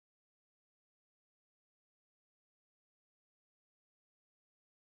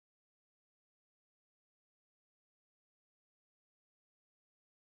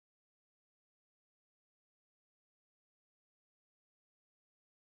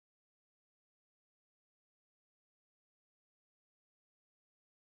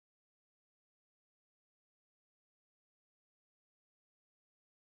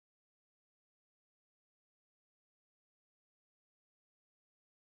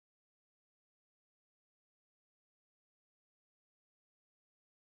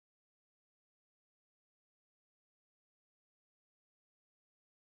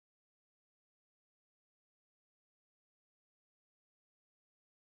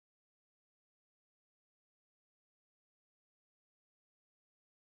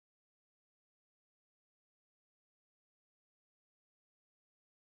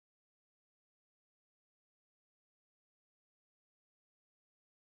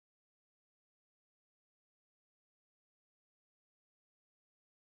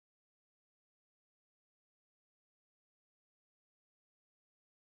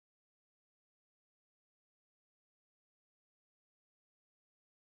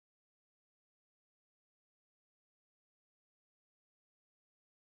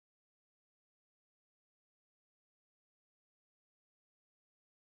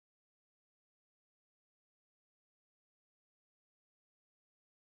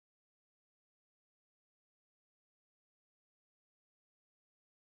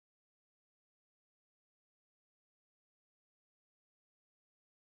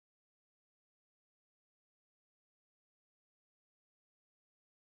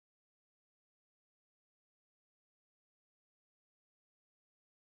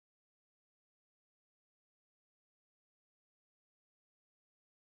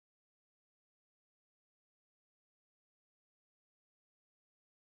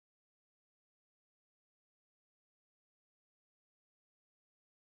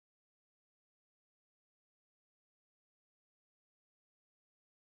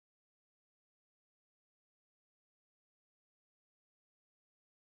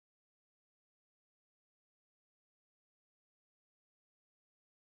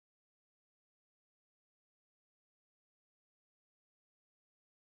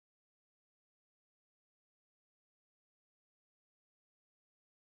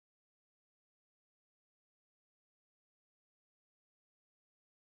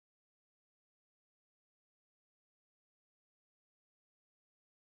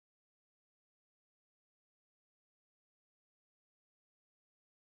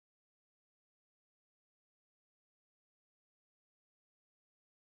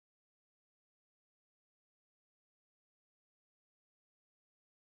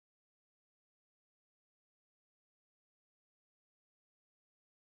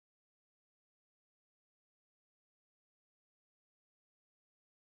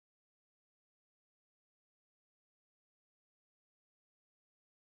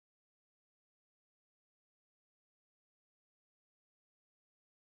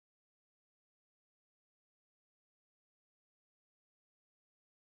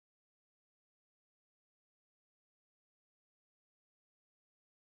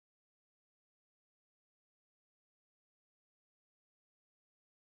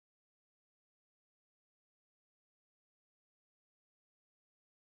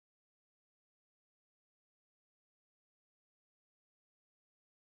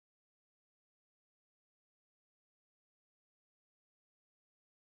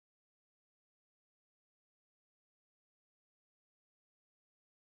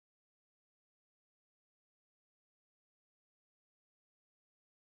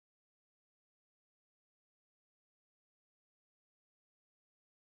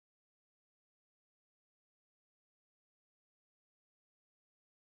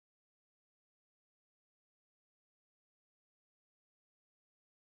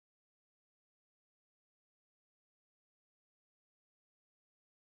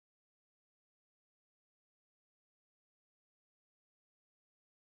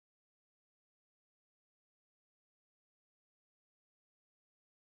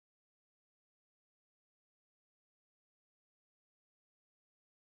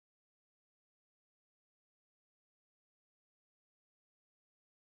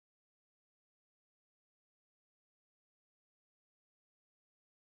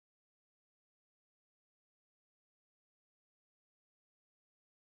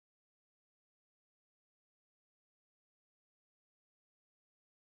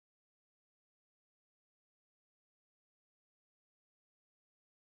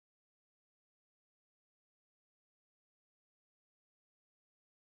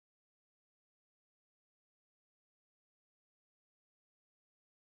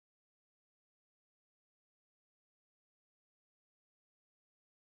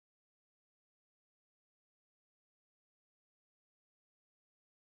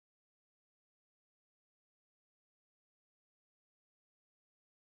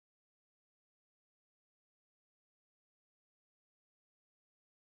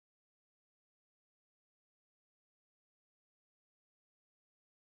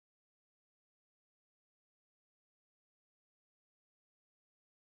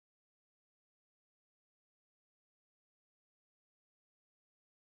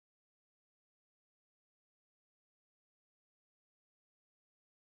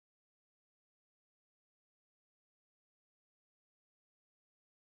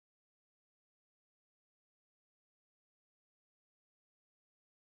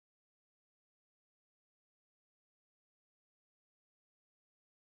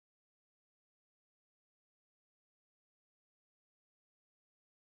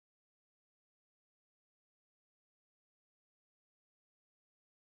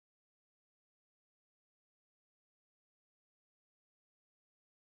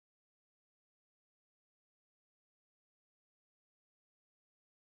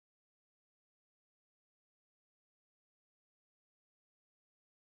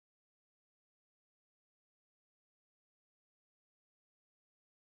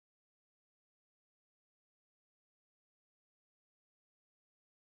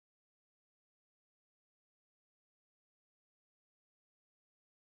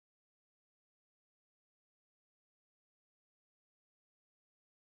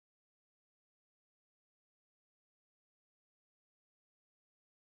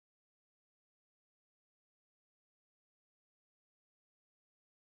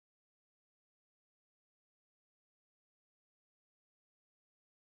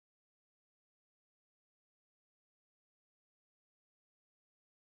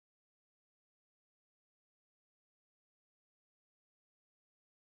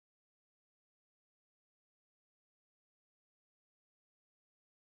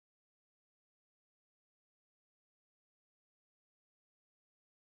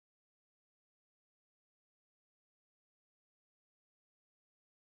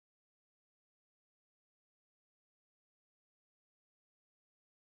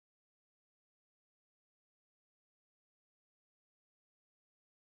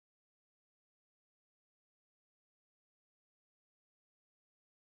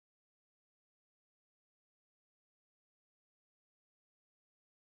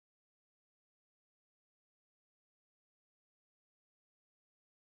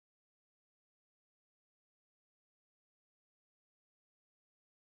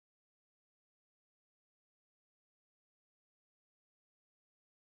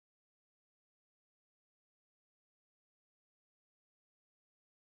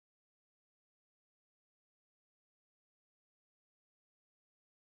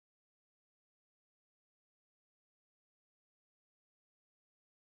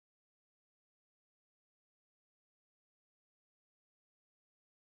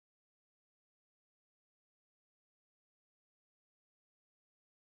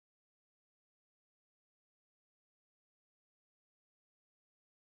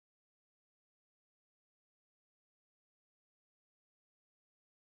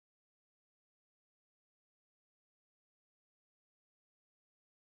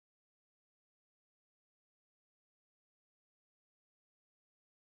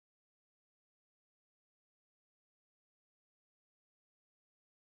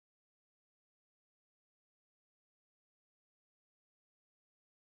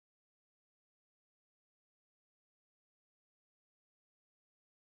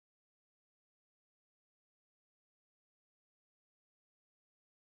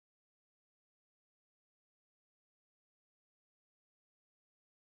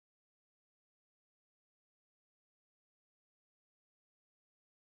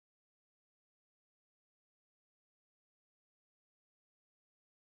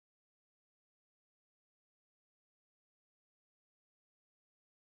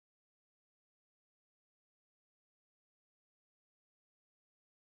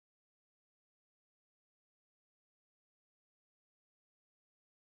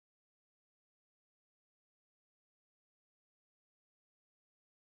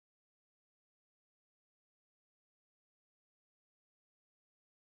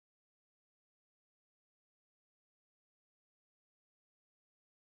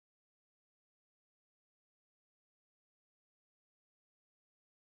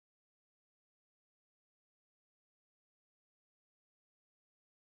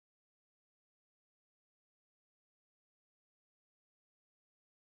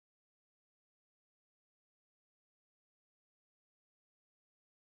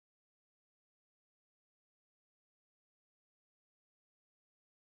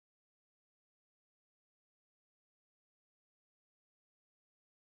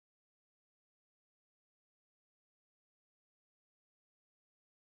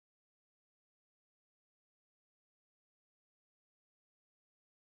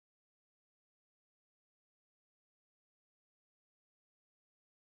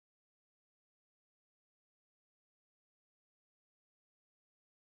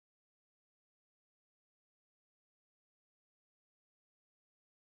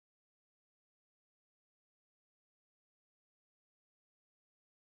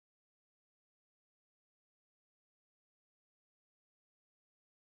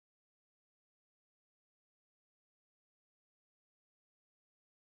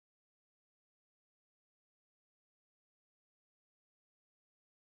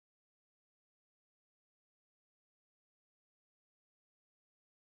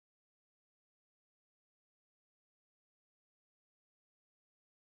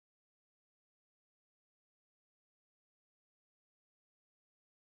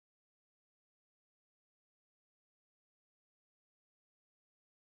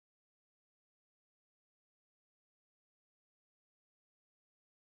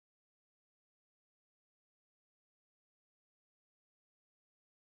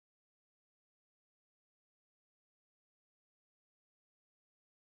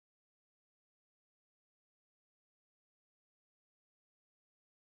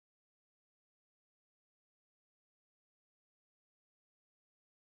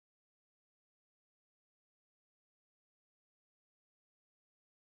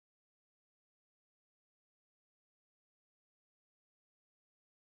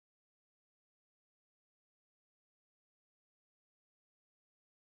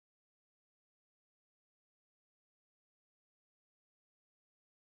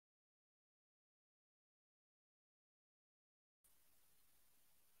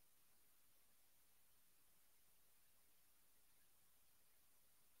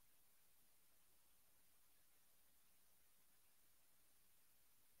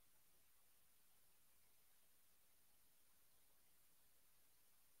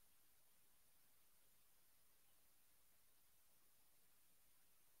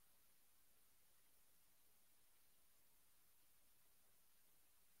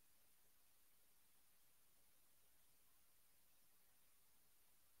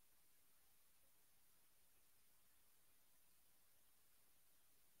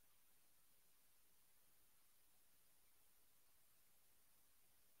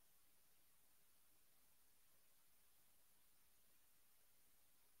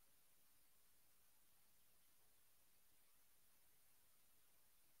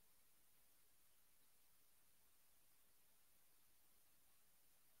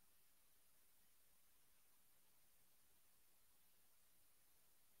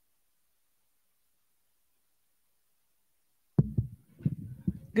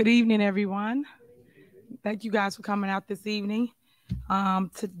Good evening, everyone. Thank you guys for coming out this evening.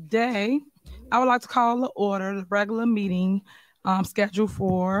 Today, I would like to call to order the regular meeting scheduled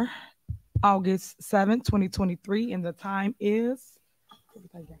for August 7th, 2023, and the time is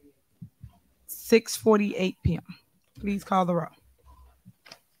 6:48 p.m. Please call the roll.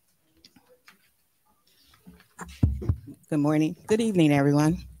 Good morning. Good evening,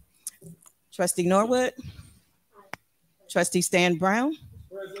 everyone. Trustee Norwood. Trustee Stan Brown.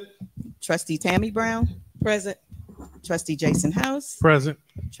 Present. Trustee Tammy Brown. Present. Trustee Jason House. Present.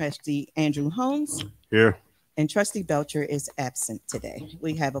 Trustee Andrew Holmes. Here. And Trustee Belcher is absent today.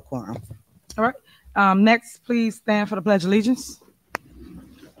 We have a quorum. All right. Next, please stand for the Pledge of Allegiance.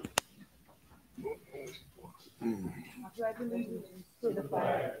 I pledge allegiance to the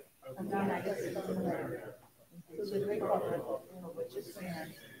flag of the United States of America, to the republic for which it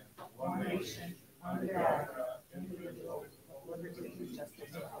stands, one nation, under God, indivisible, with liberty and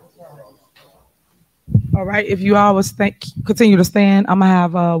justice for all. All right. If you always continue to stand, I'm going to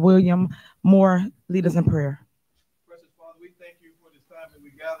have William Moore lead us in prayer. Precious Father, we thank you for this time that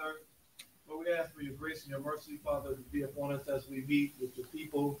we gather. Lord, we ask for your grace and your mercy, Father, to be upon us as we meet with your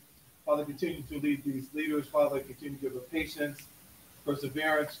people. Father, continue to lead these leaders. Father, continue to give us patience,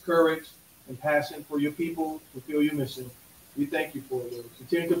 perseverance, courage, and passion for your people to fulfill your mission. We thank you for it.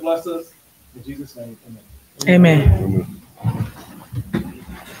 Continue to bless us. In Jesus' name, amen. Amen.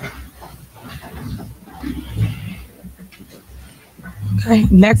 Okay,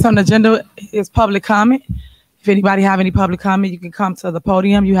 next on the agenda is public comment. If anybody have any public comment, you can come to the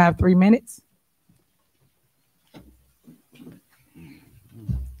podium. You have 3 minutes.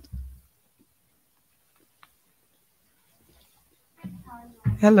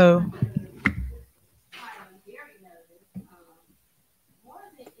 Hello.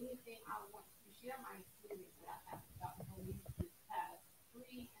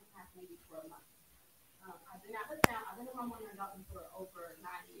 I've been in my morning in Dolton for over 9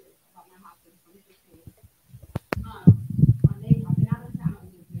 years. I bought my house in 2015. I've been out of town on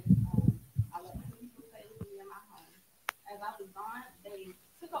business. I let my people stay with me in my home. As I was gone, they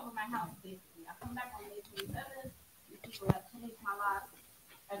took over my house basically. I come back on May 27th. These people have changed my life.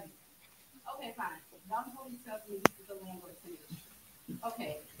 Okay, fine. Dolton police tells me this is a landlord tenant.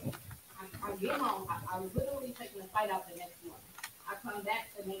 Okay. I get home. I was literally taking a fight out the next morning. I come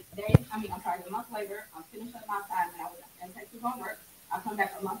back the next day. A month later, I'm finished up my assignment. I was in Texas on work. I come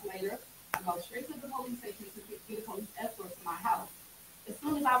back a month later. I go straight to the police station to get a police escort to my house. As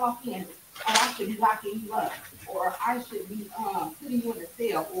soon as I walk in, I should be locking you up, or I should be putting you in a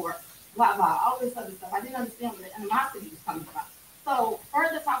cell, or blah, blah, all this other stuff. I didn't understand where the animosity was coming from. So,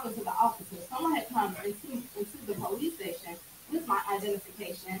 further talking to the officer, someone had come into the police station with my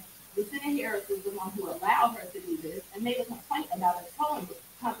identification. Lieutenant Harris is the one who allowed her to do this and made a complaint about a towing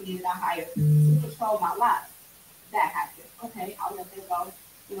company that I hired to patrol my lot. That happened. Okay, I'll let that go.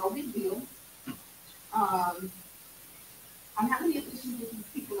 No big deal. I'm having issues with these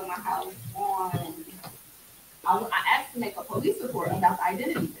people in my house I asked to make a police report about the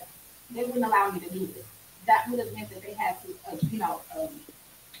identity theft. They wouldn't allow me to do this. That would have meant that they had to,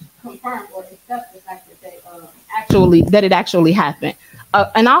 confirm or accept the fact that it actually happened.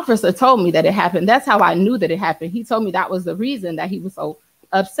 An officer told me that it happened. That's how I knew that it happened. He told me that was the reason that he was so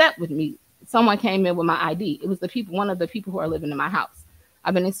upset with me. Someone came in with my ID. It was one of the people who are living in my house.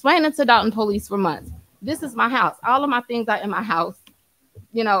 I've been explaining to Dolton police for months. This is my house. All of my things are in my house.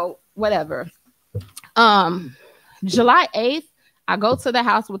 Whatever. July 8th, I go to the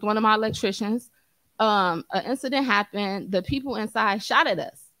house with one of my electricians. An incident happened. The people inside shot at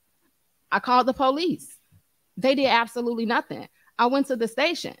us. I called the police. They did absolutely nothing. I went to the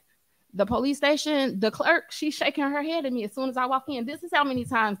station. The police station, the clerk, she's shaking her head at me as soon as I walk in. This is how many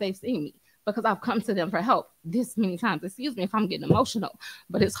times they've seen me because I've come to them for help this many times. Excuse me if I'm getting emotional,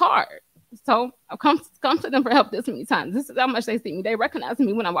 but it's hard. So I've come to them for help this many times. This is how much they see me. They recognize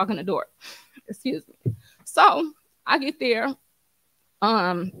me when I walk in the door. Excuse me. So I get there.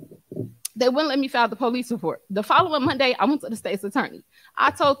 They wouldn't let me file the police report. The following Monday, I went to the state's attorney.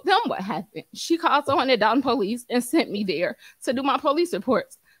 I told them what happened. She called someone at Dolton Police and sent me there to do my police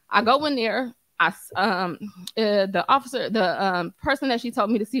reports. I go in there. The person that she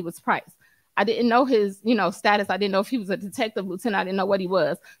told me to see was Price. I didn't know his, status. I didn't know if he was a detective, lieutenant. I didn't know what he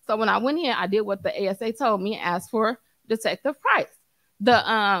was. So when I went in, I did what the ASA told me and asked for Detective Price.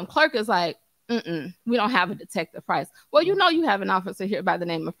 The clerk is like, we don't have a Detective Price. Well, you have an officer here by the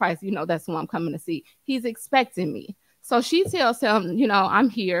name of Price. That's who I'm coming to see. He's expecting me. So she tells him, I'm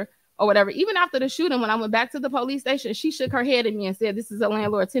here or whatever. Even after the shooting, when I went back to the police station, she shook her head at me and said, this is a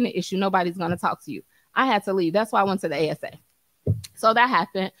landlord-tenant issue. Nobody's going to talk to you. I had to leave. That's why I went to the ASA. So that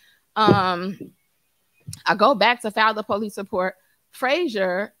happened. I go back to file the police report.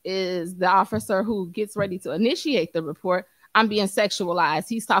 Frazier is the officer who gets ready to initiate the report. I'm being sexualized.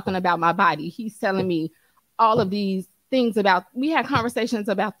 He's talking about my body. He's telling me all of these things about, we had conversations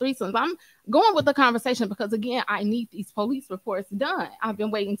about threesomes. I'm going with the conversation because, again, I need these police reports done. I've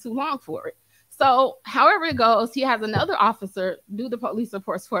been waiting too long for it. So however it goes, he has another officer do the police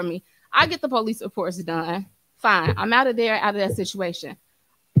reports for me. I get the police reports done. Fine. I'm out of there, out of that situation.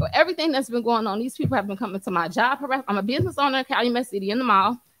 But everything that's been going on, these people have been coming to my job. I'm a business owner in Calumet City in the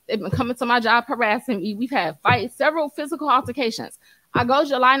mall. They've been coming to my job harassing me. We've had fights, several physical altercations. I go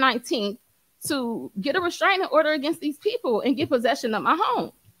July 19th to get a restraining order against these people and get possession of my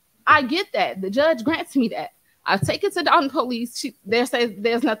home. I get that. The judge grants me that. I take it to Dolton police. They say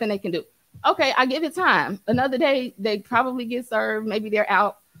there's nothing they can do. Okay, I give it time. Another day, they probably get served. Maybe they're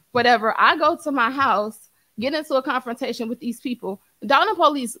out, whatever. I go to my house, get into a confrontation with these people. Dolton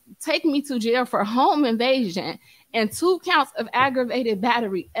police take me to jail for home invasion and 2 counts of aggravated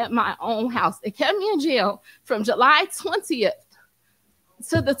battery at my own house. They kept me in jail from July 20th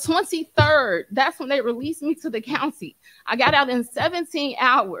to the 23rd. That's when they released me to the county. I got out in 17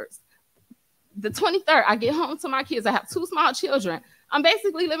 hours. The 23rd, I get home to my kids. I have 2 small children. I'm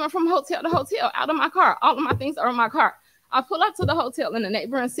basically living from hotel to hotel out of my car. All of my things are in my car. I pull up to the hotel in the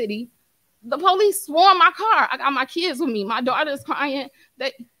neighboring city. The police swarm my car. I got my kids with me. My daughter's crying.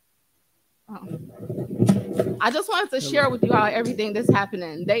 I just wanted to share with you all everything that's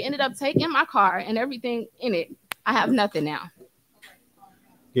happening. They ended up taking my car and everything in it. I have nothing now.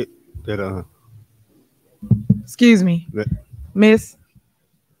 Excuse me, Miss.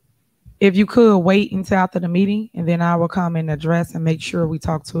 If you could wait until after the meeting, and then I will come and address and make sure we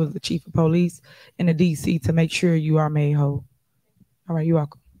talk to the chief of police and the DC to make sure you are made whole. All right, you're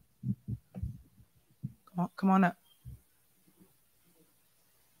welcome. Come on up.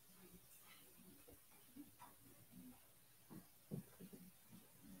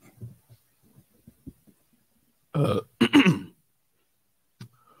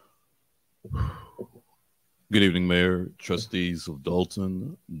 Good evening, Mayor, trustees of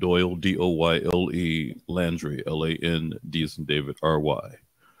Dolton, Doyle, D-O-Y-L-E, Landry, L-A-N-D as in David, R-Y.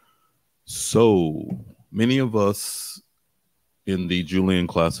 So many of us in the Julian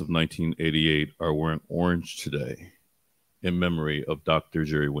class of 1988 are wearing orange today in memory of Dr.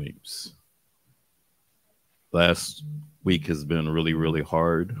 Jerry Weems. Last week has been really, really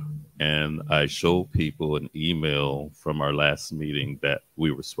hard, and I showed people an email from our last meeting that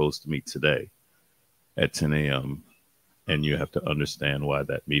we were supposed to meet today at 10 a.m., and you have to understand why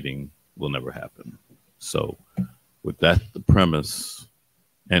that meeting will never happen. So with that, the premise,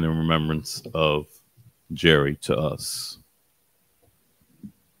 and in remembrance of Jerry to us,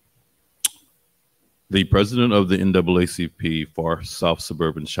 the president of the NAACP Far South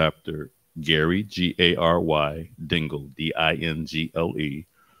Suburban Chapter, Gary, G-A-R-Y, Dingle, D-I-N-G-L-E,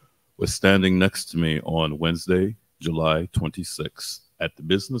 was standing next to me on Wednesday, July 26th at the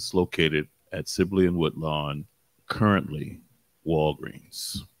business located at Sibley and Woodlawn, currently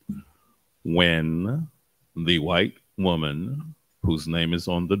Walgreens, when the white woman, whose name is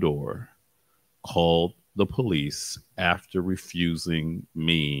on the door, called the police after refusing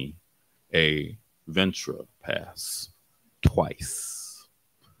me a Ventra pass twice.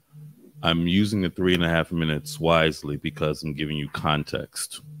 I'm using the 3.5 minutes wisely because I'm giving you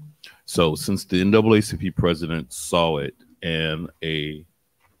context. So since the NAACP president saw it and a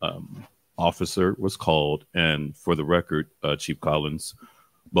officer was called, and for the record, Chief Collins,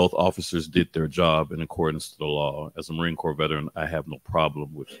 both officers did their job in accordance to the law. As a Marine Corps veteran, I have no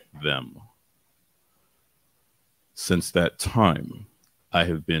problem with them. Since that time, I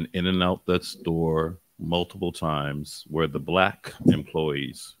have been in and out that store multiple times where the black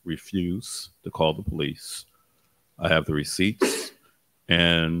employees refuse to call the police. I have the receipts,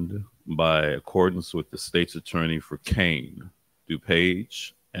 and by accordance with the state's attorney for Kane,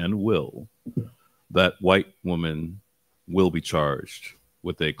 DuPage, and Will, that white woman will be charged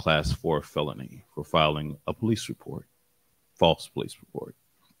with a class 4 felony for filing a police report, false police report.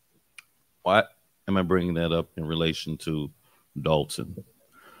 Why am I bringing that up in relation to Dolton?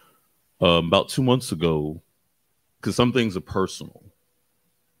 About 2 months ago, because some things are personal,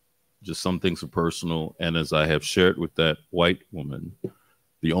 just some things are personal. And as I have shared with that white woman,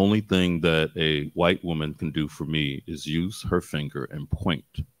 the only thing that a white woman can do for me is use her finger and point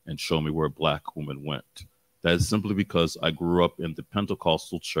and show me where a black woman went. That is simply because I grew up in the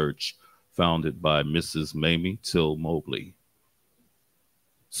Pentecostal church founded by Mrs. Mamie Till Mobley.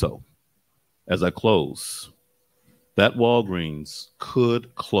 So, as I close, that Walgreens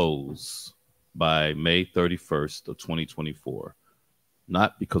could close by May 31st of 2024.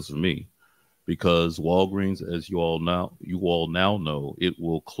 not because of me, because Walgreens, as you all now know, it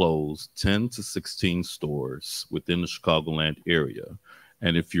will close 10 to 16 stores within the Chicagoland area.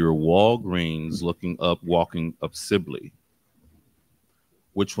 And if you're Walgreens walking up Sibley,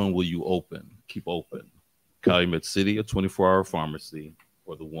 which one will you keep open? Calumet City, a 24-hour pharmacy,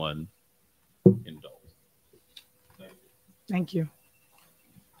 or the one in Dolton? Thank you.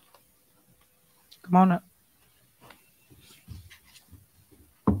 Come on up.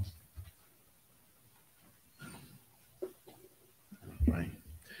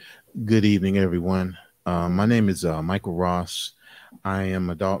 Good evening, everyone. My name is Michael Ross. I am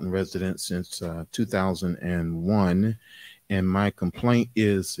a Dolton resident since 2001, and my complaint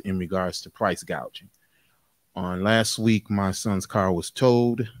is in regards to price gouging. On last week, my son's car was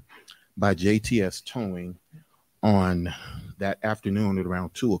towed by JTS Towing on that afternoon at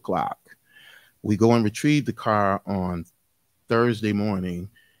around 2 o'clock. We go and retrieve the car on Thursday morning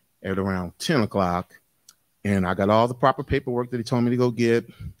at around 10 o'clock, and I got all the proper paperwork that he told me to go get,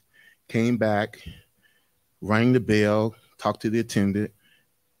 came back, rang the bell, talked to the attendant,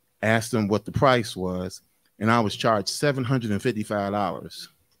 asked them what the price was, and I was charged $755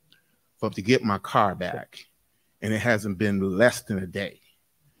 to get my car back, and it hasn't been less than a day.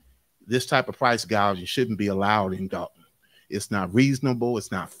 This type of price gouging shouldn't be allowed in Dolton. It's not reasonable,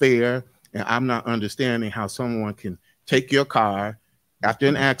 it's not fair, and I'm not understanding how someone can take your car after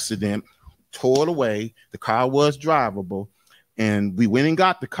an accident, tow it away, the car was drivable, and we went and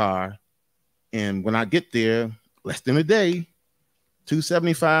got the car, and when I get there, less than a day,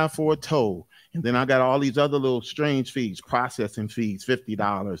 $275 for a tow. And then I got all these other little strange fees, processing fees,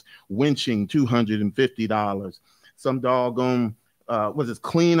 $50, winching, $250, some doggone,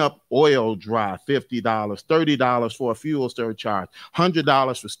 clean up oil dry, $50, $30 for a fuel surcharge,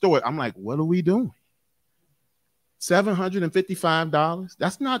 $100 for storage. I'm like, what are we doing? $755?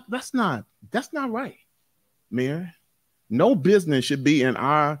 That's not right, Mayor. No business should be in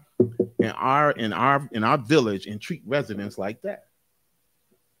our village and treat residents like that.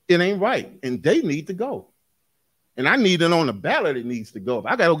 It ain't right, and they need to go. And I need it on the ballot. It needs to go. If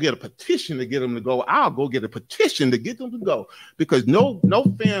I got to get a petition to get them to go, I'll go get a petition to get them to go, because no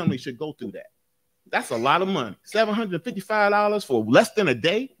family should go through that. That's a lot of money. $755 for less than a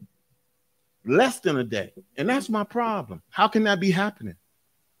day. Less than a day. And that's my problem. How can that be happening?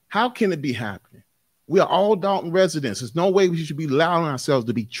 How can it be happening? We are all Dolton residents. There's no way we should be allowing ourselves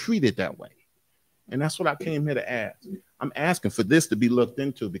to be treated that way. And that's what I came here to ask. I'm asking for this to be looked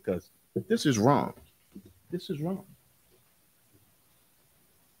into, because this is wrong. This is wrong.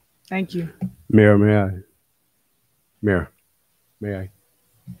 Thank you. Mayor, may I?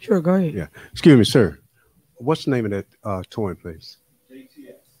 Sure, go ahead. Yeah. Excuse me, sir. What's the name of that towing place?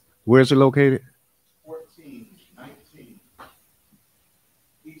 JTS. Where's it located? 1419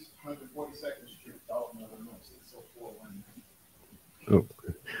 East 142nd Street, Dolton, Illinois, 60419.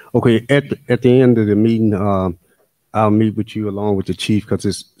 Okay. At the end of the meeting, I'll meet with you along with the chief,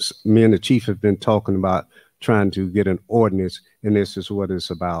 because me and the chief have been talking about trying to get an ordinance, and this is what it's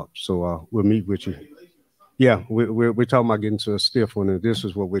about. So we'll meet with you. Yeah, we're talking about getting to a stiff one, and this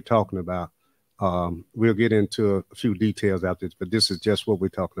is what we're talking about. We'll get into a few details after this, but this is just what we're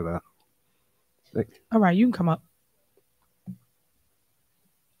talking about. Thank you. All right, you can come up.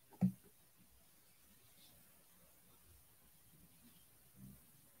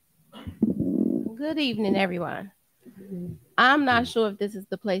 Good evening, everyone. I'm not sure if this is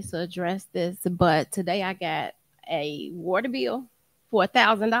the place to address this, but today I got a water bill for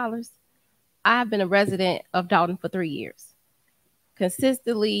 $1,000. I've been a resident of Dolton for 3 years.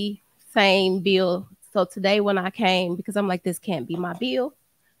 Consistently, same bill. So today when I came, because I'm like, this can't be my bill,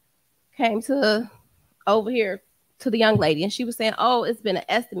 came to over here to the young lady, and she was saying, oh, it's been an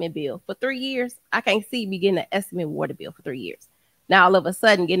estimate bill for 3 years. I can't see me getting an estimate water bill for 3 years. Now all of a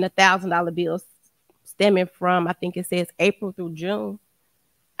sudden getting $1,000 bills stemming from, I think it says April through June.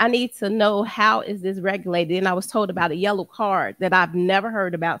 I need to know, how is this regulated? And I was told about a yellow card that I've never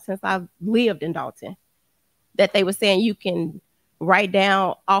heard about since I've lived in Dolton, that they were saying you can write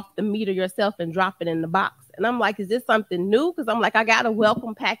down off the meter yourself and drop it in the box. And I'm like, is this something new? Because I'm like, I got a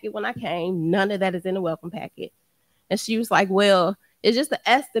welcome packet when I came. None of that is in the welcome packet. And she was like, well, it's just an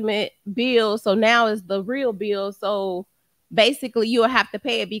estimate bill. So now it's the real bill. So basically you'll have to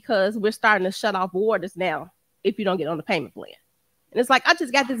pay it, because we're starting to shut off waters now if you don't get on the payment plan. And it's like, I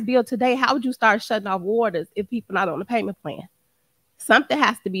just got this bill today. How would you start shutting off waters if people not on the payment plan? Something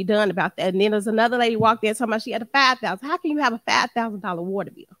has to be done about that. And then there's another lady walked in talking about she had a $5,000. How can you have a $5,000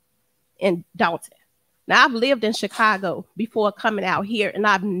 water bill in Dolton? Now, I've lived in Chicago before coming out here, and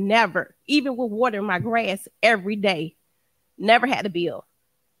I've never, even with watering my grass every day, never had a bill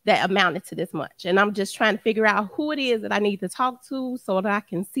that amounted to this much. And I'm just trying to figure out who it is that I need to talk to so that I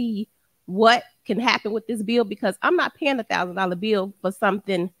can see what can happen with this bill, because I'm not paying $1,000 bill for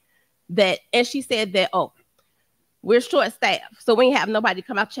something that, and she said that, oh, we're short staffed, so we ain't have nobody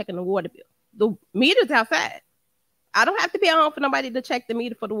come out checking the water bill. The meter's outside. I don't have to be at home for nobody to check the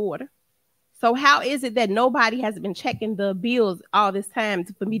meter for the water. So how is it that nobody has been checking the bills all this time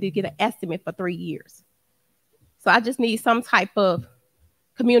for me to get an estimate for 3 years? So I just need some type of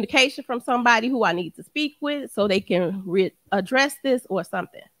communication from somebody who I need to speak with so they can address this or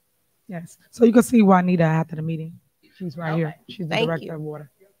something. Yes. So you can see Juanita after the meeting. She's right here. She's the Thank director you. of water.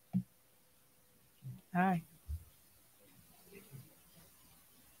 All right.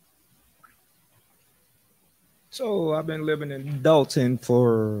 So I've been living in Dolton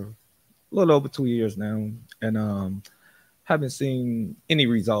for a little over 2 years now, and haven't seen any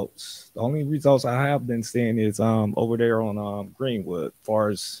results. The only results I have been seeing is over there on Greenwood, as far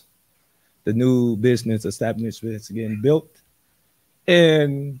as the new business establishments getting built,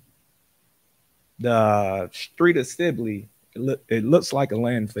 and the street of Sibley. It looks like a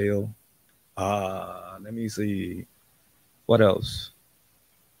landfill. Let me see, what else?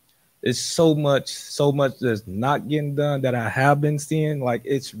 It's so much that's not getting done that I have been seeing. Like,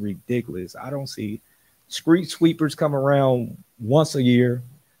 it's ridiculous. I don't see street sweepers come around once a year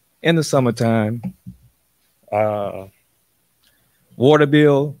in the summertime. Water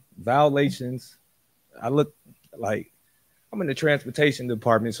bill violations. I look like I'm in the transportation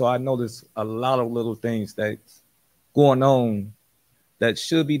department, so I notice a lot of little things that's going on that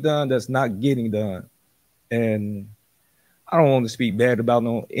should be done that's not getting done. And I don't want to speak bad about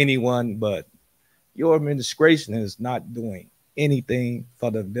anyone, but your administration is not doing anything for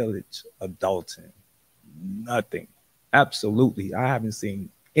the village of Dolton. Nothing. Absolutely. I haven't seen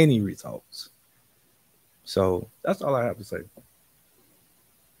any results. So that's all I have to say.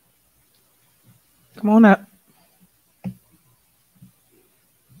 Come on up.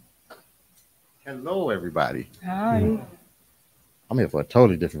 Hello, everybody. Hi. I'm here for a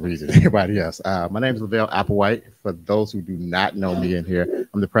totally different reason than everybody else. My name is Lavelle Applewhite. For those who do not know me in here,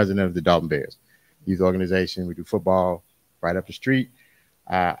 I'm the president of the Dolton Bears youth organization. We do football right up the street.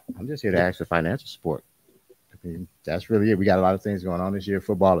 I'm just here to ask for financial support. I mean, that's really it. We got a lot of things going on this year.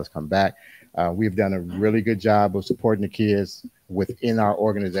 Football has come back. We've done a really good job of supporting the kids within our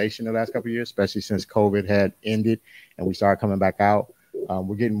organization the last couple of years, especially since COVID had ended and we started coming back out.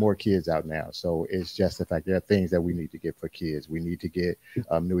 We're getting more kids out now. So it's just the fact there are things that we need to get for kids. We need to get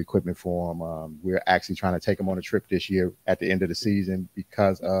new equipment for them. We're actually trying to take them on a trip this year at the end of the season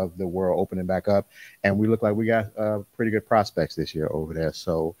because of the world opening back up. And we look like we got pretty good prospects this year over there.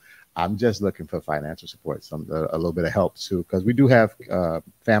 So I'm just looking for financial support, a little bit of help too, because we do have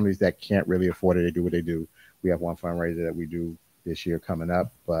families that can't really afford it. They do what they do. We have one fundraiser that we do this year coming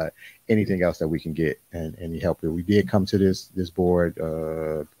up, but anything else that we can get and any help. We did come to this board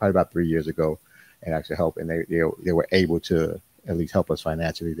probably about 3 years ago and actually help, and they were able to at least help us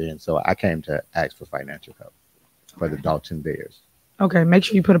financially then. So I came to ask for financial help for the Dolton Bears. Okay, make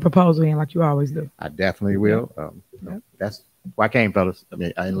sure you put a proposal in like you always do. I definitely will. That's why I came, fellas. I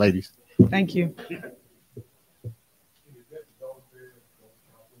mean, and ladies. Thank you.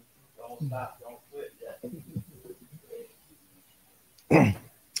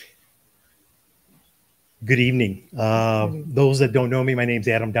 Good evening. Those that don't know me, my name is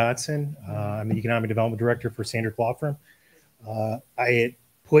Adam Dodson. I'm the Economic Development Director for Sanders Law Firm. I had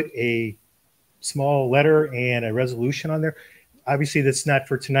put a small letter and a resolution on there. Obviously, that's not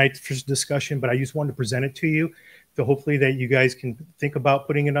for tonight's discussion, but I just wanted to present it to you. So hopefully that you guys can think about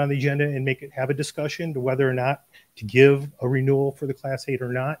putting it on the agenda and have a discussion to whether or not to give a renewal for the Class 8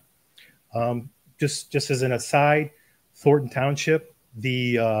 or not. Just as an aside, Thornton Township,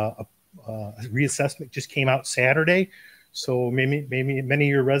 the reassessment just came out Saturday. So maybe many of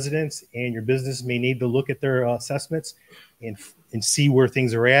your residents and your business may need to look at their assessments and see where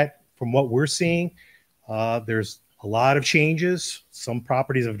things are at. From what we're seeing, there's a lot of changes. Some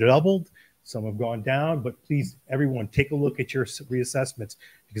properties have doubled, some have gone down, but please, everyone, take a look at your reassessments,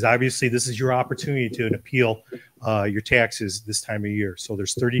 because obviously this is your opportunity to appeal your taxes this time of year. So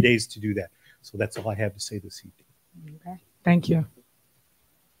there's 30 days to do that. So that's all I have to say this evening. Okay. Thank you.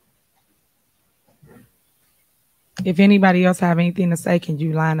 If anybody else have anything to say, can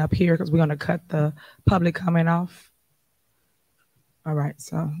you line up here? Because we're going to cut the public comment off. All right,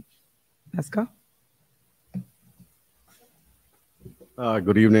 so let's go.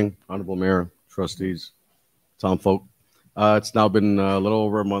 Good evening, Honorable Mayor, trustees, town folk. It's now been a little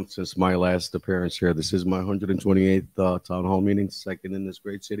over a month since my last appearance here. This is my 128th town hall meeting, second in this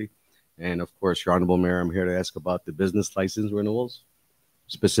great city. And of course, Your Honorable Mayor, I'm here to ask about the business license renewals,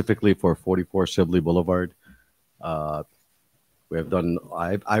 specifically for 44 Sibley Boulevard. We have done,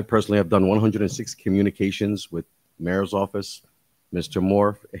 I personally have done 106 communications with Mayor's office, Mr.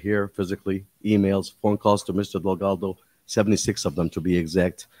 Moore here physically, emails, phone calls to Mr. Delgado, 76 of them to be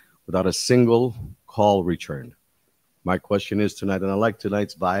exact, without a single call returned. My question is tonight, and I like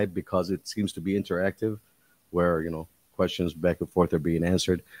tonight's vibe because it seems to be interactive, where, you know, questions back and forth are being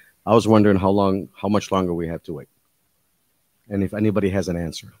answered. I was wondering how much longer we have to wait, and if anybody has an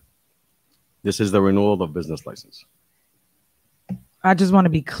answer. This is the renewal of business license. I just want to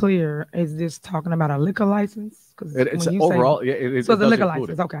be clear. Is this talking about a liquor license? Because It's overall, so the liquor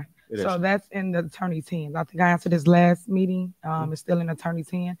license, it. okay. So that's in the attorney's hands. I think I answered this last meeting. It's still in the attorney's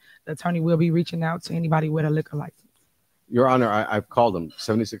hand. The attorney will be reaching out to anybody with a liquor license. Your Honor, I've called him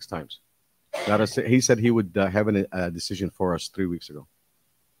 76 times. He said he would have a decision for us 3 weeks ago.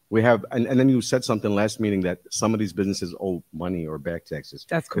 We have, and then you said something last meeting that some of these businesses owe money or back taxes.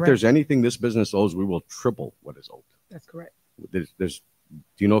 That's correct. If there's anything this business owes, we will triple what is owed. That's correct. Do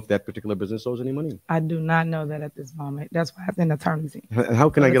you know if that particular business owes any money? I do not know that at this moment. That's why it's in the attorney's hand. And how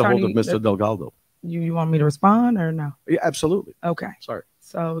can I get a hold of Mr. Delgado? You want me to respond or no? Yeah, absolutely. Okay. Sorry.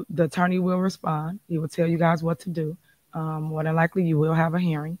 So the attorney will respond. He will tell you guys what to do. More than likely, you will have a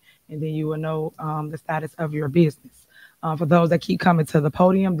hearing, and then you will know the status of your business. For those that keep coming to the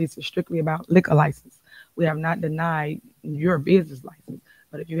podium, this is strictly about liquor license. We have not denied your business license.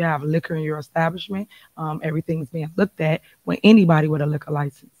 But if you have liquor in your establishment, everything's being looked at with anybody with a liquor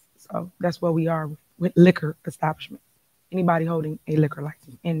license. So that's where we are with liquor establishment. Anybody holding a liquor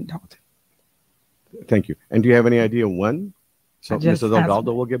license in Dolton. Thank you. And do you have any idea when Mr.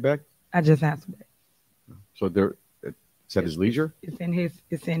 Delgado will get back? I just answered it. So it's at his leisure? It's in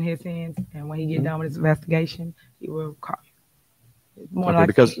his hands. And when he get done with his investigation, he will call you. More likely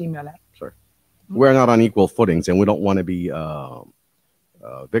because email that. Sorry. We're not on equal footings, and we don't want to be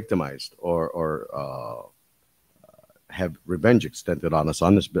victimized or have revenge extended on us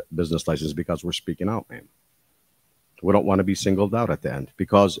on this business license because we're speaking out, man. We don't want to be singled out at the end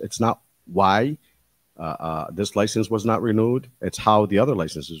because it's not why this license was not renewed. It's how the other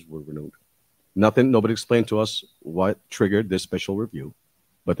licenses were renewed. Nobody explained to us what triggered this special review,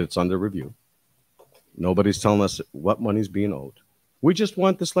 but it's under review. Nobody's telling us what money's being owed. We just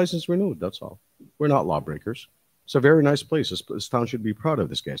want this license renewed. That's all. We're not lawbreakers. It's a very nice place. This town should be proud of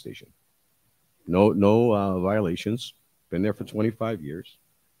this gas station. No violations. Been there for 25 years.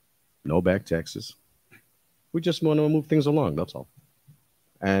 No back taxes. We just want to move things along. That's all.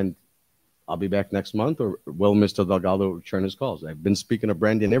 And I'll be back next month, or will Mr. Delgado return his calls? I've been speaking to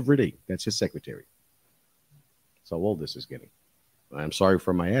Brandon every day. That's his secretary. That's how old this is getting. I'm sorry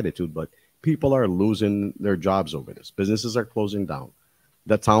for my attitude, but people are losing their jobs over this. Businesses are closing down.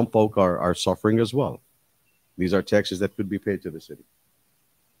 The town folk are suffering as well. These are taxes that could be paid to the city.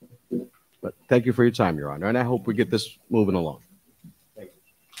 But thank you for your time, Your Honor, and I hope we get this moving along. Thank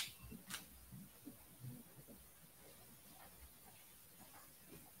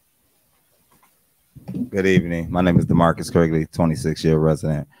you. Good evening. My name is DeMarcus Craigley, 26-year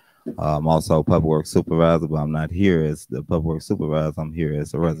resident. I'm also a public works supervisor, but I'm not here as the public works supervisor. I'm here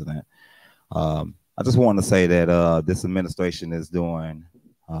as a resident. I just want to say that this administration is doing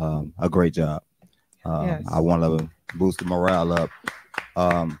a great job. Yes. I want to boost the morale up.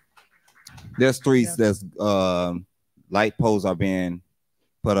 There's streets that's light poles are being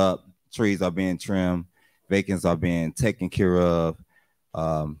put up, trees are being trimmed, vacants are being taken care of.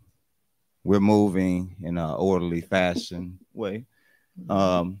 We're moving in an orderly fashion way.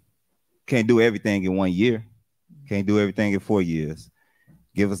 Can't do everything in 1 year. Can't do everything in 4 years.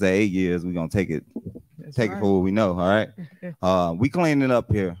 Give us that 8 years, we're gonna take it for what we know. All right. We cleaning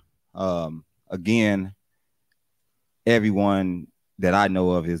up here. Again, everyone that I know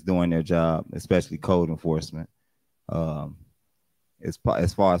of is doing their job, especially code enforcement. As far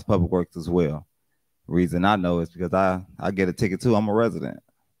as public works as well. Reason I know is because I get a ticket too. I'm a resident.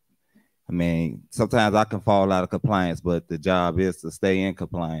 I mean, sometimes I can fall out of compliance, but the job is to stay in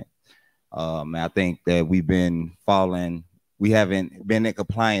compliance. I think that we haven't been in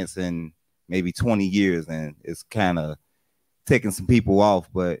compliance in maybe 20 years, and it's kind of taking some people off,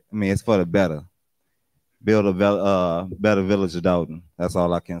 but I mean, it's for the better. Build a better village of Dolton. That's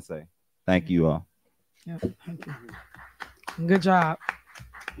all I can say. Thank you all. Yeah, thank you. Good job.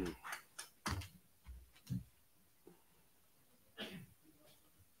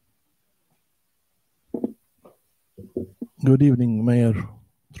 Good evening, Mayor,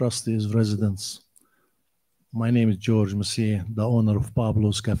 trustees, residents. My name is George Messier, the owner of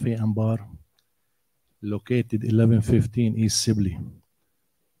Pablo's Cafe and Bar, located 1115 East Sibley.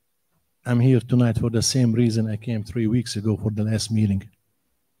 I'm here tonight for the same reason I came 3 weeks ago for the last meeting.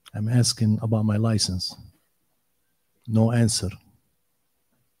 I'm asking about my license. No answer.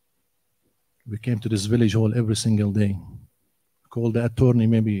 We came to this village hall every single day. Called the attorney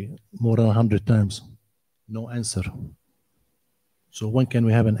maybe more than 100 times. No answer. So when can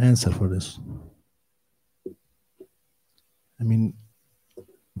we have an answer for this? I mean,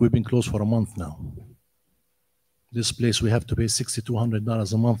 we've been closed for a month now. This place, we have to pay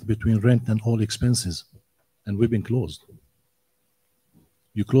 $6,200 a month between rent and all expenses, and we've been closed.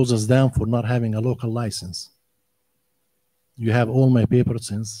 You close us down for not having a local license. You have all my papers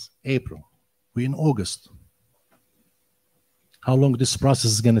since April. We're in August. How long this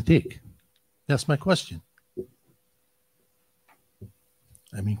process is going to take? That's my question.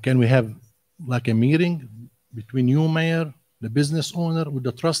 I mean, can we have like a meeting between you, Mayor, the business owner, with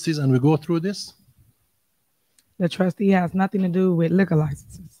the trustees, and we go through this? The trustee has nothing to do with liquor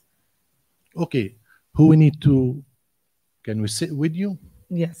licenses. Okay, who we need to, can we sit with you?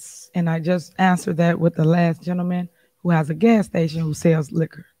 Yes, and I just answered that with the last gentleman who has a gas station who sells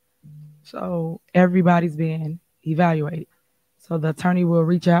liquor. So everybody's being evaluated. So the attorney will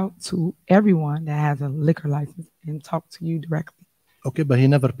reach out to everyone that has a liquor license and talk to you directly. Okay, but he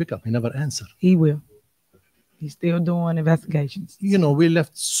never pick up, he never answer. He will. He's still doing investigations. You know, we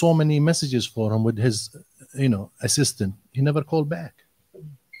left so many messages for him with his, assistant. He never called back.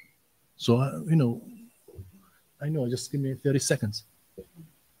 So, I know, just give me 30 seconds.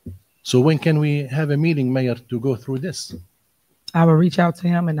 So when can we have a meeting, Mayor, to go through this? I will reach out to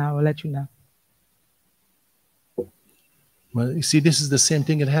him and I will let you know. Well, you see, this is the same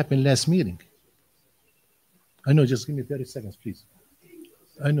thing that happened last meeting. I know, just give me 30 seconds, please.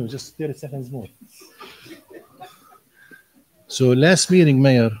 I know, just 30 seconds more. So last meeting,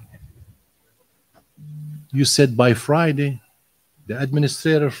 Mayor, you said by Friday, the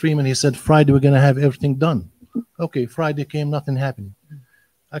administrator Freeman, he said Friday we're going to have everything done. Okay, Friday came, nothing happening.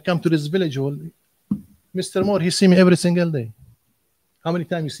 I come to this village hall. Mr. Moore, he see me every single day. How many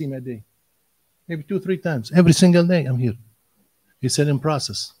times you see me a day? Maybe 2-3 times. Every single day I'm here. He said in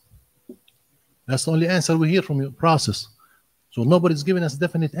process. That's the only answer we hear from you, process. So nobody's giving us a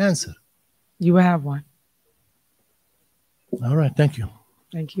definite answer. You will have one. All right, thank you.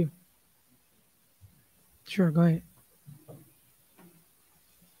 Thank you. Sure, go ahead.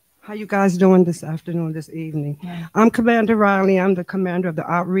 How you guys doing this afternoon, this evening? I'm Commander Riley. I'm the commander of the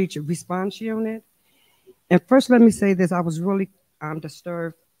Outreach Response Unit. And first, let me say this. I was really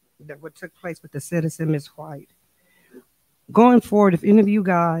disturbed that what took place with the citizen, Ms. White. Going forward, if any of you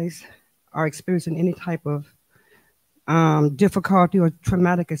guys are experiencing any type of difficulty or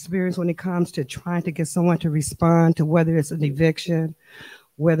traumatic experience when it comes to trying to get someone to respond to whether it's an eviction,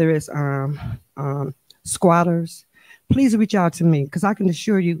 whether it's squatters, please reach out to me, because I can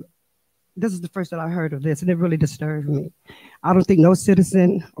assure you this is the first that I heard of this, and it really disturbed me. I don't think no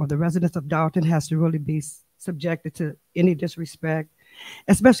citizen or the residents of Dolton has to really be subjected to any disrespect,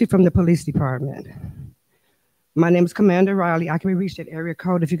 especially from the police department. My name is Commander Riley. I can be reached at area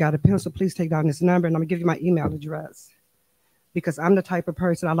code. If you got a pencil, please take down this number, and I'm gonna give you my email address, because I'm the type of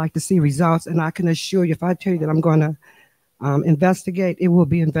person I like to see results, and I can assure you, if I tell you that I'm gonna investigate, it will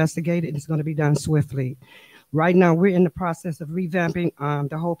be investigated, and it's gonna be done swiftly. Right now, we're in the process of revamping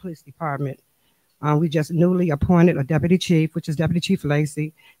the whole police department. We just newly appointed a deputy chief, which is Deputy Chief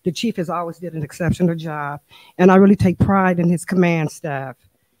Lacey. The chief has always did an exceptional job, and I really take pride in his command staff.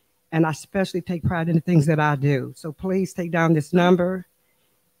 And I especially take pride in the things that I do. So please take down this number,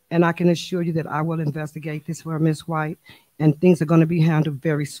 and I can assure you that I will investigate this for Ms. White, and things are going to be handled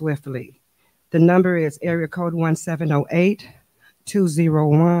very swiftly. The number is area code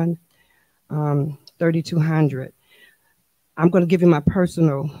 1708-201-3200. I'm going to give you my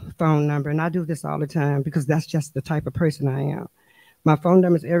personal phone number, and I do this all the time because that's just the type of person I am. My phone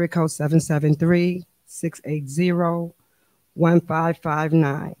number is area code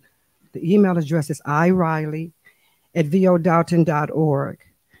 773-680-1559. The email address is iriley@vodalton.org.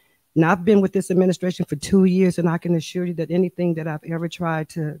 Now, I've been with this administration for 2 years, and I can assure you that anything that I've ever tried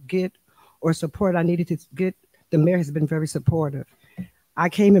to get or support I needed to get, the mayor has been very supportive. I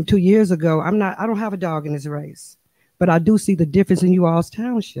came in 2 years ago. I don't have a dog in this race, but I do see the difference in you all's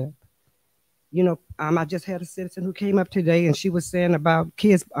township. You know, I just had a citizen who came up today, and she was saying about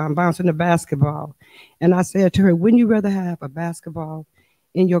kids bouncing the basketball. And I said to her, wouldn't you rather have a basketball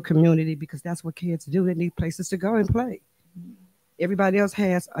in your community, because that's what kids do. They need places to go and play. Everybody else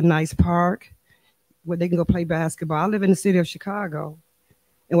has a nice park where they can go play basketball. I live in the city of Chicago,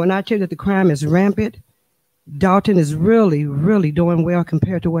 and when I tell you that the crime is rampant, Dolton is really, really doing well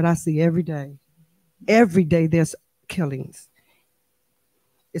compared to what I see every day. Every day there's killings.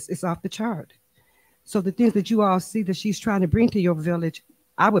 it's off the chart. So the things that you all see that she's trying to bring to your village,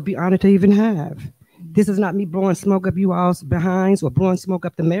 I would be honored to even have. This is not me blowing smoke up you all's behinds or blowing smoke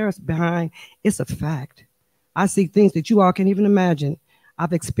up the mayor's behind. It's a fact. I see things that you all can't even imagine.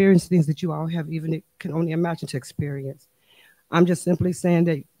 I've experienced things that you all can only imagine to experience. I'm just simply saying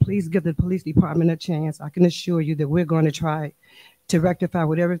that please give the police department a chance. I can assure you that we're going to try to rectify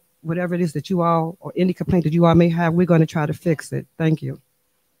whatever it is that you all, or any complaint that you all may have, we're going to try to fix it. Thank you.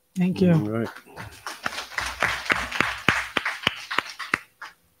 Thank you. All right.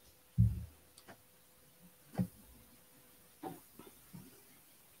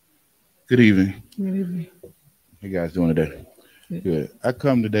 Good evening. Good evening. How you guys doing today? Good. I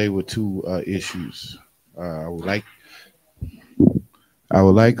come today with two issues. I would like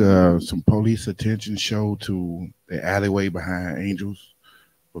some police attention shown to the alleyway behind Angels,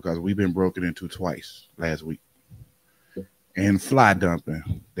 because we've been broken into twice last week. And fly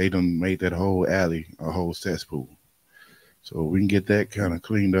dumping. They done made that whole alley a whole cesspool. So we can get that kind of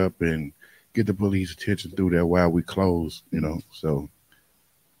cleaned up and get the police attention through there while we close, so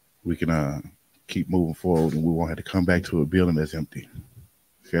we can keep moving forward and we won't have to come back to a building that's empty.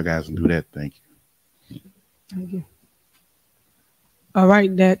 If you guys can do that, thank you. Thank you. All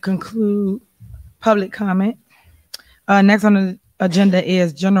right, that concludes public comment. Next on the agenda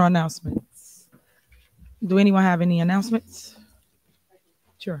is general announcements. Do anyone have any announcements?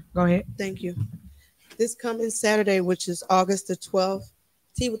 Sure, go ahead. Thank you. This coming Saturday, which is August the 12th,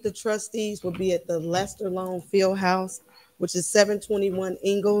 Tea with the Trustees will be at the Lester Long Field House, which is 721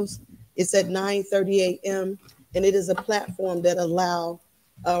 Ingalls. It's at 9:30 a.m. and it is a platform that allows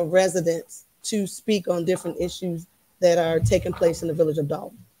residents to speak on different issues that are taking place in the village of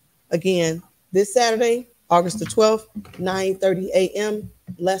Dolton. Again, this Saturday, August the 12th, 9:30 a.m.,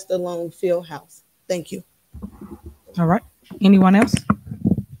 Lester Long Field House. Thank you. All right. Anyone else?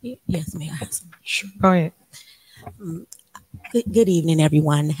 Yes, Mayor. Sure. Go ahead. Good evening,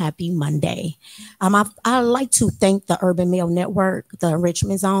 everyone. Happy Monday. I'd like to thank the Urban Mail Network, the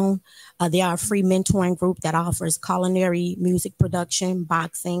Enrichment Zone. They are a free mentoring group that offers culinary, music production,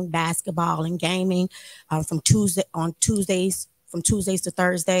 boxing, basketball, and gaming from Tuesdays to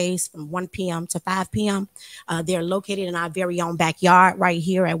Thursdays from 1 p.m. to 5 p.m. They're located in our very own backyard right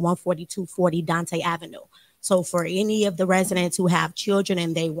here at 14240 Dante Avenue. So for any of the residents who have children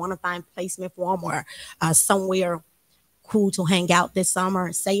and they want to find placement for them or somewhere cool to hang out this summer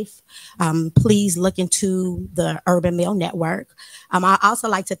and safe, please look into the Urban Mail Network. I also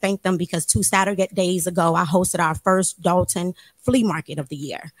like to thank them because 2 Saturdays ago, I hosted our first Dolton flea market of the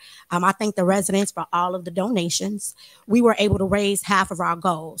year. I thank the residents for all of the donations. We were able to raise half of our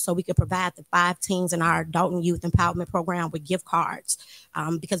goal so we could provide the 5 teens in our Dolton Youth Empowerment Program with gift cards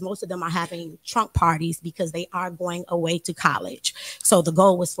because most of them are having trunk parties because they are going away to college. So the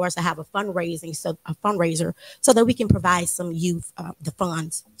goal was for us to have a fundraiser so that we can provide some youth, the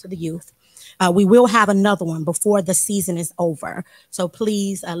funds to the youth. We will have another one before the season is over. So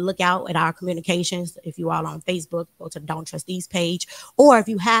please look out at our communications. If you are on Facebook, go to the Dolton Trustees page. Or if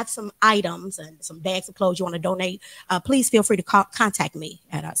you have some items and some bags of clothes you want to donate, please feel free to contact me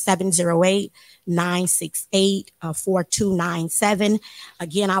at 708-968-4297.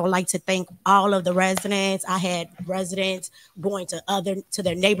 Again, I would like to thank all of the residents. I had residents going to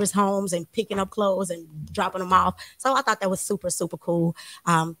their neighbors' homes and picking up clothes and dropping them off. So I thought that was super, super cool.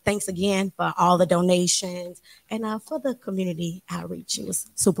 Thanks again for all the donations and for the community outreach. It was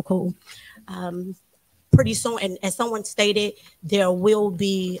super cool. Pretty soon, and as someone stated, there will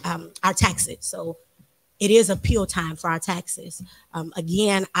be our taxes. So it is appeal time for our taxes.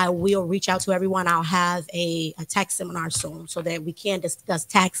 Again, I will reach out to everyone. I'll have a tax seminar soon so that we can discuss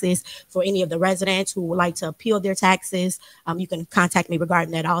taxes for any of the residents who would like to appeal their taxes. You can contact me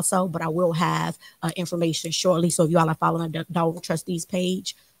regarding that also, but I will have information shortly. So if you all are following the Dolton Trustees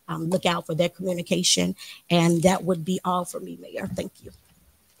page, look out for that communication. And that would be all for me, Mayor. Thank you.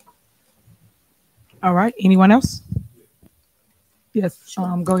 All right. Anyone else? Yes.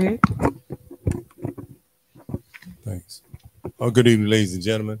 Go ahead. Thanks. Good evening, ladies and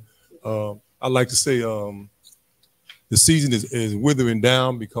gentlemen. I'd like to say the season is withering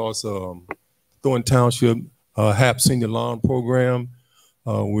down because Thornton Township HAP Senior Lawn Program,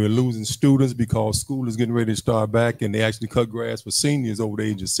 we're losing students because school is getting ready to start back and they actually cut grass for seniors over the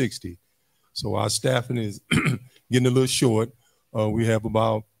age of 60. So our staffing is getting a little short. We have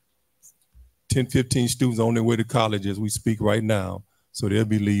about 10, 15 students on their way to college as we speak right now. So they'll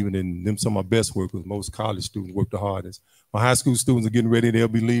be leaving, and them some of my best workers. Most college students work the hardest. My high school students are getting ready. They'll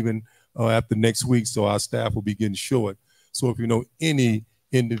be leaving after next week, so our staff will be getting short. So if you know any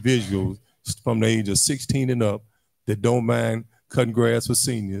individuals from the age of 16 and up that don't mind cutting grass for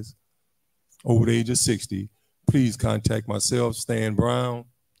seniors over the age of 60, please contact myself, Stan Brown,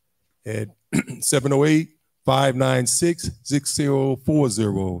 at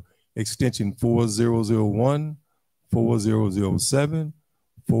 708-596-6040, extension 4001, 4007,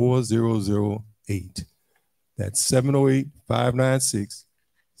 4008. That's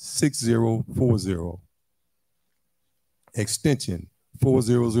 708-596-6040, extension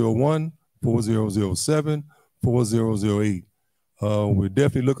 4001, 4007, 4008. We're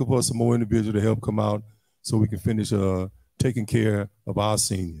definitely looking for some more individuals to help come out so we can finish taking care of our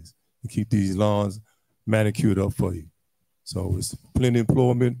seniors and keep these lawns manicured up for you. So it's plenty of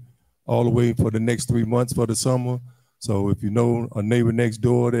employment all the way for the next 3 months for the summer. So if you know a neighbor next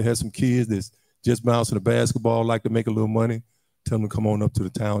door that has some kids that's just bouncing a basketball, like to make a little money, tell them to come on up to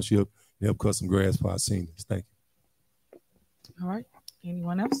the township and help cut some grass for our seniors. Thank you. All right.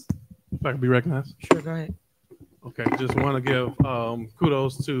 Anyone else? If I can be recognized. Sure, go ahead. Okay, just want to give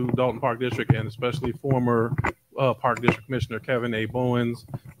kudos to Dolton Park District and especially former Park District Commissioner Kevin A. Bowens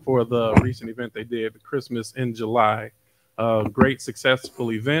for the recent event they did, Christmas in July. Great,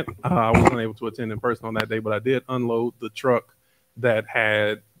 successful event. I wasn't able to attend in person on that day, but I did unload the truck that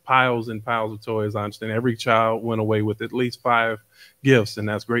had piles and piles of toys. I understand every child went away with at least 5 gifts, and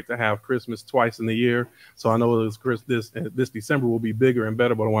that's great to have Christmas twice in the year. So I know this December will be bigger and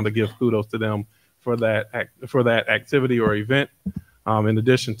better, but I want to give kudos to them for that activity or event. In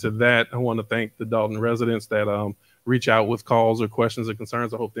addition to that, I want to thank the Dolton residents that reach out with calls or questions or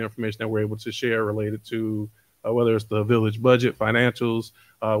concerns. I hope the information that we're able to share related to whether it's the village budget, financials,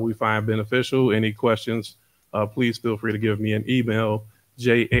 we find beneficial. Any questions, please feel free to give me an email,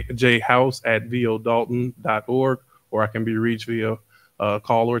 jhouse@vodolton.org, or I can be reached via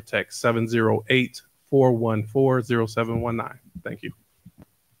call or text 708-414-0719. Thank you.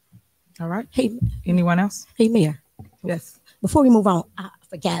 All right. Hey, anyone else? Hey, Mayor. Yes. Before we move on, I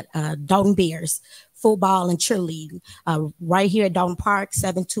forgot Dolton Bears football and cheerleading right here at Dolton Park,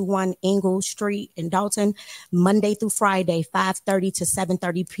 721 Ingle Street in Dolton, Monday through Friday, 5:30 to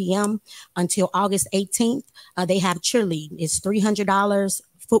 7:30 p.m. until August 18th. They have cheerleading. It's $300.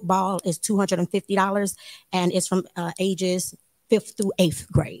 Football is $250, and it's from ages 5th through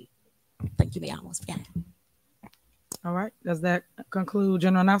 8th grade. Thank you, Mayor. I almost forgot. All right. Does that conclude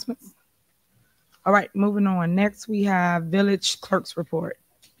general announcements? All right. Moving on. Next, we have village clerk's report.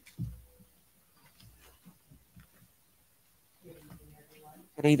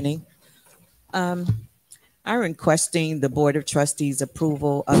 Good evening. I'm requesting the Board of Trustees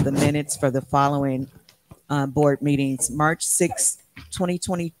approval of the minutes for the following board meetings: March 6,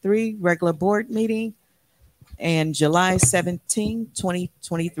 2023, regular board meeting, and July 17,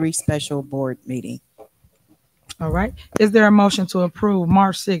 2023, special board meeting. All right. Is there a motion to approve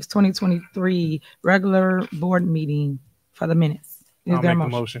March 6, 2023, regular board meeting for the minutes? Is I'll there make a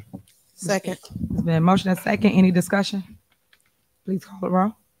the motion. Second. There's been a motion and second. Any discussion? Please call it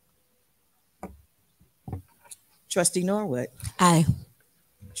roll. Trustee Norwood. Aye.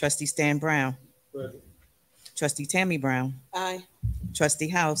 Trustee Stan Brown. Trustee Tammy Brown. Aye. Trustee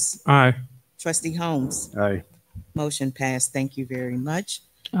House. Aye. Trustee Holmes. Aye. Motion passed. Thank you very much.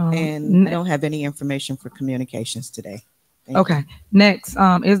 Um, And we don't have any information for communications today. Thank you. Okay. Next,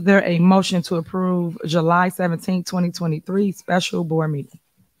 is there a motion to approve July 17, 2023, special board meeting?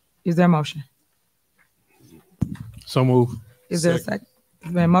 Is there a motion? So move. Is there a second?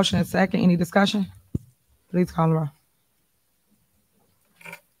 There's been a motion and second. Any discussion? Please call the roll.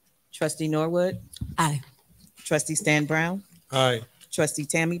 Trustee Norwood. Aye. Trustee Stan Brown. Aye. Trustee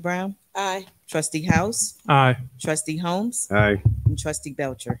Tammy Brown. Aye. Trustee House. Aye. Trustee Holmes. Aye. And Trustee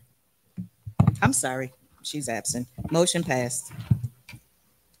Belcher. I'm sorry, she's absent. Motion passed.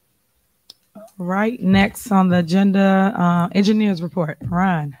 All right. Next on the agenda, engineers report.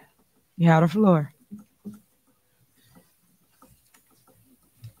 Ryan, you have the floor.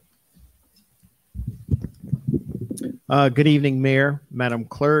 Good evening, Mayor, Madam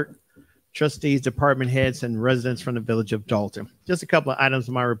Clerk, trustees, department heads, and residents from the village of Dolton. Just a couple of items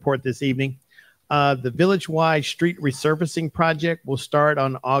in my report this evening. The village-wide street resurfacing project will start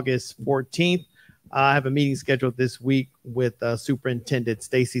on August 14th. I have a meeting scheduled this week with Superintendent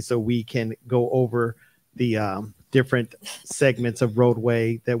Stacy so we can go over the different segments of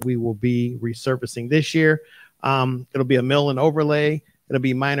roadway that we will be resurfacing this year. It'll be a mill and overlay. It'll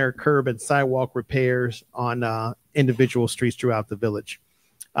be minor curb and sidewalk repairs on individual streets throughout the village.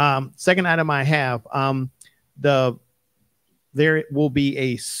 Second item I have, there will be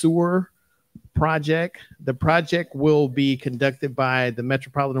a sewer project. The project will be conducted by the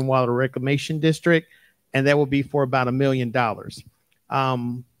Metropolitan Water Reclamation District, and that will be for about $1 million.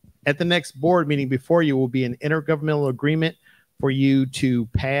 At the next board meeting before you will be an intergovernmental agreement for you to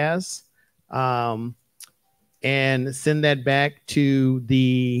pass and send that back to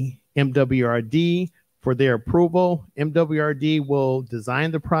the MWRD for their approval. MWRD will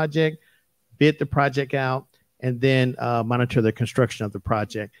design the project, bid the project out, and then monitor the construction of the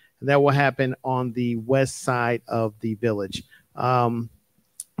project. And that will happen on the west side of the village.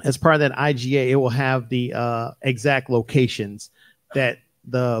 As part of that IGA, it will have the exact locations that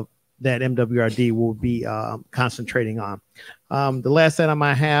MWRD will be concentrating on. The last item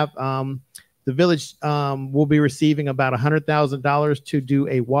I have, the village will be receiving about $100,000 to do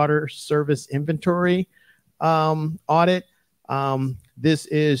a water service inventory audit. This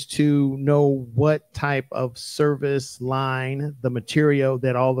is to know what type of service line, the material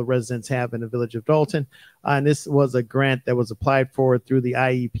that all the residents have in the village of Dolton. And this was a grant that was applied for through the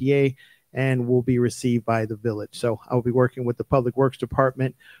IEPA and will be received by the village. So I will be working with the Public Works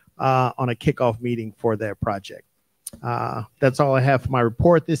Department on a kickoff meeting for that project. That's all I have for my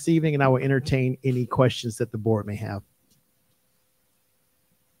report this evening, and I will entertain any questions that the board may have.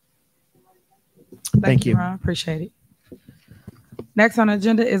 Thank you, Ron. Appreciate it. Next on the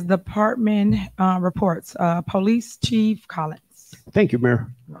agenda is department reports. Police Chief Collins. Thank you,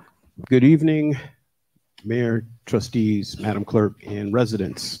 Mayor. Good evening, Mayor, trustees, Madam Clerk, and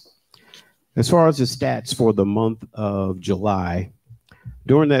residents. As far as the stats for the month of July,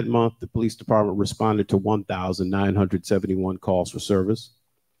 during that month, the police department responded to 1,971 calls for service,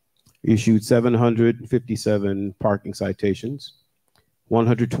 issued 757 parking citations,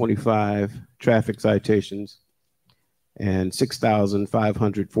 125 traffic citations, and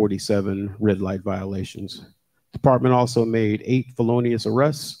 6,547 red light violations. Department also made 8 felonious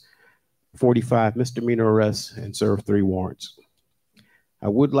arrests, 45 misdemeanor arrests, and served 3 warrants. I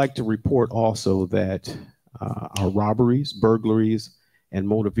would like to report also that our robberies, burglaries, and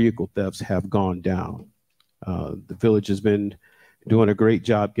motor vehicle thefts have gone down. The village has been doing a great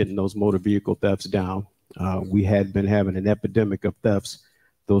job getting those motor vehicle thefts down. We had been having an epidemic of thefts,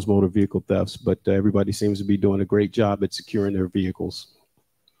 those motor vehicle thefts, but everybody seems to be doing a great job at securing their vehicles.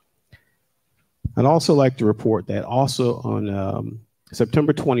 I'd also like to report that also on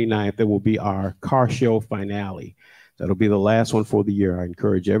September 29th, there will be our car show finale. That'll be the last one for the year. I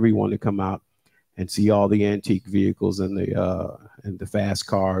encourage everyone to come out and see all the antique vehicles and the fast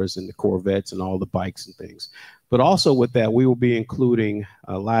cars and the Corvettes and all the bikes and things. But also with that, we will be including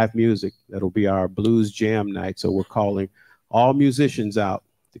live music. That'll be our blues jam night. So we're calling all musicians out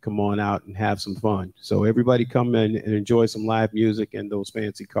to come on out and have some fun. So everybody come in and enjoy some live music and those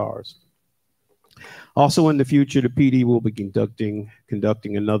fancy cars. Also in the future, the PD will be conducting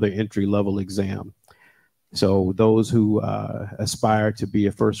another entry-level exam. So those who aspire to be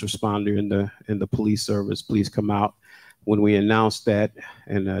a first responder in the police service, please come out. When we announce that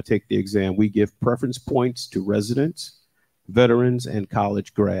and take the exam, we give preference points to residents, veterans, and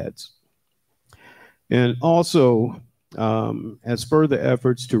college grads. And also, as further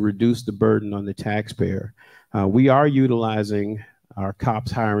efforts to reduce the burden on the taxpayer, we are utilizing our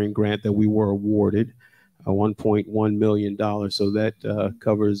COPS hiring grant that we were awarded, $1.1 million. So that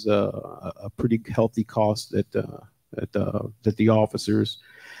covers a pretty healthy cost that the officers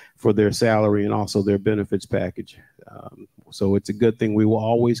for their salary and also their benefits package. So it's a good thing. We will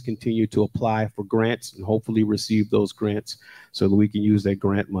always continue to apply for grants and hopefully receive those grants so that we can use that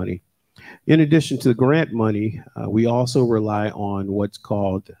grant money. In addition to the grant money, we also rely on what's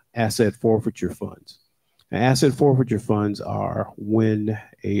called asset forfeiture funds. Now, asset forfeiture funds are when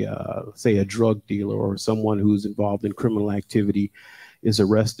say a drug dealer or someone who's involved in criminal activity is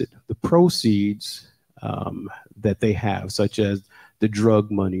arrested. The proceeds that they have, such as the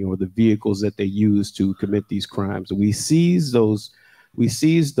drug money or the vehicles that they use to commit these crimes, we seize those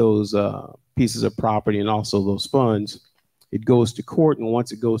pieces of property and also those funds. It goes to court, and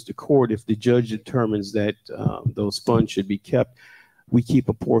once it goes to court, if the judge determines that those funds should be kept, we keep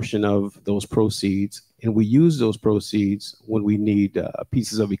a portion of those proceeds, and we use those proceeds when we need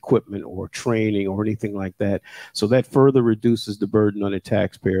pieces of equipment or training or anything like that. So that further reduces the burden on the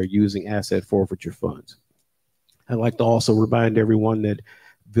taxpayer using asset forfeiture funds. I'd like to also remind everyone that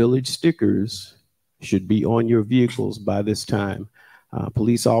village stickers should be on your vehicles by this time.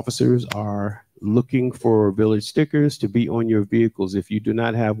 Police officers are looking for village stickers to be on your vehicles. If you do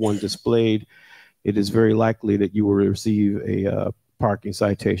not have one displayed, it is very likely that you will receive a parking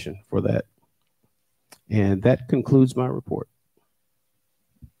citation for that. And that concludes my report.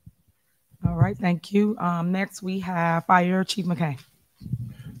 All right, thank you. Next we have Fire Chief McKay.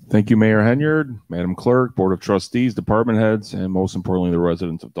 Thank you, Mayor Henyard, Madam Clerk, Board of Trustees, department heads, and most importantly, the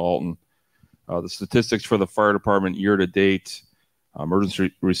residents of Dolton. The statistics for the fire department year to date,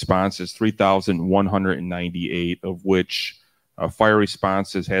 emergency response is 3,198, of which Fire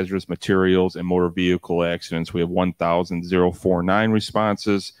responses, hazardous materials, and motor vehicle accidents, we have 1,049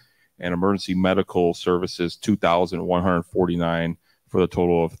 responses, and emergency medical services, 2,149 for the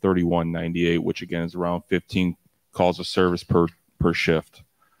total of 3,198, which again is around 15 calls of service per shift.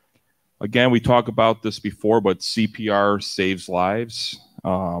 Again, we talked about this before, but CPR saves lives.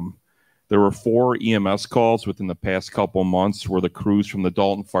 There were 4 EMS calls within the past couple months where the crews from the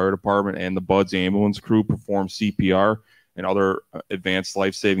Dolton Fire Department and the Buds ambulance crew performed CPR and other advanced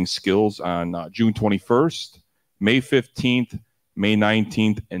life-saving skills on June 21st, May 15th, May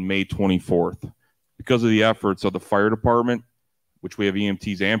 19th, and May 24th. Because of the efforts of the fire department, which we have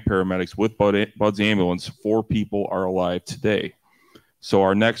EMTs and paramedics with Buds ambulance, 4 people are alive today. So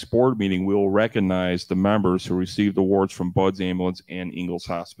our next board meeting, we will recognize the members who received awards from Buds ambulance and Ingalls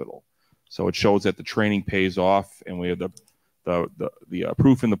Hospital. So it shows that the training pays off, and we have the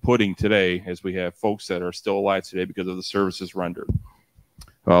proof in the pudding today, as we have folks that are still alive today because of the services rendered.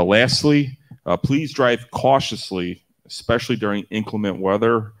 Lastly, please drive cautiously, especially during inclement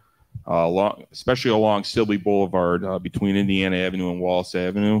weather, especially along Sibley Boulevard between Indiana Avenue and Wallace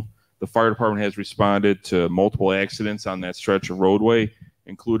Avenue. The fire department has responded to multiple accidents on that stretch of roadway,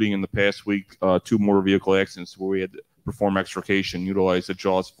 including in the past week 2 motor vehicle accidents where we had to perform extrication, utilize the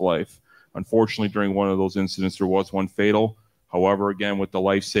jaws of life. Unfortunately, during one of those incidents, there was 1 fatal. However, again, with the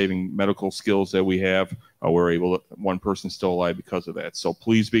life-saving medical skills that we have, we're able to, 1 person still alive because of that. So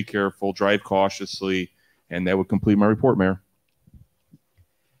please be careful, drive cautiously, and that would complete my report, Mayor.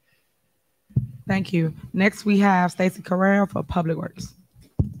 Thank you. Next, we have Stacy Carrera for Public Works.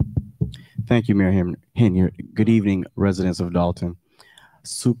 Thank you, Mayor Henry. Good evening, residents of Dolton.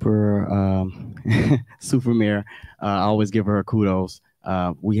 Super Mayor. I always give her kudos.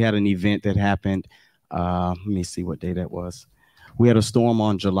 We had an event that happened. Let me see what day that was. We had a storm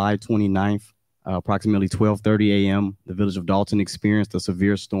on July 29th, approximately 12:30 a.m. The village of Dolton experienced a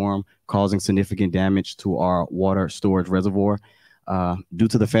severe storm causing significant damage to our water storage reservoir. Due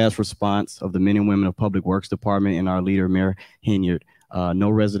to the fast response of the men and women of Public Works Department and our leader, Mayor Henyard, no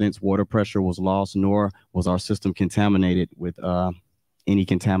residents' water pressure was lost, nor was our system contaminated with any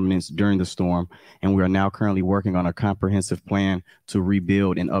contaminants during the storm. And we are now currently working on a comprehensive plan to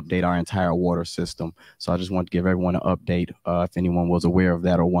rebuild and update our entire water system. So I just want to give everyone an update. If anyone was aware of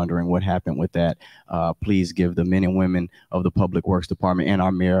that or wondering what happened with that, please give the men and women of the Public Works Department and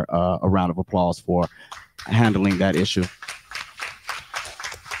our mayor a round of applause for handling that issue.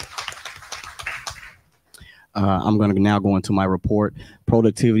 I'm going to now go into my report,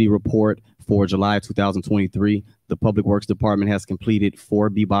 productivity report for July 2023. The Public Works Department has completed 4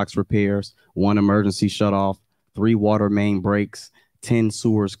 B-box repairs, 1 emergency shutoff, 3 water main breaks, 10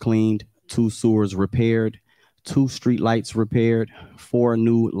 sewers cleaned, 2 sewers repaired, 2 street lights repaired, 4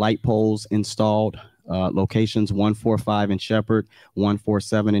 new light poles installed, locations 145 in Shepherd,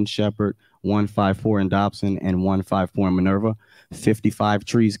 147 in Shepherd, 154 in Dobson, and 154 in Minerva. 55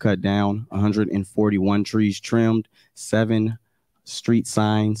 trees cut down, 141 trees trimmed, 7 street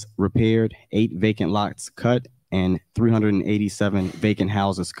signs repaired, 8 vacant lots cut, and 387 vacant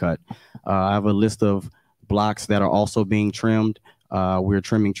houses cut. I have a list of blocks that are also being trimmed. We're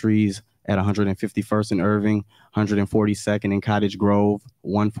trimming trees at 151st in Irving, 142nd in Cottage Grove,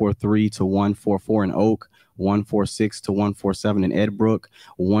 143 to 144 in Oak, 146 to 147 in Edbrook,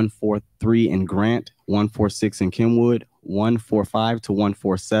 143 in Grant, 146 in Kenwood, 145 to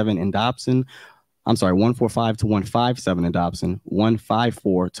 147 in Dobson. I'm sorry, 145 to 157 in Dobson,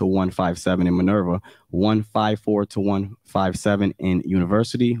 154 to 157 in Minerva, 154 to 157 in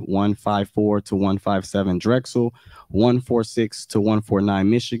University, 154 to 157 Drexel, 146 to 149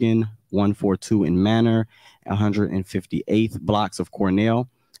 Michigan, 142 in Manor, 158th blocks of Cornell.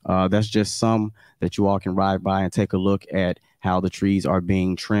 That's just some that you all can ride by and take a look at how the trees are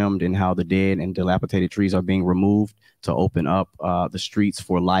being trimmed and how the dead and dilapidated trees are being removed to open up the streets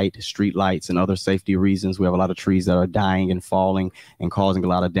for street lights, and other safety reasons. We have a lot of trees that are dying and falling and causing a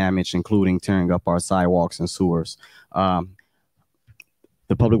lot of damage, including tearing up our sidewalks and sewers. The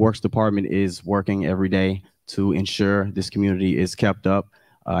Public Works Department is working every day to ensure this community is kept up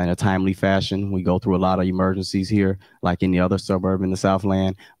in a timely fashion. We go through a lot of emergencies here, like any other suburb in the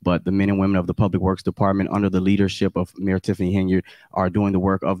Southland, but the men and women of the Public Works Department, under the leadership of Mayor Tiffany Henyard, are doing the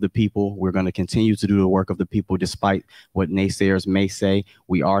work of the people. We're going to continue to do the work of the people despite what naysayers may say.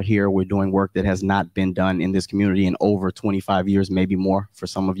 We are here. We're doing work that has not been done in this community in over 25 years, maybe more for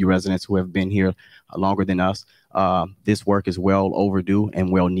some of you residents who have been here longer than us. This work is well overdue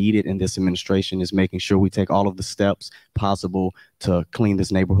and well needed, and this administration is making sure we take all of the steps possible to clean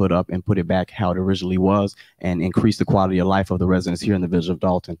this neighborhood up and put it back how it originally was and increase the quality of life of the residents here in the village of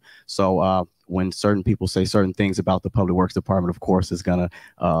Dolton. So when certain people say certain things about the Public Works Department, of course, it's gonna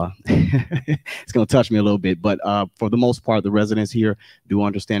it's gonna touch me a little bit. But for the most part, the residents here do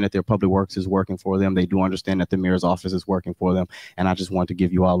understand that their Public Works is working for them. They do understand that the mayor's office is working for them. And I just want to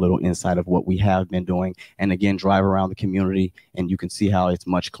give you all a little insight of what we have been doing. And again, drive around the community and you can see how it's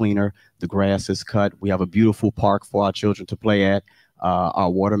much cleaner. The grass is cut. We have a beautiful park for our children to play at. Our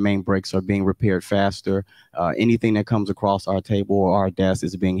water main breaks are being repaired faster. Anything that comes across our table or our desk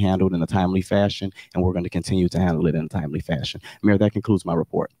is being handled in a timely fashion, and we're going to continue to handle it in a timely fashion. Mayor, that concludes my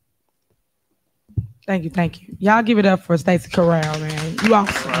report. Thank you, thank you. Y'all give it up for Stacey Corral, man. You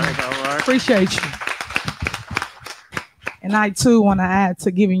awesome. All right. Appreciate you. And I too want to add to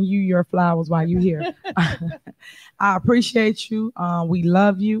giving you your flowers while you're here. I appreciate you. We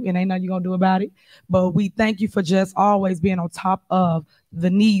love you, and ain't nothing you're gonna do about it. But we thank you for just always being on top of the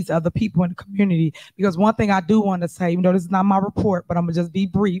needs of the people in the community. Because one thing I do want to say, even though this is not my report, but I'm gonna just be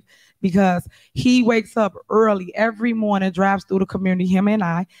brief, because he wakes up early every morning, drives through the community, him and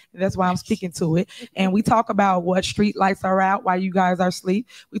I, and that's why I'm speaking to it. And we talk about what street lights are out while you guys are asleep.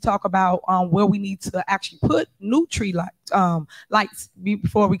 We talk about where we need to actually put new tree lights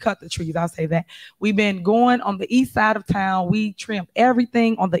before we cut the trees. I'll say that. We've been going on the east side of town. We trimmed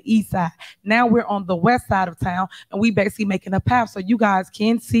everything on the east side. Now we're on the west side of town, and we basically making a path so you guys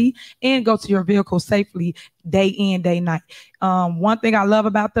can see and go to your vehicle safely day in, day night. One thing I love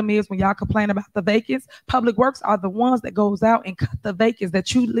about them is when y'all complain about the vacants, Public Works are the ones that goes out and cut the vacants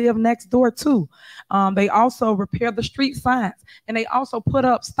that you live next door to. They also repair the street signs, and they also put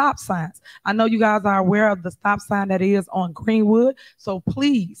up stop signs. I know you guys are aware of the stop sign that is on Greenwood, so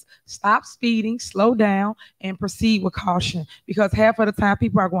please stop speeding, slow down, and proceed with caution, because half of the time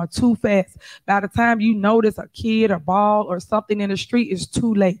people are going too fast. By the time you notice a kid or ball or something in the street, it's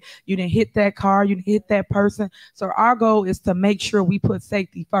too late. You didn't hit that car, you didn't hit that person. So our goal is to make sure we put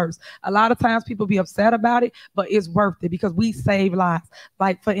safety first. A lot of times people be upset about it, but it's worth it because we save lives.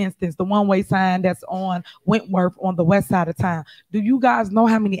 Like, for instance, the one-way sign that's on Wentworth on the west side of town. Do you guys know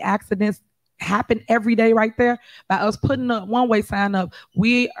how many accidents happen every day right there? By us putting a one-way sign up,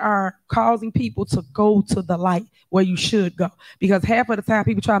 we are causing people to go to the light where you should go, because half of the time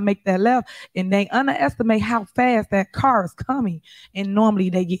people try to make that left and they underestimate how fast that car is coming, and normally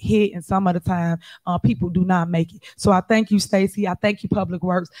they get hit, and some of the time people do not make it. So I thank you, Stacey. I thank you, Public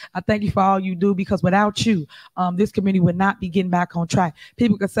Works. I thank you for all you do, because without you, this community would not be getting back on track.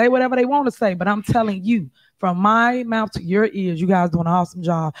 People can say whatever they want to say, but I'm telling you, from my mouth to your ears, you guys doing an awesome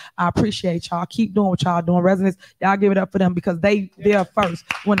job. I appreciate y'all. Keep doing what y'all doing. Residents, y'all give it up for them, because they're first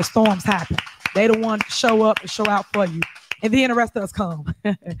when the storms happen. They the one to show up and show out for you. And then the rest of us come.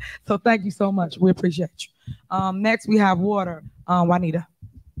 So thank you so much. We appreciate you. Next, we have water. Juanita.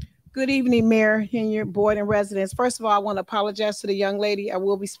 Good evening, Mayor, and your board and residents. First of all, I want to apologize to the young lady. I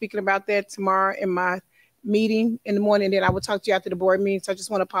will be speaking about that tomorrow in my meeting in the morning. Then I will talk to you after the board meeting. So I just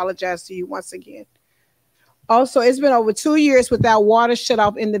want to apologize to you once again. Also, it's been over 2 years without water shut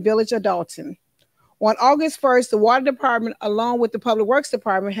off in the village of Dolton. On August 1st, the water department, along with the Public Works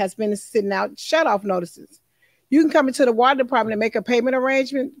department, has been sending out shut-off notices. You can come into the water department and make a payment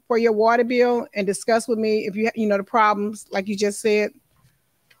arrangement for your water bill and discuss with me if you know the problems, like you just said.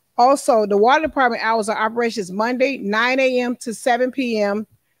 Also, the water department hours of operation is Monday, 9 a.m. to 7 p.m.,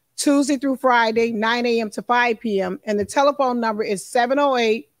 Tuesday through Friday, 9 a.m. to 5 p.m., and the telephone number is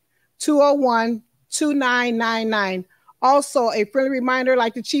 708-201-2999. Also, a friendly reminder,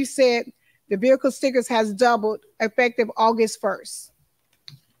 like the chief said, the vehicle stickers has doubled effective August 1st.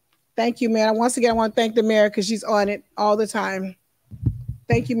 Thank you, Mayor. Once again, I want to thank the mayor because she's on it all the time.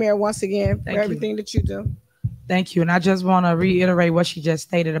 Thank you, Mayor, once again for everything that you do. Thank you. And I just want to reiterate what she just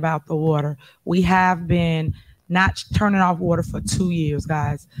stated about the water. We have been not turning off water for 2 years,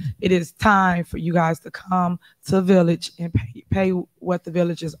 guys. It is time for you guys to come to the village and pay what the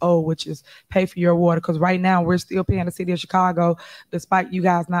village is owed, which is pay for your water. Because right now we're still paying the city of Chicago, despite you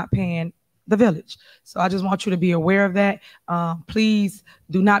guys not paying the village. So I just want you to be aware of that. Please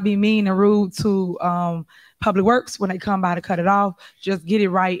do not be mean and rude to Public Works when they come by to cut it off. Just get it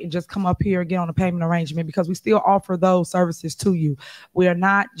right and just come up here and get on a payment arrangement, because we still offer those services to you. We are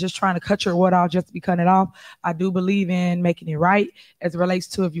not just trying to cut your water off just to be cutting it off. I do believe in making it right as it relates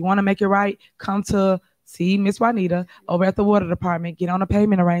to, if you want to make it right, come to see Miss Juanita over at the water department, get on a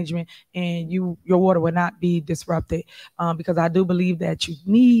payment arrangement, and your water will not be disrupted, because I do believe that you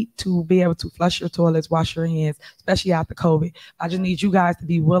need to be able to flush your toilets, wash your hands, especially after COVID. I just need you guys to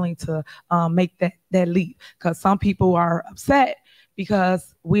be willing to make that leap, because some people are upset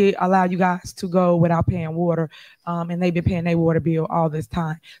because we allow you guys to go without paying water, and they've been paying their water bill all this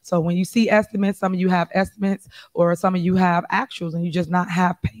time. So when you see estimates, some of you have estimates or some of you have actuals, and you just not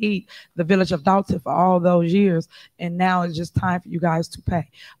have paid the Village of Dolton for all those years, and now it's just time for you guys to pay.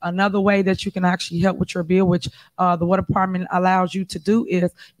 Another way that you can actually help with your bill, which the water department allows you to do,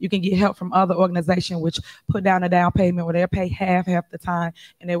 is you can get help from other organizations which put down a down payment where they'll pay half the time,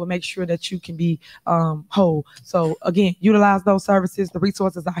 and they will make sure that you can be whole. So again, utilize those services. The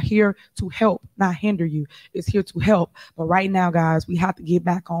resources are here to help, not hinder you. It's here to help. But right now, guys, we have to get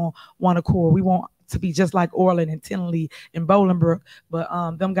back on one accord. We want to be just like Orland and Tinley and Bolingbrook, but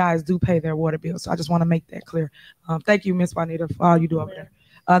them guys do pay their water bills. So I just want to make that clear. Thank you, Ms. Juanita, for all you do over there.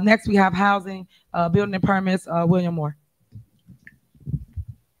 Next, we have housing, building and permits, William Moore.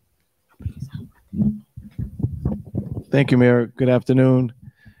 Thank you, Mayor. Good afternoon.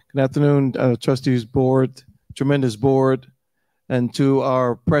 Good afternoon, trustees board, tremendous board, and to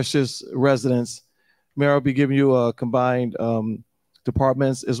our precious residents. Mayor, I'll be giving you a combined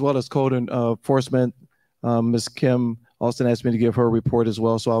departments as well as code enforcement. Ms. Kim Austin asked me to give her a report as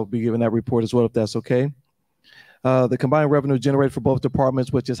well, so I'll be giving that report as well, if that's okay. The combined revenue generated for both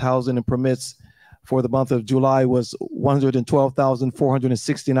departments, which is housing and permits, for the month of July was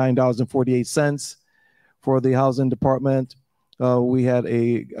 $112,469.48. For the housing department, we had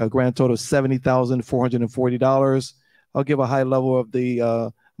a grand total of $70,440. I'll give a high level of the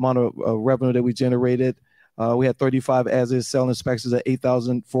amount of revenue that we generated. We had 35 as-is sale inspections at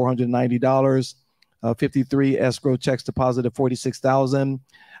 $8,490, 53 escrow checks deposited $46,000,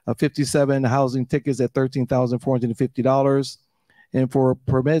 57 housing tickets at $13,450. And for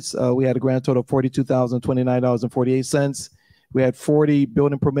permits, we had a grand total of $42,029.48. We had 40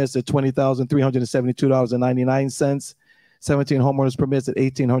 building permits at $20,372.99, 17 homeowners permits at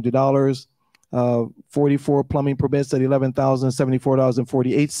 $1,800, 44 plumbing permits at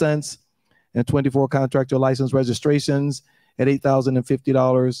 $11,074.48, and 24 contractor license registrations at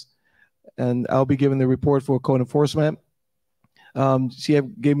 $8,050. And I'll be giving the report for code enforcement. She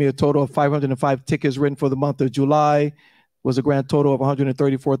gave me a total of 505 tickets written for the month of July, was a grand total of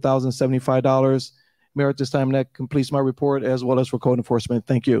 $134,075. Mayor, at this time, that completes my report as well as for code enforcement.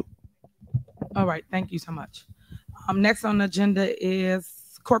 Thank you. All right, thank you so much. Next on the agenda is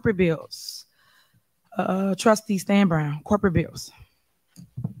corporate bills. Trustee Stan Brown, corporate bills.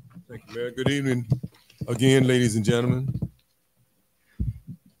 Thank you, Mayor. Good evening again, ladies and gentlemen.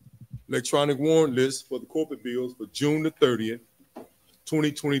 Electronic warrant list for the corporate bills for June the 30th,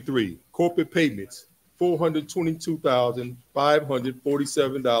 2023. Corporate payments,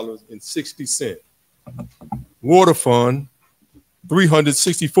 $422,547.60. Water fund,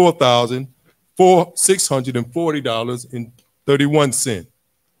 $364,640.31.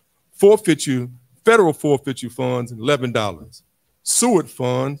 Forfeiture, federal forfeiture funds, $11. Sewer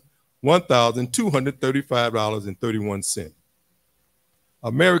fund, $1,235.31.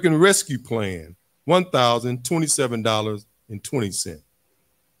 American Rescue Plan, $1,027.20.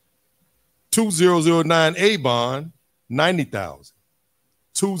 2009A bond, $90,000.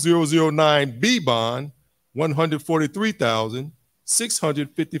 2009B bond,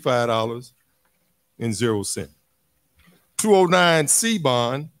 $143,655.00. 209C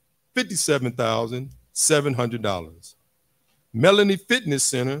bond, $57,700. Melanie Fitness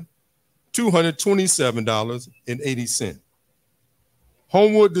Center, $227.80.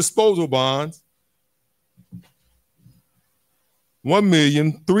 Homewood disposal bonds,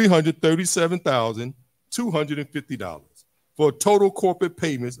 $1,337,250 for total corporate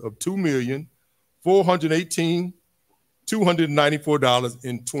payments of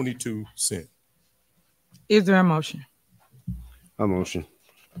 $2,418,294.22. Is there a motion? A motion.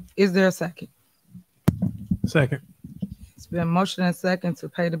 Is there a second? Second. It's been motion and second to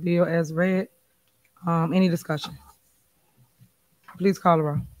pay the bill as read. Any discussion? Please call the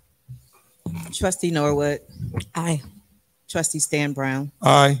roll. Trustee Norwood. Aye. Trustee Stan Brown.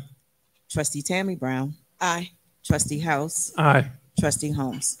 Aye. Trustee Tammy Brown. Aye. Trustee House. Aye. Trustee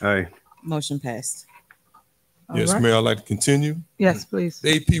Holmes. Aye. Motion passed. Yes, right. Mayor, I'd like to continue. Yes, please.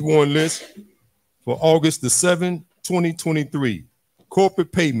 The AP warrant list for August the 7th, 2023.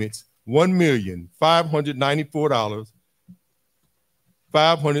 Corporate payments,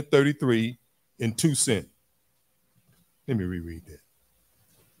 $1,594,533.02. Let me reread that.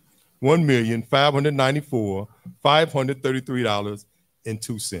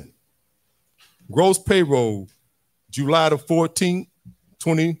 $1,594,533.02. Gross payroll, July the 14th,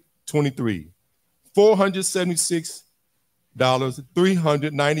 2023.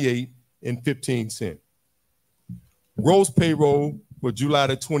 $476,398.15. Gross payroll for July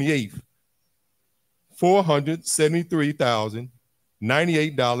the 28th, $473,398.15.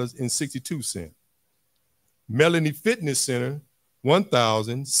 $98.62. Melanie Fitness Center,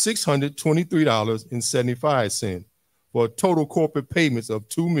 $1,623.75 for total corporate payments of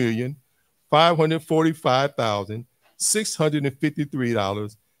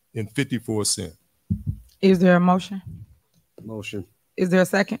 $2,545,653.54. Is there a motion? Motion. Is there a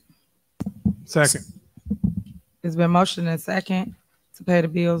second? Second. It's been motion and second to pay the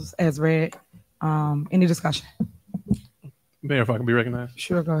bills as read. Any discussion? Mayor, if I can be recognized.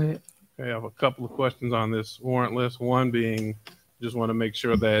 Sure, go ahead. Okay, I have a couple of questions on this warrant list. One being, just want to make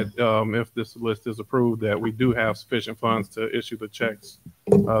sure that if this list is approved, that we do have sufficient funds to issue the checks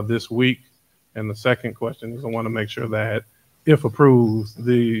this week. And the second question is, I want to make sure that if approved,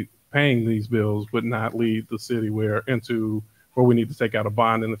 the paying these bills would not lead the city where we need to take out a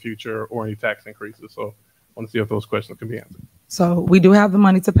bond in the future or any tax increases. So I want to see if those questions can be answered. So we do have the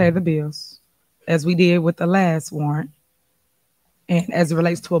money to pay the bills, as we did with the last warrant. And as it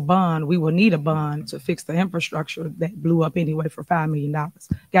relates to a bond, we will need a bond to fix the infrastructure that blew up anyway for $5 million.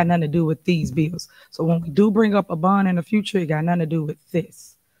 Got nothing to do with these bills. So when we do bring up a bond in the future, it got nothing to do with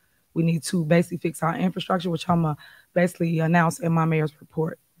this. We need to basically fix our infrastructure, which I'm going to basically announce in my mayor's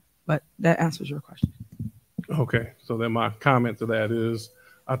report. But that answers your question. Okay, so then my comment to that is,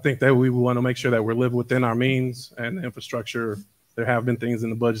 I think that we want to make sure that we're living within our means and the infrastructure. There have been things in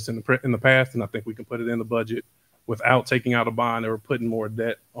the budgets in the past, and I think we can put it in the budget without taking out a bond or putting more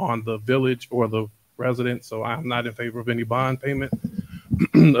debt on the village or the residents. So I'm not in favor of any bond payment.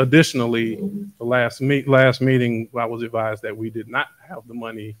 Additionally, the last meeting, I was advised that we did not have the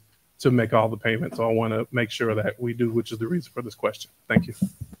money to make all the payments. So I want to make sure that we do, which is the reason for this question. Thank you.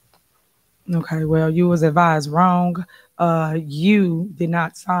 Okay, well, you was advised wrong. You did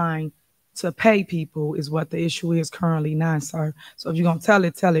not sign to pay people is what the issue is currently now, sir. So if you're going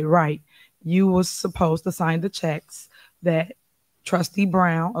to tell it right. You was supposed to sign the checks that Trustee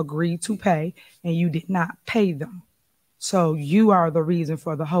Brown agreed to pay, and you did not pay them. So you are the reason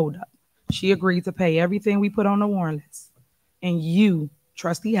for the holdup. She agreed to pay everything we put on the warrant list, and you,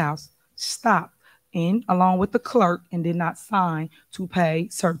 Trustee House, stopped in along with the clerk and did not sign to pay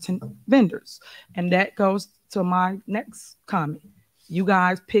certain vendors. And that goes to my next comment. You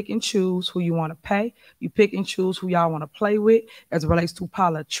guys pick and choose who you want to pay. You pick and choose who y'all want to play with as it relates to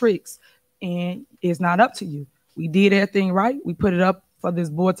politics. And it's not up to you. We did everything right. We put it up for this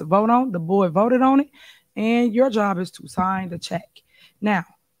board to vote on. The board voted on it. And your job is to sign the check. Now,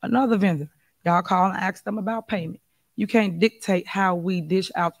 another vendor, y'all call and ask them about payment. You can't dictate how we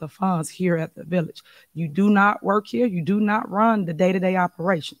dish out the funds here at the village. You do not work here. You do not run the day-to-day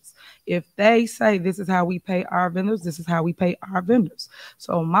operations. If they say this is how we pay our vendors, this is how we pay our vendors.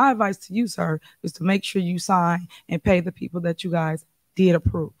 So my advice to you, sir, is to make sure you sign and pay the people that you guys did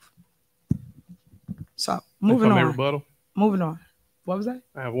approve. So moving on. Rebuttal. Moving on. What was that?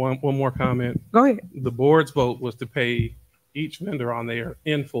 I have one more comment. Go ahead. The board's vote was to pay each vendor on there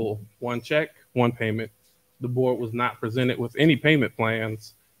in full, one check, one payment. The board was not presented with any payment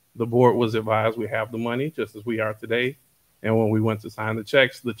plans. The board was advised we have the money just as we are today. And when we went to sign the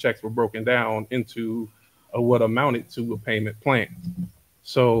checks were broken down into what amounted to a payment plan.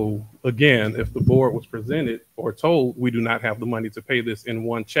 So again, if the board was presented or told we do not have the money to pay this in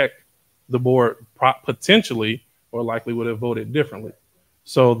one check, the board potentially or likely would have voted differently.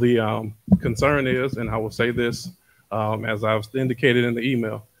 So the concern is, and I will say this, as I've indicated in the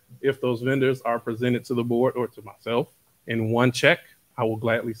email, if those vendors are presented to the board or to myself in one check, I will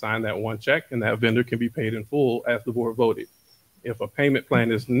gladly sign that one check and that vendor can be paid in full as the board voted. If a payment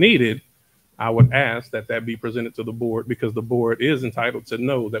plan is needed, I would ask that that be presented to the board because the board is entitled to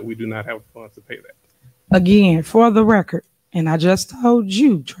know that we do not have the funds to pay that. Again, for the record, and I just told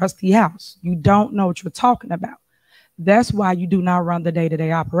you, Trustee House, you don't know what you're talking about. That's why you do not run the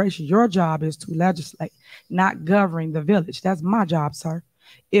day-to-day operation. Your job is to legislate, not govern the village. That's my job, sir.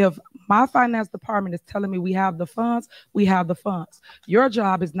 If my finance department is telling me we have the funds, we have the funds. Your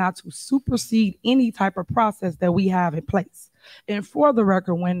job is not to supersede any type of process that we have in place. And for the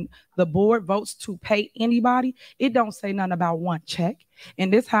record, when the board votes to pay anybody, it don't say nothing about one check.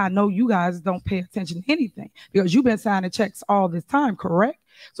 And this is how I know you guys don't pay attention to anything because you've been signing checks all this time, correct?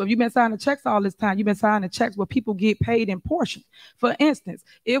 So if you've been signing checks all this time, you've been signing checks where people get paid in portion. For instance,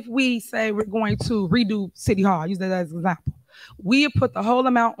 if we say we're going to redo City Hall, use that as an example, we put the whole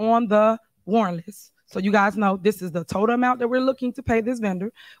amount on the warrant list. So you guys know this is the total amount that we're looking to pay this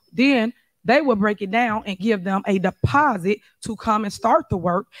vendor. Then they will break it down and give them a deposit to come and start the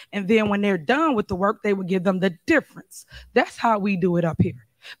work. And then when they're done with the work, they will give them the difference. That's how we do it up here.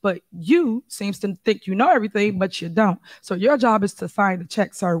 But you seems to think you know everything, but you don't. So your job is to sign the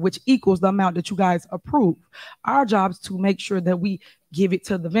check, sir, which equals the amount that you guys approve. Our job is to make sure that we give it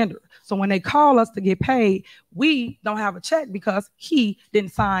to the vendor. So when they call us to get paid, we don't have a check because he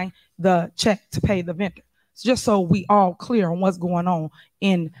didn't sign the check to pay the vendor. It's just so we all clear on what's going on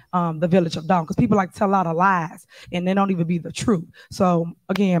in the village of Dolton, because people like to tell a lot of lies and they don't even be the truth. So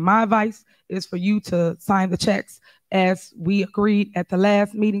again, my advice is for you to sign the checks as we agreed at the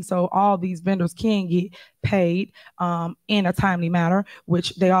last meeting, so all these vendors can get paid in a timely manner,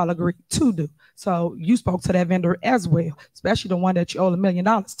 which they all agreed to do. So you spoke to that vendor as well, especially the one that you owe $1 million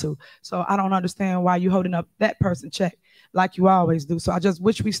to. So I don't understand why you're holding up that person's check like you always do. So I just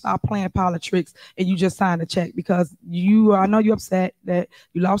wish we stop playing politics and you just sign the check, because I know you're upset that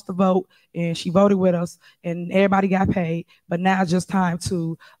you lost the vote and she voted with us and everybody got paid, but now it's just time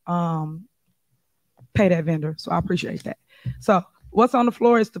to pay that vendor. So I appreciate that. So what's on the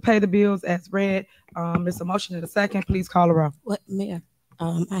floor is to pay the bills as read. It's a motion in a second. Please call the roll. What, Mayor?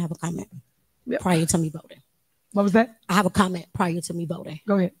 I have a comment prior to me voting. What was that? I have a comment prior to me voting.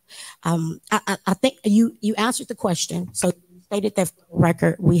 Go ahead. I think you answered the question. So you stated that for the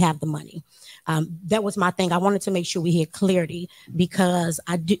record, we have the money. That was my thing. I wanted to make sure we had clarity, because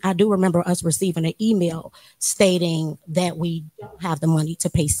I do remember us receiving an email stating that we don't have the money to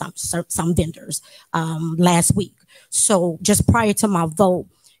pay some vendors last week. So just prior to my vote,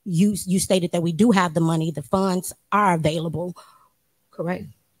 you stated that we do have the money. The funds are available. Correct?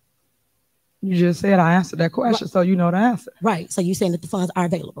 You just said I answered that question, right. So you know the answer. Right. So you're saying that the funds are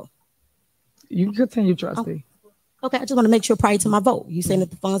available. You can continue, trustee. Okay, I just want to make sure prior to my vote, you saying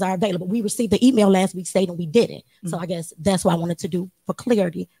that the funds are available. We received the email last week stating we didn't. So I guess that's what I wanted to do for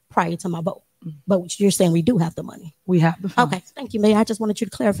clarity prior to my vote. But you're saying we do have the money. We have the funds. Okay, thank you, Mayor. I just wanted you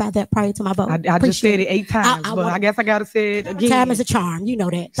to clarify that prior to my vote. I just said it 8 times, but I guess I got to say it again. Third time is a charm. You know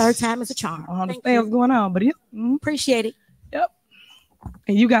that. Third time is a charm. I don't understand what's going on, but appreciate it. Yep.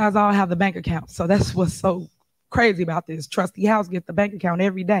 And you guys all have the bank account. So that's what's so crazy about this. Trustee House gets the bank account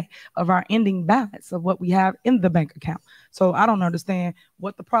every day of our ending balance of what we have in the bank account. So I don't understand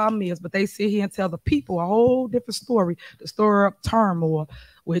what the problem is, but they sit here and tell the people a whole different story to stir up turmoil,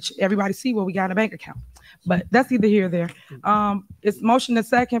 which everybody see what we got in a bank account. But that's either here or there. It's motion and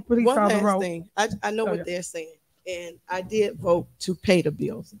second. Please call the roll. Thing. I know what they're saying, and I did vote to pay the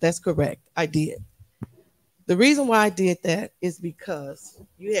bills. That's correct. I did. The reason why I did that is because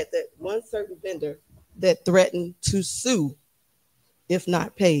you had that one certain vendor that threatened to sue if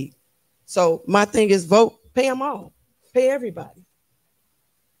not paid. So my thing is vote, pay them all, pay everybody.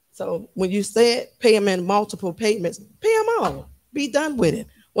 So when you said pay them in multiple payments, pay them all, be done with it.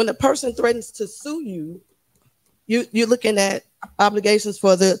 When the person threatens to sue you, you're looking at obligations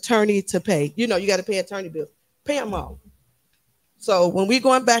for the attorney to pay. You know, you got to pay attorney bills, pay them all. So when we're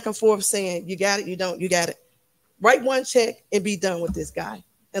going back and forth saying you got it, you don't, you got it, write one check and be done with this guy.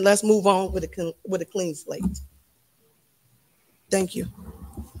 And let's move on with a clean slate. Thank you.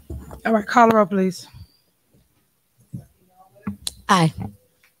 All right, call her up, please. Aye.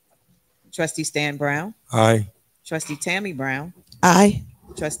 Trustee Stan Brown. Aye. Trustee Tammy Brown. Aye.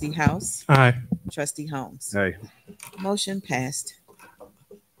 Trustee House. Aye. Trustee Holmes. Aye. Motion passed.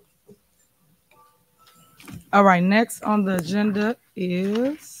 All right, next on the agenda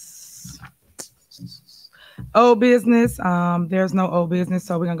is old business. There's no old business,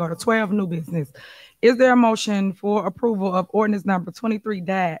 so we're gonna go to 12 new business. Is there a motion for approval of ordinance number 23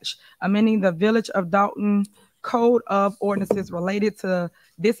 amending the Village of Dolton Code of Ordinances related to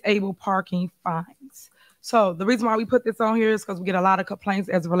disabled parking fines? So the reason why we put this on here is because we get a lot of complaints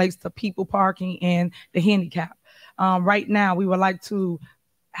as it relates to people parking and the handicap. Right now, we would like to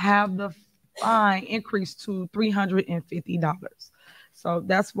have the fine increased to $350. So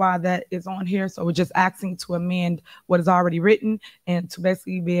that's why that is on here. So we're just asking to amend what is already written and to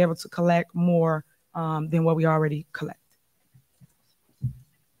basically be able to collect more than what we already collect.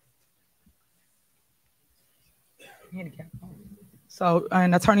 So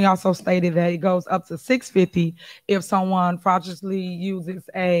an attorney also stated that it goes up to $650 if someone fraudulently uses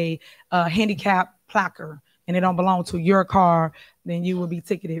a handicap placard and it don't belong to your car, then you will be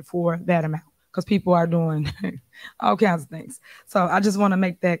ticketed for that amount, because people are doing all kinds of things. So I just want to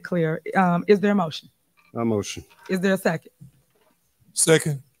make that clear. Is there a motion? A motion. Is there a second?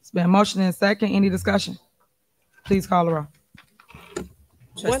 Second. It's been a motion and a second. Any discussion? Please call the roll.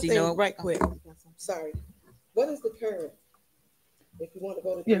 One thing, right quick. Sorry. What is the current? If you want to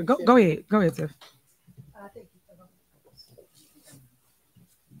go to go ahead. Go ahead, Tiff.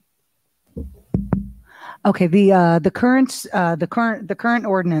 Okay, the current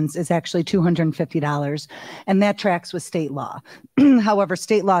ordinance is actually $250, and that tracks with state law. However,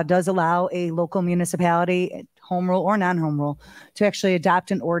 state law does allow a local municipality, home rule or non-home rule, to actually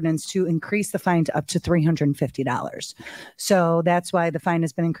adopt an ordinance to increase the fine to up to $350. So that's why the fine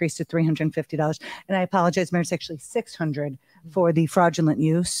has been increased to $350. And I apologize, Mayor, it's actually $600 for the fraudulent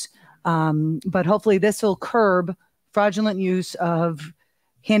use. But hopefully this will curb fraudulent use of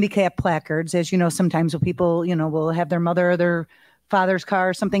handicap placards. As you know, sometimes people, will have their mother or their father's car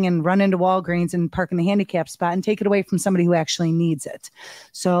or something and run into Walgreens and park in the handicap spot and take it away from somebody who actually needs it.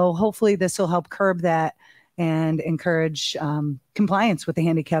 So hopefully this will help curb that and encourage compliance with the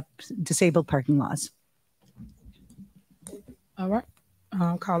handicap disabled parking laws. All right.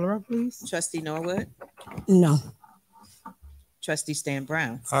 Call her up, please. Trustee Norwood? No. Trustee Stan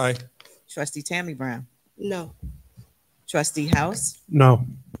Brown? Aye. Trustee Tammy Brown? No. Trustee House? No.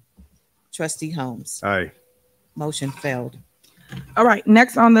 Trustee Holmes? Aye. Motion failed. All right.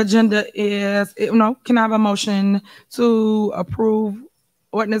 Next on the agenda is, can I have a motion to approve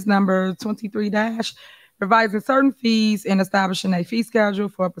ordinance number 23 revising certain fees and establishing a fee schedule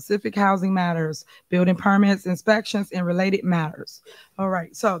for Pacific housing matters, building permits, inspections, and related matters. All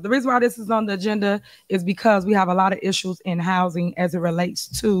right. So the reason why this is on the agenda is because we have a lot of issues in housing as it relates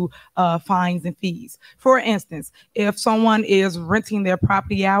to fines and fees. For instance, if someone is renting their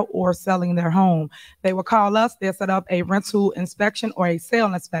property out or selling their home, they will call us. They'll set up a rental inspection or a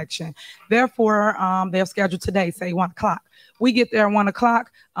sale inspection. Therefore, they're scheduled today, say 1 o'clock. We get there at 1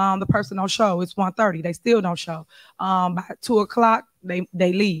 o'clock. The person don't show. It's 1:30. They still don't show. By 2 o'clock, they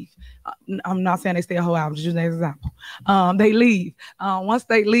leave. I'm not saying they stay a whole hour. I'm just using an example. They leave. Once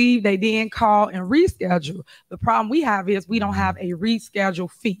they leave, they then call and reschedule. The problem we have is we don't have a reschedule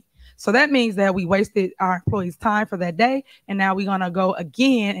fee. So that means that we wasted our employees' time for that day, and now we're gonna go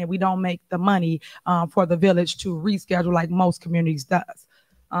again, and we don't make the money for the village to reschedule like most communities does.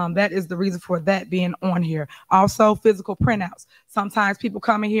 That is the reason for that being on here. Also, physical printouts. Sometimes people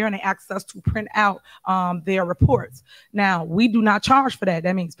come in here and they ask us to print out their reports. Now, we do not charge for that.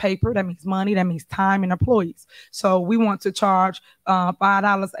 That means paper, that means money, that means time and employees. So we want to charge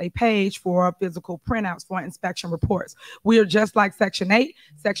 $5 a page for physical printouts for inspection reports. We are just like Section 8.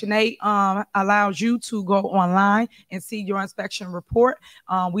 Section 8 allows you to go online and see your inspection report.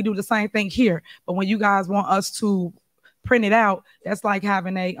 We do the same thing here. But when you guys want us to print it out, that's like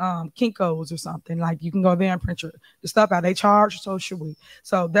having a Kinko's or something. Like you can go there and print the stuff out. They charge, so should we.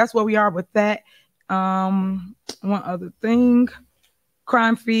 So that's where we are with that. One other thing,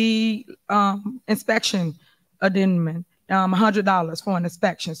 crime fee inspection addendum, $100 for an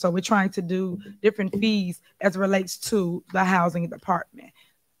inspection. So we're trying to do different fees as it relates to the housing department.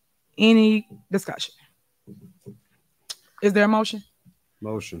 Any discussion? Is there a motion?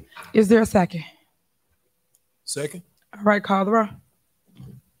 Motion. Is there a second? Second. All right, call the roll.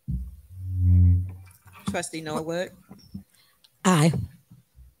 Trustee Norwood? Aye.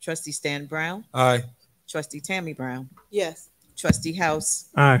 Trustee Stan Brown? Aye. Trustee Tammy Brown? Yes. Trustee House?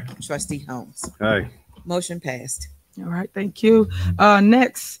 Aye. Trustee Holmes? Aye. Motion passed. All right, thank you.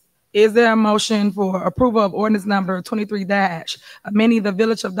 Next, is there a motion for approval of ordinance number 23 amending the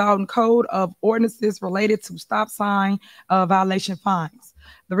Village of Dolton Code of Ordinances related to stop sign violation fines?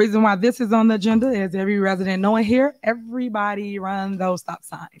 The reason why this is on the agenda is every resident knowing here, everybody run those stop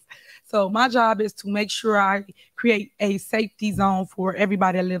signs. So my job is to make sure I create a safety zone for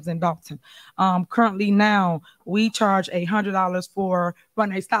everybody that lives in Dolton. Currently now, we charge $100 for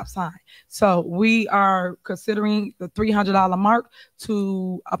running a stop sign. So we are considering the $300 mark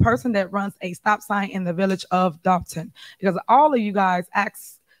to a person that runs a stop sign in the Village of Dolton. Because all of you guys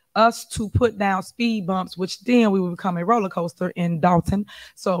ask us to put down speed bumps, which then we will become a roller coaster in Dolton.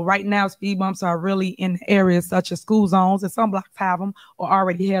 So right now, speed bumps are really in areas such as school zones, and some blocks have them or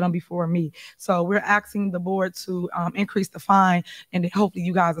already had them before me. So we're asking the board to increase the fine, and then hopefully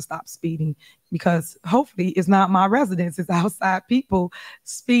you guys will stop speeding, because hopefully it's not my residents, it's outside people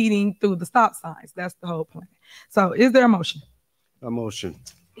speeding through the stop signs. That's the whole plan. So is there a motion? A motion.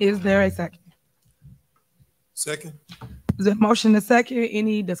 Is there a second? Second. Is there a motion and second?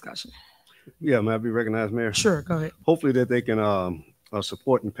 Any discussion? Yeah, may I be recognized, Mayor? Sure, go ahead. Hopefully that they can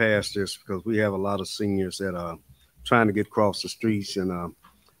support and pass this, because we have a lot of seniors that are trying to get across the streets, and a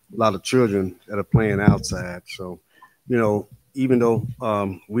lot of children that are playing outside. So, even though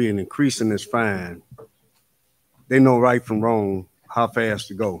we're increasing this fine, they know right from wrong, how fast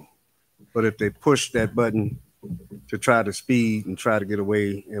to go. But if they push that button to try to speed and try to get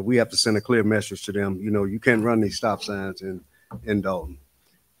away, and we have to send a clear message to them, you can't run these stop signs in Dolton.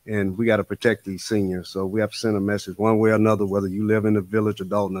 And we got to protect these seniors. So we have to send a message one way or another, whether you live in the Village of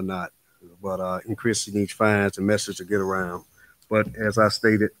Dolton or not. but increasing these fines and message to get around. But as I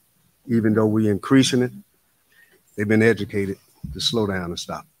stated, even though we're increasing it, they've been educated to slow down and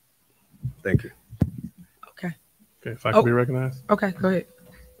stop. Thank you. Okay. Okay, if I can be recognized. Okay, go ahead.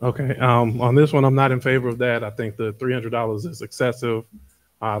 Okay, on this one, I'm not in favor of that. I think the $300 is excessive.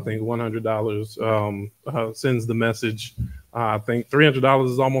 I think $100 sends the message. I think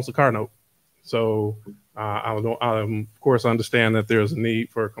 $300 is almost a car note. So I of course understand that there's a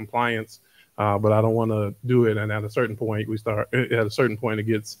need for compliance, but I don't want to do it. And at a certain point, it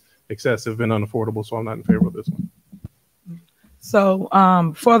gets excessive and unaffordable. So I'm not in favor of this one. So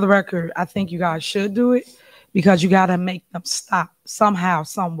for the record, I think you guys should do it because you got to make them stop somehow,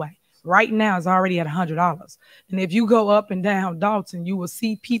 some way. Right now, it's already at $100. And if you go up and down Dolton, you will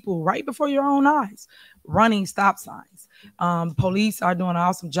see people right before your own eyes running stop signs. Police are doing an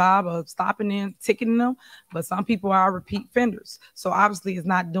awesome job of stopping them, ticketing them, but some people are repeat offenders. So obviously it's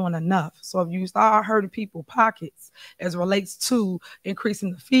not doing enough. So if you start hurting people's pockets as relates to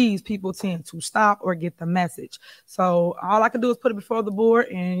increasing the fees, people tend to stop or get the message. So all I can do is put it before the board,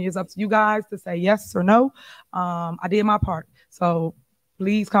 and it's up to you guys to say yes or no. I did my part. So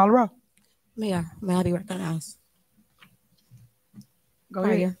please call the roll. Mayor, may I be recognized? Go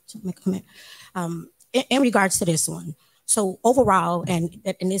ahead. To make a comment. In regards to this one, so overall, and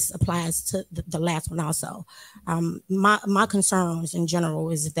this applies to the last one also, my concerns in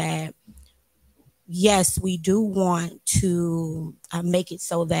general is that, yes, we do want to make it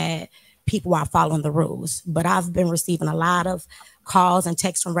so that people are following the rules, but I've been receiving a lot of calls and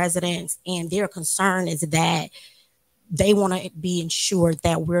texts from residents, and their concern is that they want to be ensured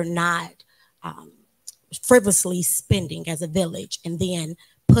that we're not frivolously spending as a village and then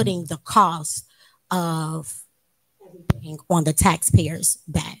putting the cost of on the taxpayers'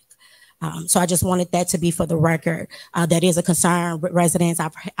 back. So I just wanted that to be for the record. That is a concern with residents.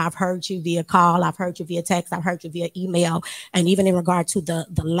 I've heard you via call, I've heard you via text, I've heard you via email, and even in regard to the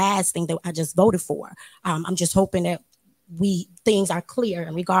last thing that I just voted for. I'm just hoping that things are clear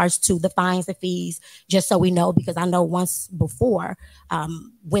in regards to the fines and fees, just so we know, because I know once before,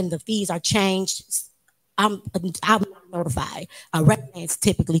 when the fees are changed, I'm notified. Residents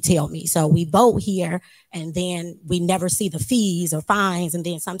typically tell me. So we vote here and then we never see the fees or fines. And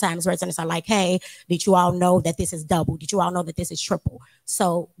then sometimes residents are like, hey, did you all know that this is double? Did you all know that this is triple?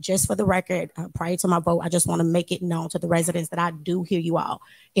 So just for the record, prior to my vote, I just want to make it known to the residents that I do hear you all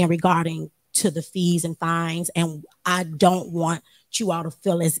in regarding to the fees and fines. And I don't want you all to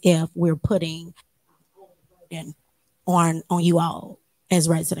feel as if we're putting on you all as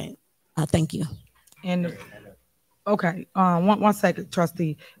resident. Thank you. And okay, one second,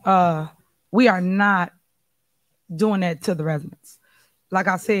 trustee. We are not doing that to the residents. Like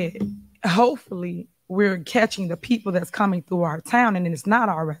I said, hopefully we're catching the people that's coming through our town, and then it's not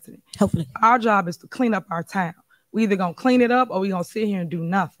our resident. Hopefully. Our job is to clean up our town. We either gonna clean it up or we gonna sit here and do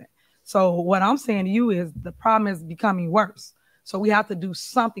nothing. So what I'm saying to you is the problem is becoming worse. So we have to do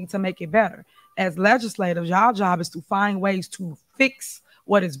something to make it better. As legislators, your job is to find ways to fix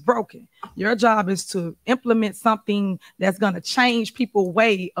what is broken. Your job is to implement something that's going to change people's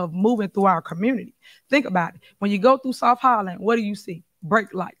way of moving through our community. Think about it. When you go through South Highland, what do you see?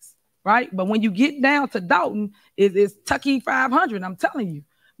 Brake lights, right? But when you get down to Dolton, it's Tucky 500, I'm telling you.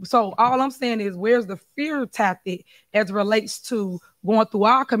 So all I'm saying is, where's the fear tactic as it relates to going through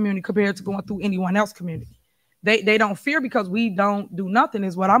our community compared to going through anyone else's community? They don't fear because we don't do nothing,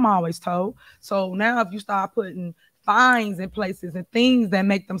 is what I'm always told. So now if you start putting fines in places and things that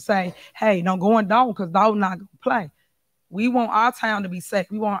make them say, hey, don't go in Dolton because Dolton not going to play. We want our town to be safe.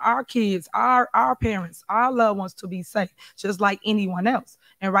 We want our kids, our parents, our loved ones to be safe, just like anyone else.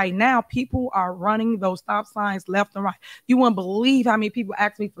 And right now, people are running those stop signs left and right. You wouldn't believe how many people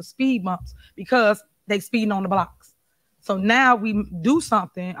ask me for speed bumps because they speeding on the blocks. So now we do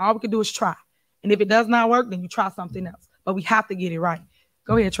something. All we can do is try. And if it does not work, then you try something else. But we have to get it right.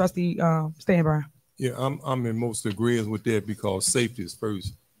 Go ahead, Trustee Stan Brown. Yeah, I'm in most agreement with that because safety is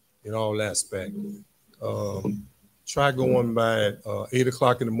first in all aspects. Try going by at 8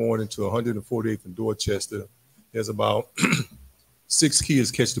 o'clock in the morning to 148th in Dorchester. There's about 6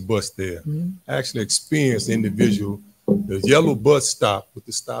 kids catch the bus there. Mm-hmm. I actually experienced the individual, the yellow bus stop with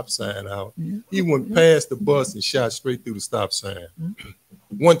the stop sign out. Mm-hmm. He went past the bus and shot straight through the stop sign. Mm-hmm.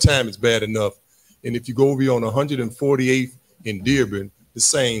 One time it's bad enough. And if you go over on 148th in Dearborn, the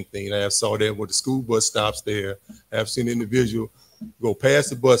same thing. I saw that where the school bus stops there. I've seen an individual go past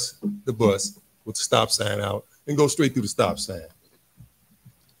the bus with the stop sign out and go straight through the stop sign.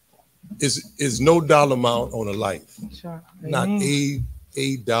 Is no dollar amount on a life. Sure. Not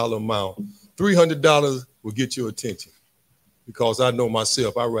a dollar amount. $300 will get your attention. because I know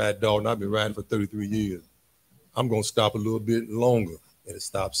myself, I ride Dalton, I've been riding for 33 years. I'm gonna stop a little bit longer at a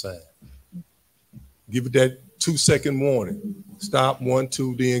stop sign. Give it that 2-second warning. Stop, 1,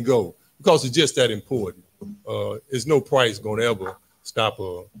 2, then go. Because it's just that important. There's no price gonna ever stop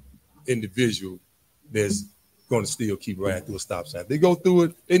a individual that's gonna still keep riding through a stop sign. If they go through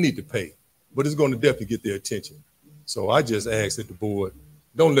it, they need to pay, but it's gonna definitely get their attention. So I just ask that the board,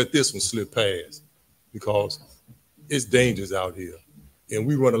 don't let this one slip past, because it's dangerous out here. And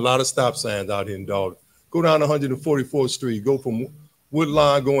we run a lot of stop signs out here in Dalton. Go down 144th Street, go from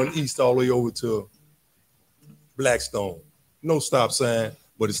Woodline going east all the way over to Blackstone. No stop sign,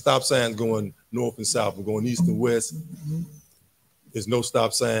 but the stop signs going north and south. We're going east and west. There's no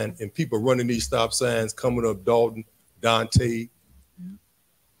stop sign, and people running these stop signs coming up Dalton, Dante,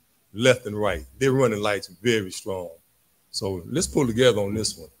 left and right. They're running lights very strong. So let's pull together on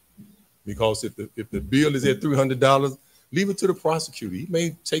this one, because if the bill is at $300, leave it to the prosecutor. He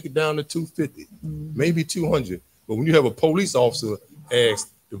may take it down to $250, maybe $200. But when you have a police officer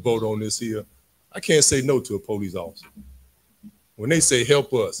asked to vote on this here, I can't say no to a police officer. When they say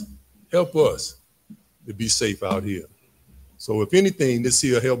help us to be safe out here. So if anything, this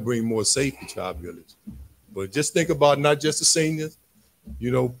here help bring more safety to our village. But just think about not just the seniors,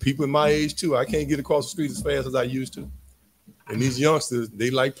 you know, people in my age too. I can't get across the street as fast as I used to. And these youngsters, they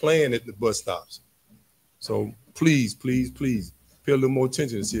like playing at the bus stops. So please, please, please pay a little more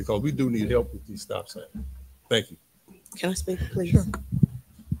attention to this here, because we do need help with these stop signs. Thank you. Can I speak, please? Sure.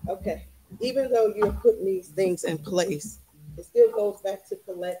 Okay. Even though you're putting these things in place, it still goes back to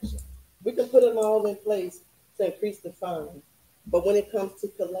collection. We can put them all in place to increase the fine, but when it comes to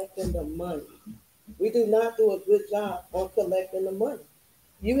collecting the money, we do not do a good job on collecting the money.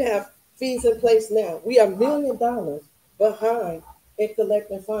 You have fees in place now. We are $1 million behind in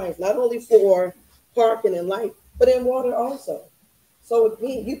collecting fines, not only for parking and light, but in water also. So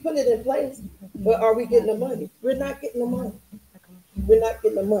again, you put it in place, but are we getting the money? We're not getting the money. We're not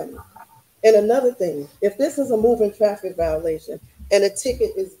getting the money. And another thing, if this is a moving traffic violation and a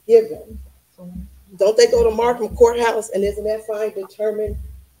ticket is given, don't they go to Markham Courthouse, and isn't that fine determined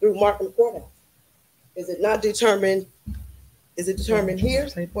through Markham Courthouse? Is it not determined? Is it determined here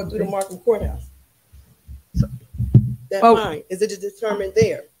or through the Markham Courthouse? That fine, is it determined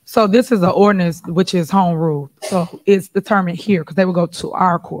there? So this is an ordinance which is home rule. So it's determined here because they will go to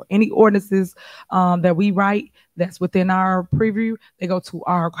our court. Any ordinances that we write that's within our preview, they go to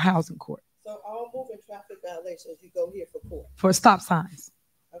our housing court. So all moving traffic violations, you go here for court. For stop signs.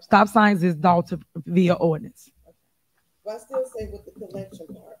 Okay. Stop signs is Dalton via ordinance. Okay. But I still say with the collection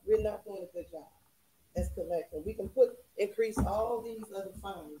part, we're not doing a good job as collecting. We can increase all these other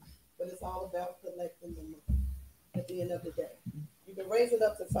fines, but it's all about collecting the money at the end of the day. You can raise it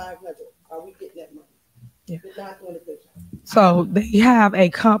up to 500. Are we getting that money? Yeah. We're not doing a good job. So they have a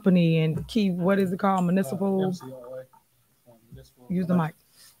company in Key, what is it called? Municipal. Use the mic.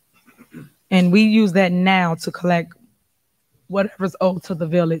 And we use that now to collect whatever's owed to the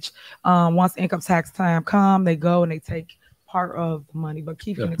village. Once income tax time comes, they go and they take part of the money. But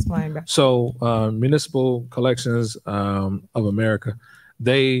Keith can explain that. So Municipal Collections of America,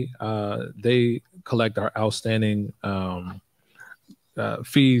 they collect our outstanding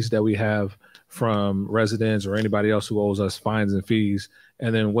fees that we have from residents or anybody else who owes us fines and fees.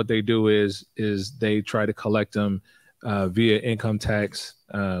 And then what they do is they try to collect them via income tax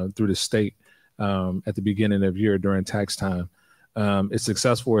through the state at the beginning of year during tax time. It's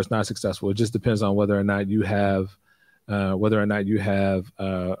successful or it's not successful. It just depends on whether or not you have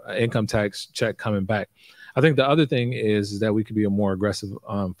an income tax check coming back. I think the other thing is that we could be more aggressive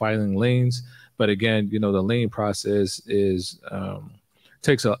filing liens. But again, you know, the lien process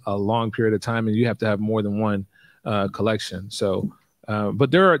takes a long period of time, and you have to have more than one collection. So,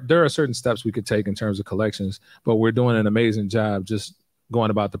 but there are certain steps we could take in terms of collections. But we're doing an amazing job just going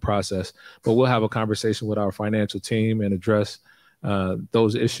about the process. But we'll have a conversation with our financial team and address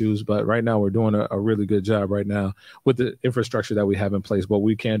those issues. But right now, we're doing a really good job right now with the infrastructure that we have in place. But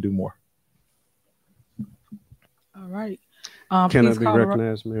we can do more. All right. Can I be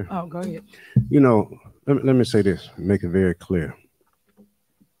recognized, Mayor? Oh, go ahead. You know, let me say this, make it very clear.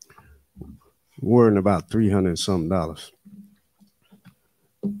 We're in about $300 something.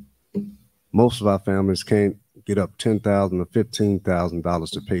 Most of our families can't get up $10,000 or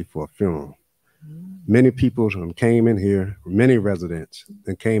 $15,000 to pay for a funeral. Many people came in here, many residents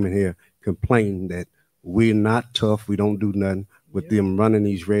that came in here complaining that we're not tough, we don't do nothing with them running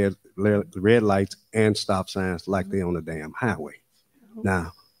these red lights and stop signs like they on the damn highway.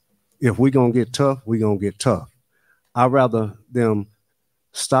 Now, if we're gonna get tough, we're gonna get tough. I'd rather them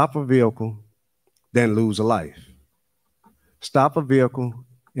stop a vehicle than lose a life. stop a vehicle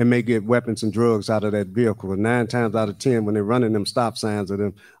and may get weapons and drugs out of that vehicle. And 9 times out of 10, when they're running them stop signs or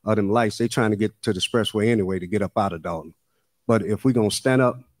them lights, they trying to get to the expressway anyway to get up out of Dolton. But if we're going to stand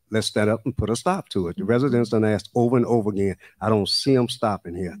up, let's stand up and put a stop to it. The residents done asked over and over again, I don't see them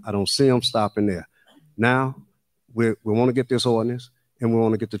stopping here. I don't see them stopping there. Now, we want to get this ordinance, and we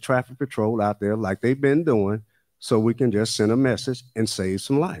want to get the traffic patrol out there like they've been doing, so we can just send a message and save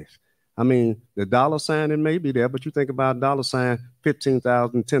some lives. I mean, the dollar sign, it may be there, but you think about a dollar sign,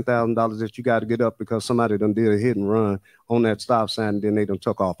 $15,000, $10,000 that you got to get up because somebody done did a hit and run on that stop sign and then they done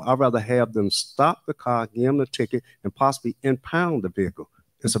took off. I'd rather have them stop the car, give them the ticket, and possibly impound the vehicle.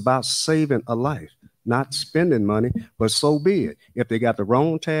 It's about saving a life, not spending money, but so be it. If they got the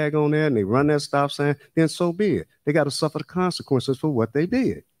wrong tag on there and they run that stop sign, then so be it. They got to suffer the consequences for what they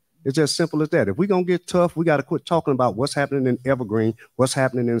did. It's as simple as that. If we're going to get tough, we got to quit talking about what's happening in Evergreen, what's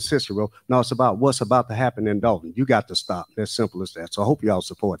happening in Cicero. No, it's about what's about to happen in Dolton. You got to stop. As simple as that. So I hope y'all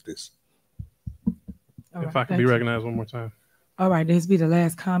support this. If I can be recognized one more time. All right, this be the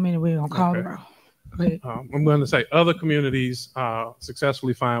last comment, and we're going to call it out. I'm going to say other communities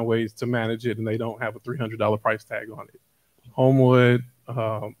successfully find ways to manage it, and they don't have a $300 price tag on it. Homewood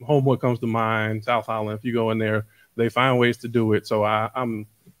comes to mind, South Island. If you go in there, they find ways to do it. So I'm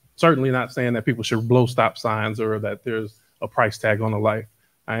certainly not saying that people should blow stop signs or that there's a price tag on the life.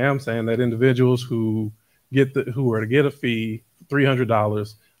 I am saying that individuals who are to get a fee,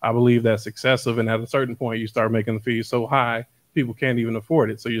 $300, I believe that's excessive. And at a certain point, you start making the fees so high, people can't even afford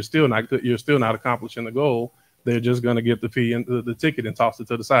it. So you're still not accomplishing the goal. They're just going to get the fee and the ticket and toss it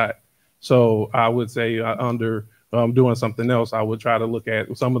to the side. So I would say under doing something else, I would try to look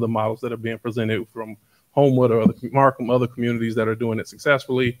at some of the models that are being presented from Homewood or other communities that are doing it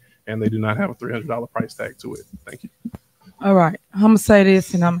successfully, and they do not have a $300 price tag to it. Thank you. All right, I'm gonna say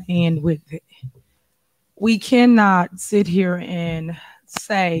this and I'm gonna end with it. We cannot sit here and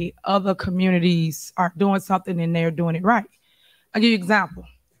say other communities are doing something and they're doing it right. I'll give you an example.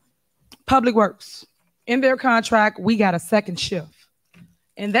 Public Works, in their contract, we got a second shift.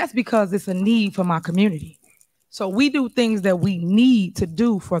 And that's because it's a need for my community. So we do things that we need to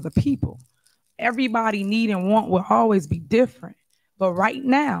do for the people. Everybody need and want will always be different. But right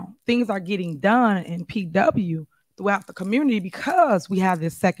now, things are getting done in PW throughout the community because we have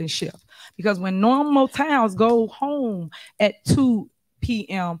this second shift. Because when normal towns go home at 2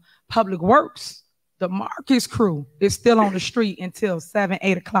 p.m., Public Works, the Marcus crew is still on the street until 7,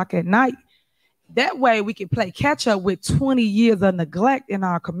 8 o'clock at night. That way we can play catch up with 20 years of neglect in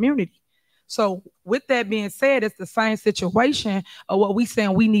our community. So with that being said, it's the same situation of what we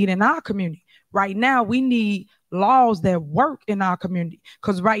saying we need in our community. Right now, we need laws that work in our community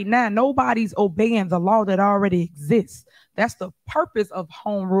because right now, nobody's obeying the law that already exists. That's the purpose of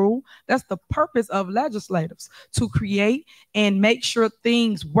home rule. That's the purpose of legislators, to create and make sure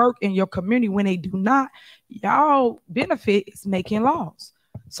things work in your community. When they do not, y'all benefit is making laws.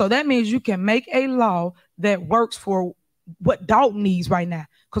 So that means you can make a law that works for what Dolton needs right now.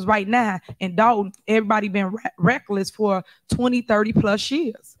 Because right now in Dolton, everybody been reckless for 20, 30 plus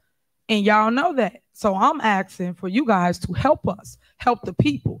years. And y'all know that. So I'm asking for you guys to help us, help the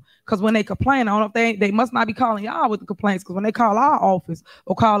people. Because when they complain, I don't know if they must not be calling y'all with the complaints. Because when they call our office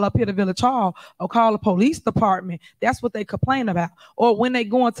or call up here to Village Hall or call the police department, that's what they complain about. Or when they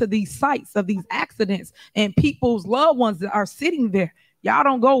go into these sites of these accidents and people's loved ones that are sitting there, y'all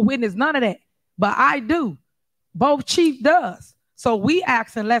don't go witness none of that. But I do. Both chief does. So we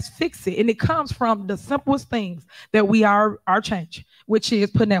asking, let's fix it. And it comes from the simplest things that we are changing, which is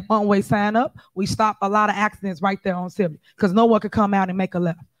putting that one-way sign up. We stop a lot of accidents right there on Sibley because no one could come out and make a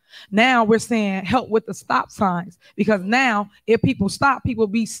left. Now we're saying help with the stop signs because now if people stop, people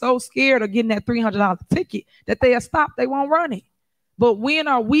be so scared of getting that $300 ticket that they'll stop, they won't run it. But when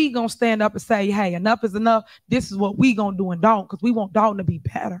are we going to stand up and say, hey, enough is enough. This is what we going to do in Dolton because we want Dolton to be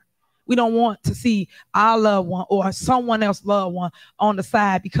better. We don't want to see our loved one or someone else's loved one on the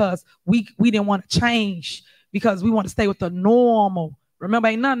side because we didn't want to change because we want to stay with the normal. Remember,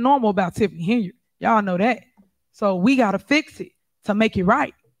 ain't nothing normal about Tiffany Hilliard. Y'all know that. So we got to fix it to make it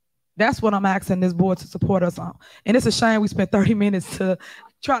right. That's what I'm asking this board to support us on. And it's a shame we spent 30 minutes to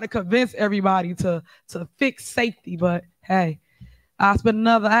try to convince everybody to fix safety. But hey, I'll spend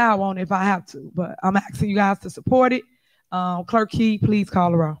another hour on it if I have to. But I'm asking you guys to support it. Clerk Key, please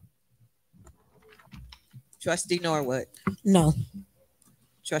call the roll. Trustee Norwood. No.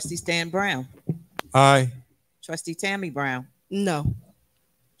 Trustee Stan Brown. Aye. Trustee Tammy Brown. No.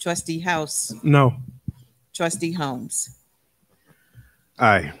 Trustee House. No. Trustee Holmes.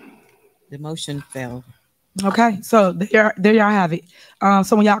 Aye. The motion fell. Okay, so there y'all have it.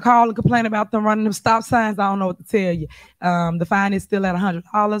 So when y'all call and complain about them running them stop signs, I don't know what to tell you. The fine is still at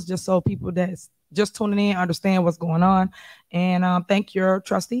 $100, just so people that's just tuning in understand what's going on. And thank your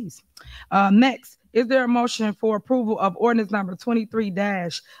trustees. Next, is there a motion for approval of ordinance number 23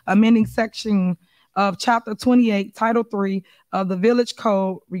 amending section of chapter 28, title 3 of the village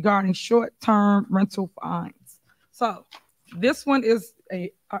code regarding short-term rental fines? So this one is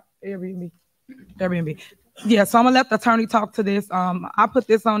a Airbnb. Yeah, so I'm gonna let the attorney talk to this. I put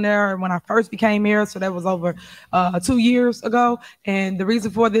this on there when I first became mayor, so that was over 2 years ago. And the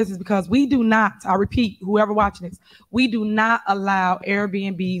reason for this is because we do not, I repeat, whoever watching this, we do not allow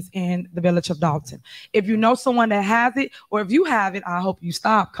Airbnbs in the village of Dolton. If you know someone that has it, or if you have it, I hope you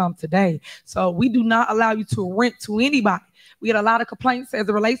come today. So we do not allow you to rent to anybody. We get a lot of complaints as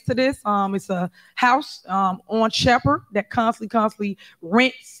it relates to this. It's a house on Shepherd that constantly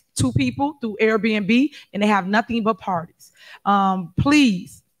rents to people through Airbnb, and they have nothing but parties.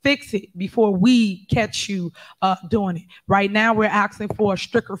 Please fix it before we catch you doing it. Right now, we're asking for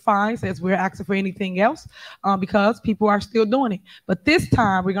stricter fines as we're asking for anything else because people are still doing it. But this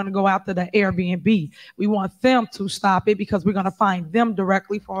time, we're going to go after the Airbnb. We want them to stop it because we're going to fine them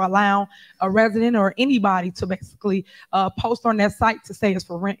directly for allowing a resident or anybody to basically post on their site to say it's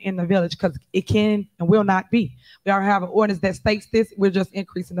for rent in the village, because it can and will not be. We already have an ordinance that states this. We're just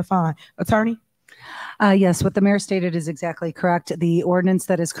increasing the fine. Attorney? Yes, what the mayor stated is exactly correct. The ordinance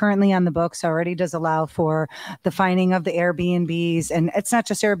that is currently on the books already does allow for the fining of the Airbnbs. And it's not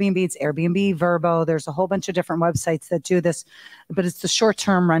just Airbnb, it's Airbnb, Verbo. There's a whole bunch of different websites that do this, but it's the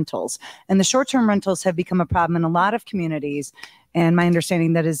short-term rentals. And the short-term rentals have become a problem in a lot of communities. And my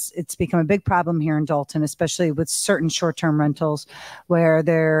understanding that is it's become a big problem here in Dolton, especially with certain short-term rentals where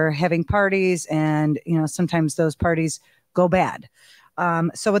they're having parties and, sometimes those parties go bad.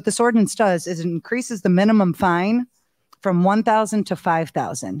 So what this ordinance does is it increases the minimum fine from $1,000 to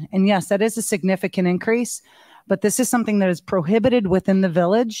 $5,000. And yes, that is a significant increase, but this is something that is prohibited within the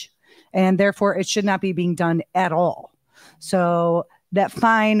village, and therefore it should not be being done at all. So that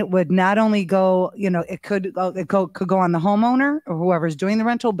fine would not only go, it could go on the homeowner or whoever's doing the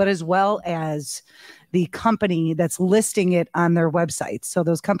rental, but as well as the company that's listing it on their website. So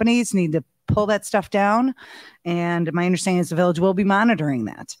those companies need to pull that stuff down. And my understanding is the village will be monitoring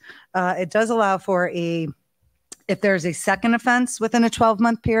that. It does allow for if there's a second offense within a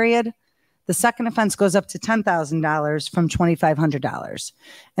 12-month period, the second offense goes up to $10,000 from $2,500.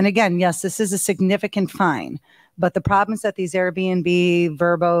 And again, yes, this is a significant fine, but the problems that these Airbnb,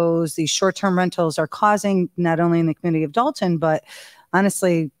 Verbos, these short-term rentals are causing not only in the community of Dolton, but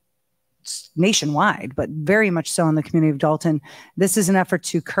honestly, nationwide, but very much so in the community of Dolton. This is an effort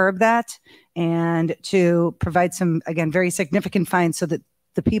to curb that and to provide some, again, very significant fines so that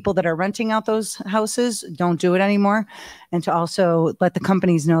the people that are renting out those houses don't do it anymore, and to also let the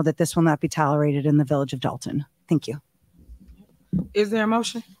companies know that this will not be tolerated in the village of Dolton. Thank you. Is there a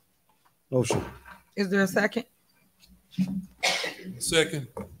motion? Motion. Is there a second? Second.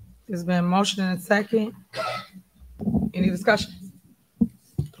 There's been a motion and a second. Any discussion?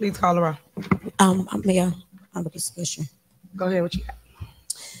 Please call the roll. Mayor, I have a discussion. Go ahead. What you got?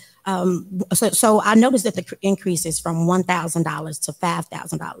 So I noticed that the increase is from $1,000 to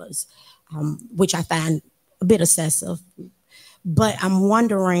 $5,000, which I find a bit excessive. But I'm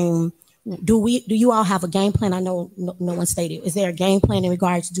wondering, do you all have a game plan? I know no one stated. Is there a game plan in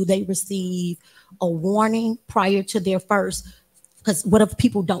regards? Do they receive a warning prior to their first? Because what if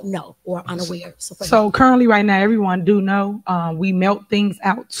people don't know or unaware? So currently, right now, everyone do know. We mailed things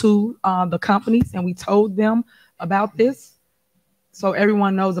out to the companies, and we told them about this. So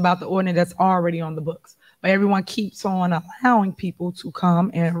everyone knows about the ordinance that's already on the books. But everyone keeps on allowing people to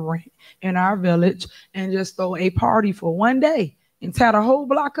come and rent in our village and just throw a party for one day and tear the whole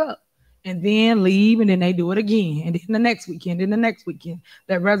block up and then leave, and then they do it again. And then the next weekend, and the next weekend.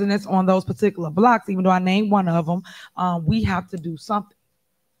 That residents on those particular blocks, even though I named one of them, we have to do something.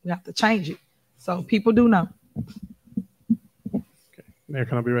 We have to change it. So people do know. Okay. Mayor,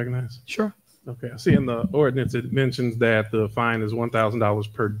 can I be recognized? Sure. Okay. I see in the ordinance it mentions that the fine is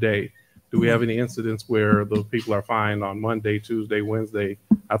 $1,000 per day. Do we have any incidents where the people are fined on Monday, Tuesday, Wednesday?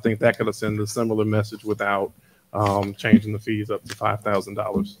 I think that could have sent a similar message without changing the fees up to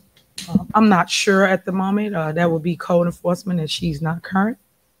 $5,000. I'm not sure at the moment. That would be code enforcement, and she's not current.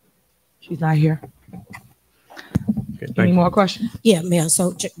 She's not here. Okay, Any more questions? Yeah, Mayor.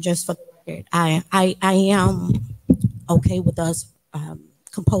 So just for the record, I am okay with us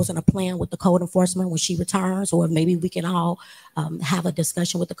composing a plan with the code enforcement when she returns, or maybe we can all have a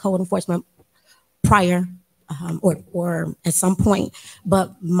discussion with the code enforcement prior or at some point.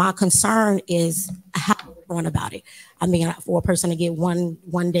 But my concern is how upfront about it. I mean, for a person to get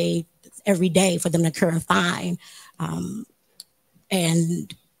one day every day for them to incur a fine,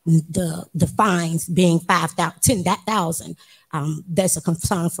 and the fines being 10,000, that's a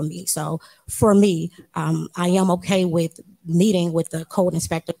concern for me. So for me, I am okay with meeting with the code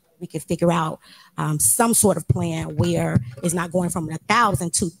inspector. We can figure out some sort of plan where it's not going from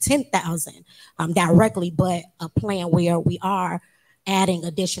 1,000 to 10,000 directly, but a plan where we are adding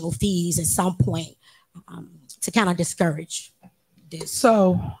additional fees at some point to kind of discourage this.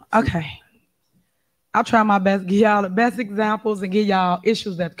 So, okay. I'll try my best, give y'all the best examples and give y'all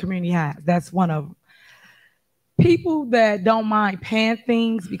issues that the community has. That's one of them. People that don't mind paying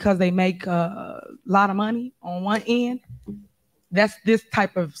things because they make a lot of money on one end, that's this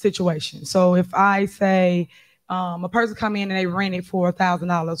type of situation. So if I say a person come in and they rent it for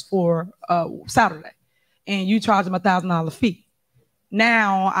 $1,000 for Saturday, and you charge them $1,000 fee.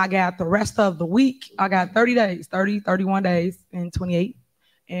 Now I got the rest of the week, I got 30 days, 31 days, and 28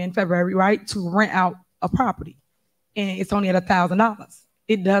 in February, right, to rent out a property. And it's only at $1,000.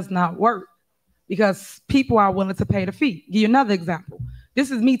 It does not work because people are willing to pay the fee. Give you another example. This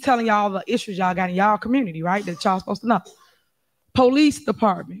is me telling y'all the issues y'all got in y'all community, right, that y'all supposed to know. Police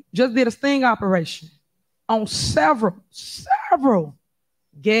department just did a sting operation on several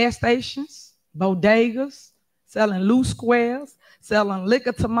gas stations, bodegas, selling loose squares, selling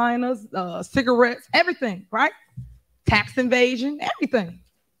liquor to minors, cigarettes, everything, right? Tax invasion, everything.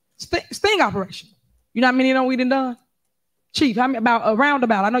 Sting operation. You know how many of them we done? Chief, how many, about a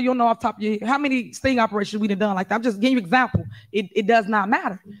roundabout? I know you don't know off the top of your head. How many sting operations we done like that? I'm just giving you an example. It does not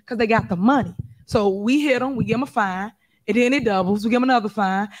matter because they got the money. So we hit them, we give them a fine, and then it doubles, we give them another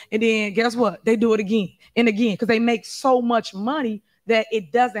fine, and then guess what? They do it again and again because they make so much money that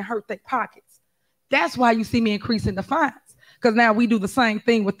it doesn't hurt their pockets. That's why you see me increasing the fines. Because now we do the same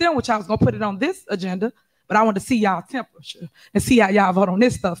thing with them, which I was going to put it on this agenda, but I want to see y'all temperature and see how y'all vote on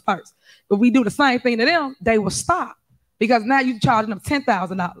this stuff first. If we do the same thing to them, they will stop. Because now you're charging them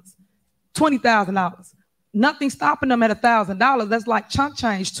 $10,000, $20,000. Nothing stopping them at $1,000. That's like chunk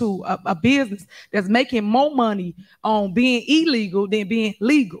change to a business that's making more money on being illegal than being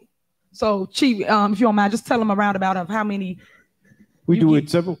legal. So, Chief, if you don't mind, just tell them a roundabout of how many. We do it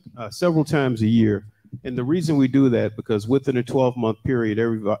several times a year. And the reason we do that, because within a 12-month period,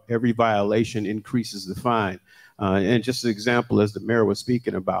 every violation increases the fine. And just an example, as the mayor was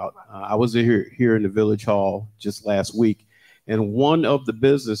speaking about, I was here in the Village Hall just last week, and one of the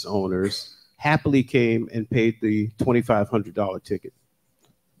business owners happily came and paid the $2,500 ticket.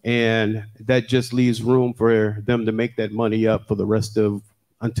 And that just leaves room for them to make that money up for the rest of,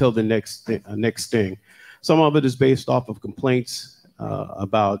 until the next sting. Some of it is based off of complaints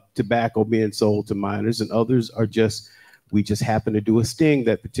about tobacco being sold to minors, and others are just, we just happen to do a sting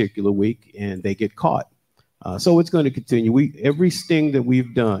that particular week and they get caught. So it's going to continue. Every sting that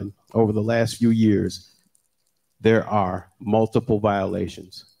we've done over the last few years, there are multiple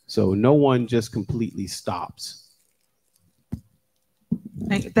violations. So no one just completely stops.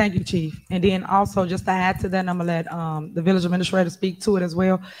 Thank you, Chief. And then also just to add to that, and I'm gonna let the village administrator speak to it as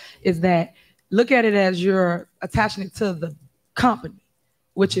well, is that look at it as you're attaching it to the company,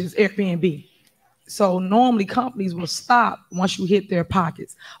 which is Airbnb. So normally companies will stop once you hit their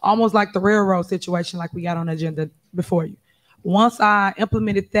pockets, almost like the railroad situation like we got on the agenda before you. Once I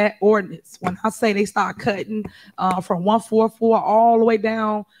implemented that ordinance, when I say they start cutting from 144 all the way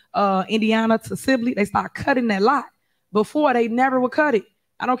down Indiana to Sibley, they start cutting that lot. Before, they never would cut it.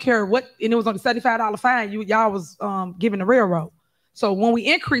 I don't care what, and it was on the $75 fine y'all was giving the railroad. So when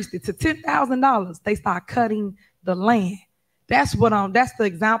we increased it to $10,000, they start cutting the land. That's what that's the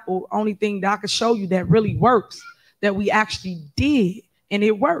example, only thing that I can show you that really works, that we actually did, and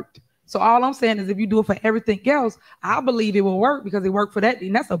it worked. So all I'm saying is if you do it for everything else, I believe it will work because it worked for that,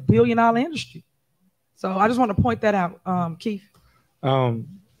 and that's $1 billion industry. So I just want to point that out, Keith.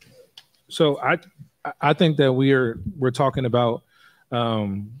 So I think that we're talking about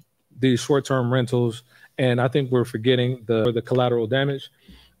these short-term rentals, and I think we're forgetting the collateral damage.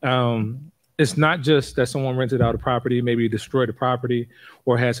 It's not just that someone rented out a property, maybe destroyed a property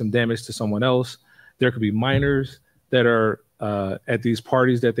or had some damage to someone else. There could be minors that are at these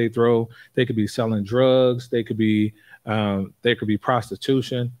parties that they throw. They could be selling drugs. They could be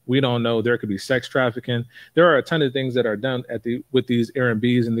prostitution. We don't know. There could be sex trafficking. There are a ton of things that are done with these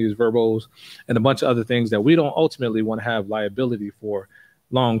Airbnbs and these verbos and a bunch of other things that we don't ultimately want to have liability for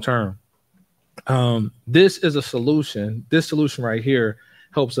long term. This is a solution. This solution right here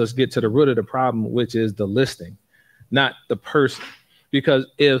helps us get to the root of the problem, which is the listing, not the person. Because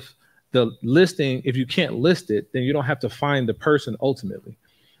if you can't list it, then you don't have to find the person ultimately.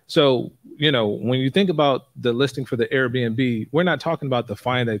 So, you know, when you think about the listing for the Airbnb, we're not talking about the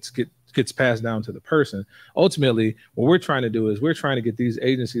fine that gets passed down to the person. Ultimately, what we're trying to do is we're trying to get these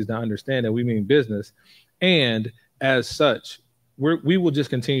agencies to understand that we mean business. And as such, we will just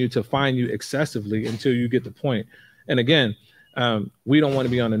continue to fine you excessively until you get the point. And again, we don't want to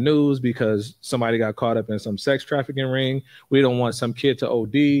be on the news because somebody got caught up in some sex trafficking ring. We don't want some kid to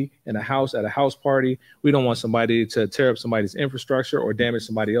OD in a house at a house party. We don't want somebody to tear up somebody's infrastructure or damage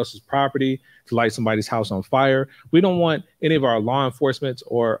somebody else's property, to light somebody's house on fire. We don't want any of our law enforcement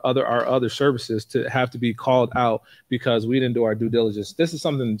or our other services to have to be called out because we didn't do our due diligence. This is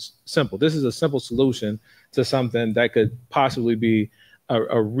something simple. This is a simple solution to something that could possibly be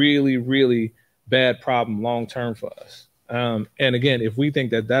a really, really bad problem long-term for us. And again, if we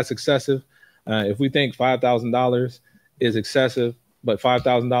think that that's excessive, if we think $5,000 is excessive, but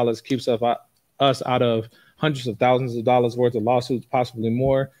 $5,000 keeps us out of hundreds of thousands of dollars worth of lawsuits, possibly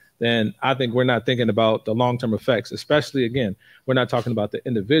more, then I think we're not thinking about the long-term effects. Especially, again, we're not talking about the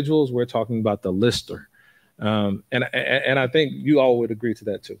individuals, we're talking about the lister. And I think you all would agree to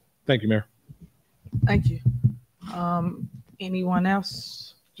that too. Thank you, Mayor. Thank you. Anyone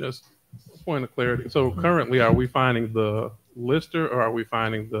else? Just a point of clarity. So currently, are we finding the lister or are we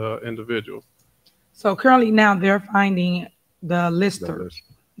finding the individual? So currently now they're finding the lister,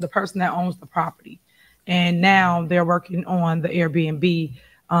 the person that owns the property. And now they're working on the Airbnb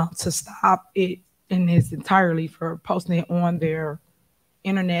to stop it in its entirely for posting it on their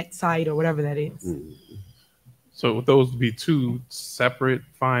internet site or whatever that is. So would those be two separate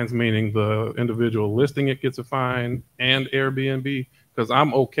fines, meaning the individual listing it gets a fine and Airbnb? Because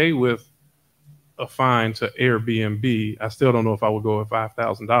I'm okay with a fine to Airbnb. I still don't know if I would go with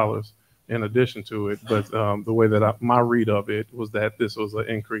 $5,000 in addition to it. But the way that my read of it was that this was an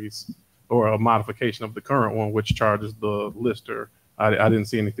increase or a modification of the current one, which charges the lister. I didn't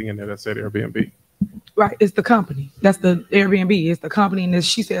see anything in there that said Airbnb. Right, it's the company. That's the Airbnb. It's the company, and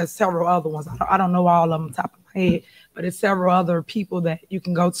she says several other ones. I don't know all of them top of my head, but it's several other people that you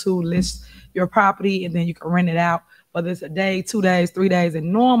can go to list your property, and then you can rent it out. Whether it's a day, 2 days, 3 days,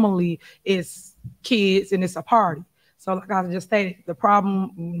 and normally it's kids and it's a party. So like I just stated, the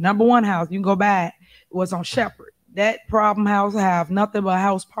problem, number one house, you can go back, was on Shepherd. That problem house have nothing but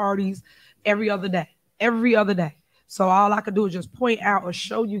house parties every other day, every other day. So all I could do is just point out or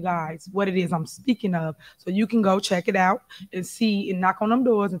show you guys what it is I'm speaking of. So you can go check it out and see and knock on them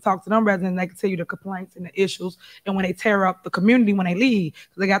doors and talk to them residents. They can tell you the complaints and the issues. And when they tear up the community, when they leave,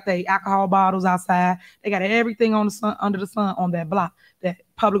 they got their alcohol bottles outside. They got everything on the sun, under the sun on that block that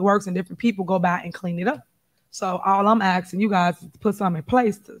Public Works and different people go by and clean it up. So all I'm asking you guys is to put something in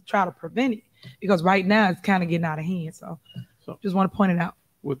place to try to prevent it, because right now it's kind of getting out of hand. So just want to point it out.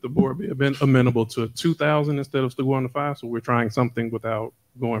 Would the board be amenable to 2,000 instead of still going to 5? So we're trying something without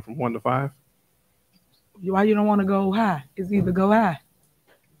going from 1 to 5. Why you don't want to go high? It's either go high.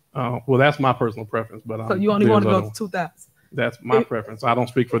 Well, that's my personal preference, but so you only want to go to 2,000. That's my preference. I don't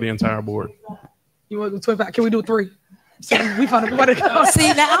speak for the entire board. You want to do 25? Can we do 3? So we found a way to go.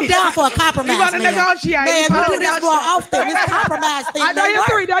 See, now I'm down for a compromise. We want to negotiate. Man, we do this more often. This compromise thing. I know you're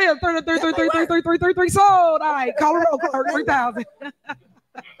 3 sold. All right, call a roll clerk, 3,000.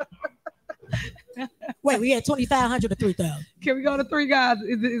 Wait, we had 2,500 to 3,000. Can we go to 3 guys?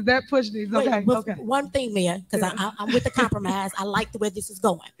 Is that pushing these? Okay. Okay. One thing, Mayor, because I'm with the compromise. I like the way this is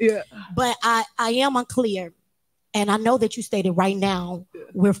going. Yeah. But I am unclear, and I know that you stated right now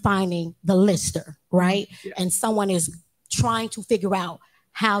we're finding the lister, right? Yeah. And someone is trying to figure out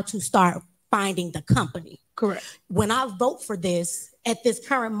how to start finding the company. Correct. When I vote for this at this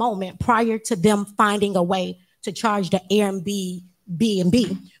current moment, prior to them finding a way to charge the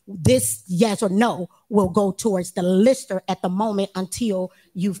Airbnb, this yes or no will go towards the lister at the moment until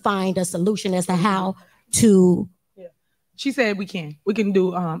you find a solution as to how to. Yeah. She said we can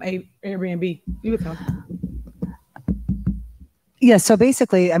do Airbnb. You would tell me. Yeah, so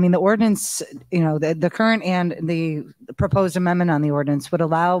basically, I mean, the ordinance, you know, the current and the proposed amendment on the ordinance would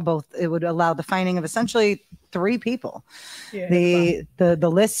allow both. It would allow the finding of essentially 3 people, yeah, the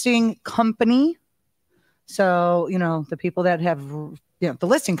listing company. So, you know, the people that have, you know, the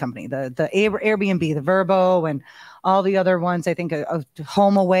listing company, the Airbnb, the Verbo, and all the other ones. I think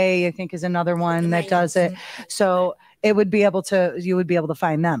Home Away, I think, is another one that does it. So it would be able to, you would be able to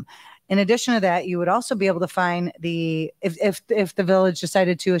find them. In addition to that, you would also be able to find if the village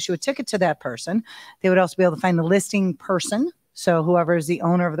decided to issue a ticket to that person, they would also be able to find the listing person. So whoever is the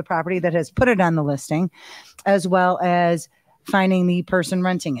owner of the property that has put it on the listing, as well as finding the person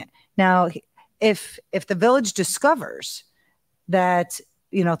renting it. Now, if the village discovers that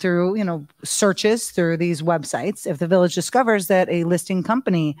through, searches through these websites, if the village discovers that a listing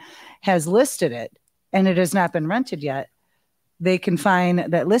company has listed it and it has not been rented yet, they can find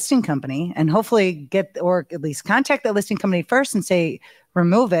that listing company and hopefully or at least contact that listing company first and say,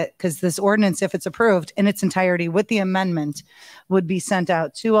 remove it, because this ordinance, if it's approved in its entirety with the amendment, would be sent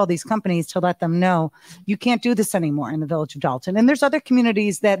out to all these companies to let them know you can't do this anymore in the village of Dolton. And there's other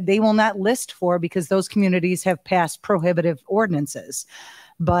communities that they will not list for because those communities have passed prohibitive ordinances.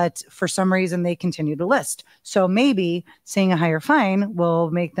 But for some reason, they continue to list. So maybe seeing a higher fine will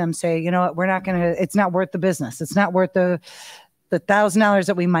make them say, you know what, we're not going to, it's not worth the business. It's not worth the $1,000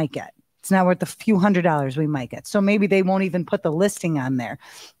 that we might get. It's not worth the few $100s we might get. So maybe they won't even put the listing on there,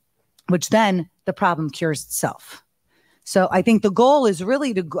 which then the problem cures itself. So I think the goal is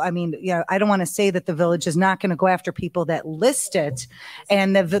really to, I don't want to say that the village is not going to go after people that list it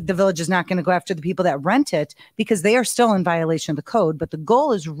and the village is not going to go after the people that rent it, because they are still in violation of the code. But the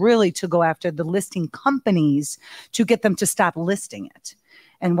goal is really to go after the listing companies to get them to stop listing it.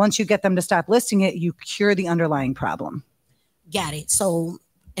 And once you get them to stop listing it, you cure the underlying problem. Got it. So,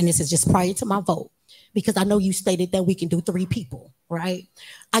 and this is just prior to my vote, because I know you stated that we can do 3 people, right?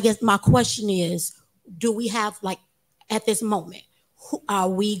 I guess my question is, do we have, like, at this moment, are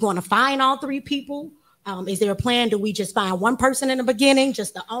we going to find all 3 people? Is there a plan? Do we just find one person in the beginning,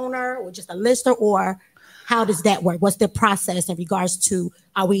 just the owner or just a lister, or how does that work? What's the process in regards to,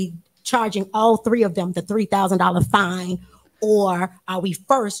 are we charging all 3 of them the $3,000 fine? Or are we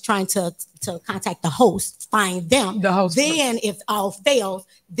first trying to contact the host, find them? The host. Then, if all fails,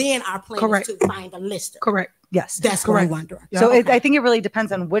 then our plan is to find a lister. Correct. Yes, that's what I'm wondering. So I think it really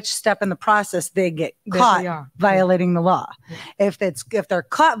depends on which step in the process they get caught violating the law. If they're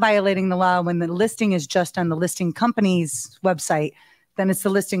caught violating the law when the listing is just on the listing company's website, then it's the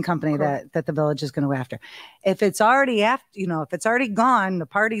listing company that the village is going to go after. If it's already if it's already gone, the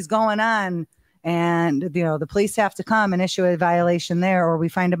party's going on, and the police have to come and issue a violation there, or we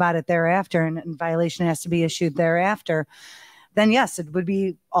find about it thereafter, and violation has to be issued thereafter, then yes, it would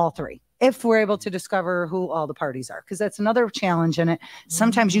be all 3. If we're able to discover who all the parties are, because that's another challenge in it.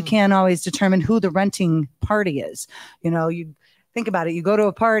 Sometimes you can't always determine who the renting party is. You think about it. You go to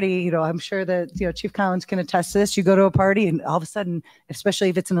a party, I'm sure that, Chief Collins can attest to this. You go to a party and all of a sudden, especially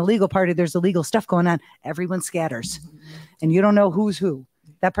if it's an illegal party, there's illegal stuff going on. Everyone scatters and you don't know who's who.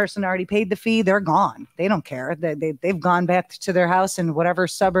 That person already paid the fee. They're gone. They don't care. They've gone back to their house in whatever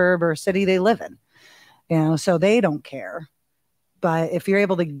suburb or city they live in, so they don't care. But if you're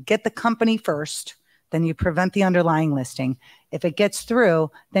able to get the company first, then you prevent the underlying listing. If it gets through,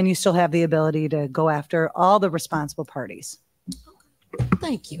 then you still have the ability to go after all the responsible parties.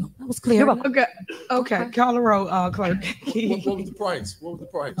 Thank you. That was clear. You're welcome. Okay. Call the roll, clerk. What was the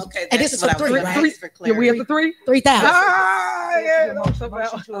price? Okay, and this is for 3, right? Yeah, we have the 3? 3,000.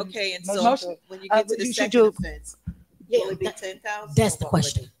 Okay, and so when you get to the second offense, will it be 10,000? That's the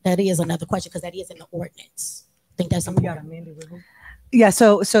question. That is another question, because that is in the ordinance. I think that's important. Yeah.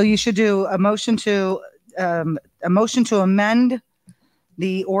 So you should do a motion to amend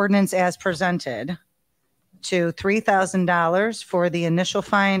the ordinance as presented to $3,000 for the initial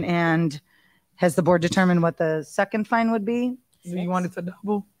fine. And has the board determined what the second fine would be? Do you want it to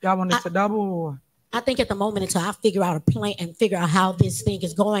double? Y'all want it to double? Or? I think at the moment, until I figure out a plan and figure out how this thing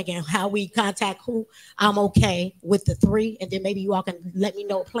is going and how we contact who, I'm okay with the 3. And then maybe you all can let me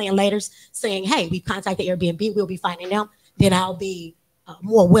know a plan later saying, hey, we contacted Airbnb, we'll be finding them. Then I'll be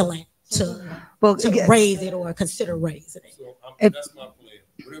more willing to raise it or consider raising it. So that's my plan.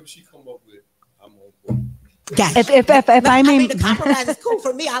 Whatever she come up with, I'm on board. Gotcha. If I mean, the compromise is cool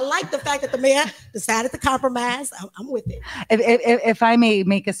for me. I like the fact that the mayor decided to compromise. I'm with it. If I may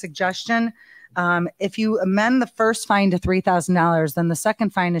make a suggestion, if you amend the first fine to $3,000, then the second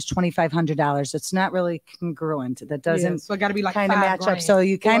fine is $2,500. It's not really congruent. That doesn't so it got to be like kind of match up. So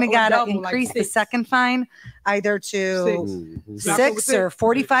you kind of got to increase the second fine either to 6 or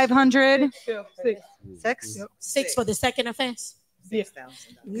 4,500. 6 for the second offense.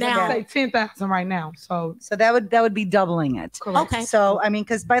 Now say 10,000 right now. So that would be doubling it. Correct. Okay. So I mean,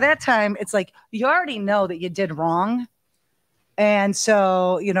 because by that time it's like you already know that you did wrong. And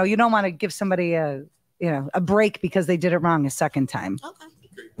so, you don't want to give somebody a break because they did it wrong a second time. Okay.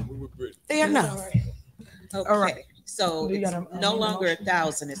 Fair enough. Okay. All right. So it's no longer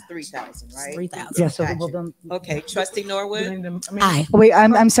 1,000, it's 3,000, right? 3,000. Yeah. So Gotcha. Okay. Trustee Norwood? Aye. Wait,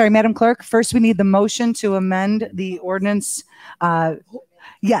 I'm sorry, Madam Clerk. First, we need the motion to amend the ordinance.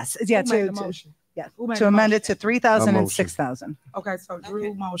 Yes. Yeah. To amend it to 3,000 and 6,000. Okay, so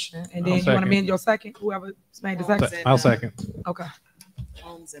Drew motion, and then you want to amend your second? Whoever made the second? I'll second. Okay.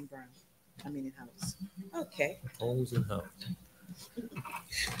 Holmes and Brown. I mean in house. Okay. Homes and house.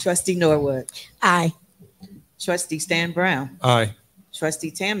 Trustee Norwood. Aye. Trustee Stan Brown. Aye.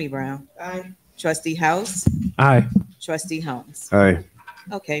 Trustee Tammy Brown. Aye. Trustee House. Aye. Trustee Holmes. Aye.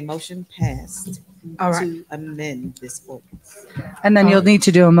 Okay, motion passed. All right. To amend this ordinance. And then you'll need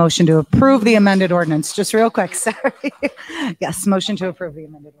to do a motion to approve the amended ordinance. Just real quick, sorry. Yes, motion to approve the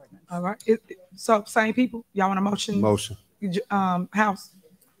amended ordinance. All right. So same people, y'all want a motion? Motion. House.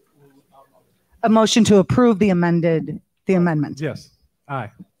 A motion to approve the amendment. Yes.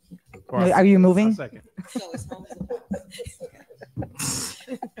 Aye. Are you moving? Second.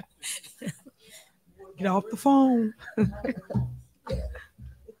 Get off the phone.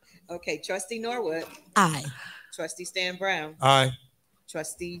 Okay, Trustee Norwood. Aye. Trustee Stan Brown. Aye.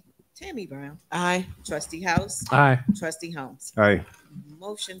 Trustee Tammy Brown. Aye. Trustee House. Aye. Trustee Holmes. Aye.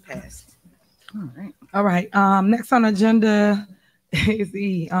 Motion passed. All right. All right. Next on the agenda is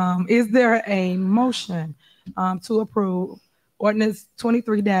is there a motion to approve ordinance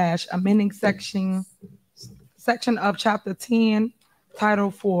 23- amending section of chapter 10,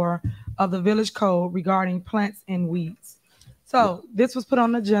 title 4 of the village code regarding plants and weeds? So this was put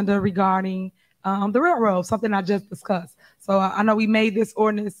on the agenda regarding the railroad, something I just discussed. So I know we made this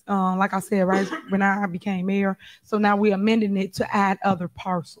ordinance, like I said, right when I became mayor. So now we're amending it to add other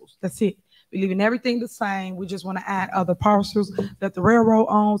parcels. That's it. We're leaving everything the same. We just want to add other parcels that the railroad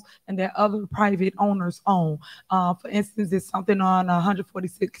owns and that other private owners own. For instance, it's something on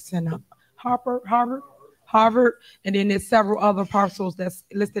 146 and Harvard, and then there's several other parcels that's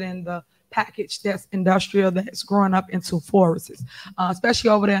listed in the package that's industrial that's growing up into forests, especially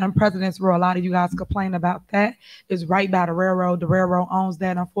over there in President's Row. A lot of you guys complain about that. It's right by the railroad. The railroad owns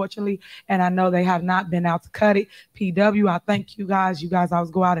that, unfortunately, and I know they have not been out to cut it. PW, I thank you guys. You guys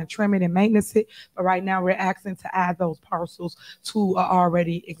always go out and trim it and maintenance it, but right now we're asking to add those parcels to an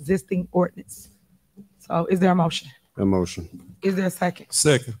already existing ordinance. So is there a motion? A motion. Is there a second?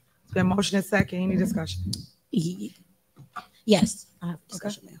 Second. Is there a motion and second? Any discussion? Yes, I have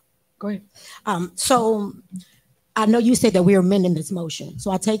discussion now. Go ahead. So I know you said that we're amending this motion.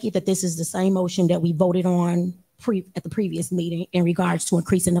 So I take it that this is the same motion that we voted on at the previous meeting in regards to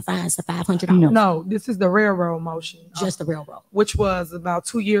increasing the fines to $500. No, this is the railroad motion. Just the railroad. Which was about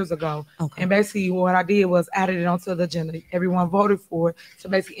 2 years ago. Okay. And basically what I did was added it onto the agenda. Everyone voted for it to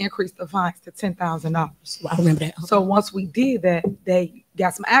basically increase the fines to $10,000. Well, I remember that. Okay. So once we did that, they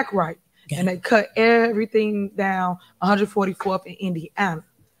got some act right. Okay. And they cut everything down 144th in Indiana.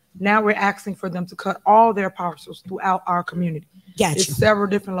 Now we're asking for them to cut all their parcels throughout our community. Gotcha. It's several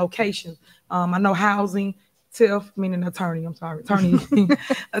different locations. I know housing, Tiff, meaning attorney, I'm sorry, attorney,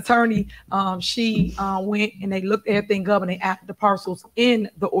 she went and they looked everything up and they added the parcels in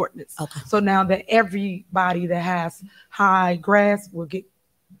the ordinance. Okay. So now that everybody that has high grass will get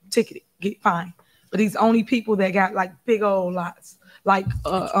ticketed, get fined. But these only people that got like big old lots, like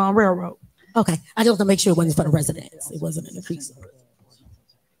railroad. Okay. I just want to make sure it wasn't for the residents. It wasn't an increase.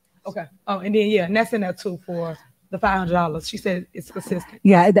 Okay. Oh, and then and that's in there too for the $500. She said it's consistent.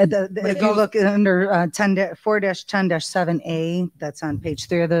 Yeah, if you look under 4-10-7A, that's on page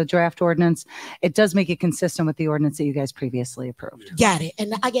 3 of the draft ordinance, it does make it consistent with the ordinance that you guys previously approved. Got it.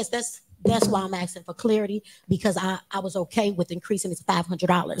 And I guess that's why I'm asking for clarity, because I was okay with increasing it to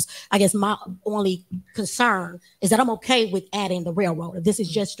 $500. I guess my only concern is that I'm okay with adding the railroad. If this is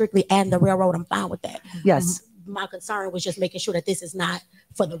just strictly adding the railroad, I'm fine with that. Yes. My concern was just making sure that this is not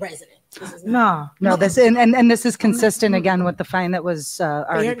for the residents. No, this and this is consistent again with the fine that was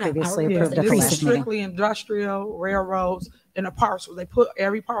already previously approved. This is strictly industrial, railroads, and a parcel. They put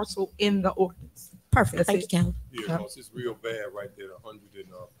every parcel in the ordinance. Perfect. Thank you, Cal. Yeah, because it's real bad right there,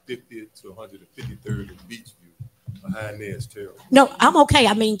 150th to 153rd and Beachview. Behind there is terrible. No, I'm okay.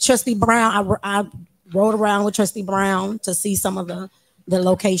 I mean, Trustee Brown, I rode around with Trustee Brown to see some of the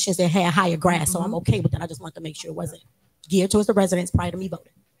locations that had higher grass. So I'm okay with that. I just want to make sure it wasn't geared towards the residents prior to me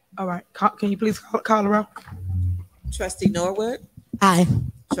voting. All right. Can you please call the roll? Trustee Norwood. Aye.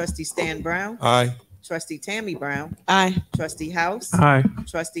 Trustee Stan Brown. Aye. Trustee Tammy Brown. Aye. Trustee House. Aye.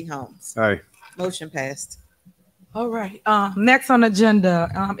 Trustee Holmes. Aye. Motion passed. All right. Next on the agenda,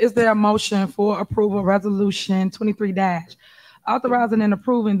 is there a motion for approval resolution 23- authorizing and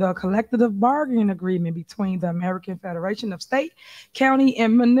approving the collective bargaining agreement between the American Federation of State, County,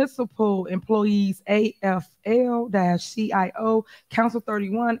 and Municipal Employees, AFL-CIO, Council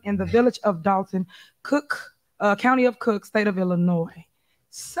 31, in the Village of Dolton, County of Cook, State of Illinois.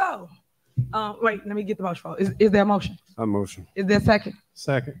 So, wait, let me get the motion. Is there a motion? A motion. Is there a second?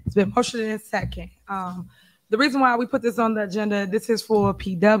 Second. It's been motioned and second. the reason why we put this on the agenda, this is for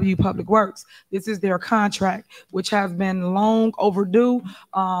PW, Public Works. This is their contract, which has been long overdue.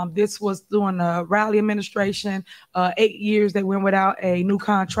 This was during the Raleigh administration, 8 years they went without a new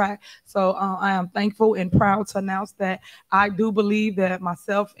contract. So I am thankful and proud to announce that I do believe that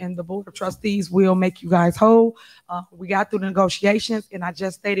myself and the Board of Trustees will make you guys whole. We got through the negotiations, and I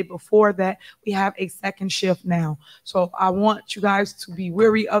just stated before that we have a second shift now. So I want you guys to be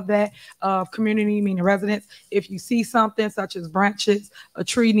wary of that, community, meaning residents. If you see something such as branches, a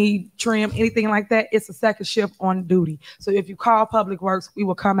tree need trim, anything like that, it's a second shift on duty. So if you call Public Works, we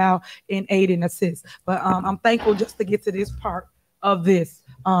will come out and aid and assist. But I'm thankful just to get to this part of this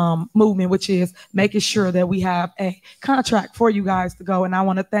movement, which is making sure that we have a contract for you guys to go. And I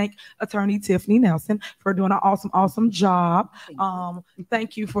want to thank Attorney Tiffany Nelson for doing an awesome job.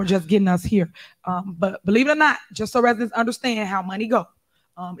 Thank you for just getting us here. But believe it or not, just so residents understand how money go,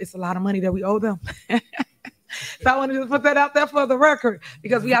 it's a lot of money that we owe them. So I wanted to put that out there for the record,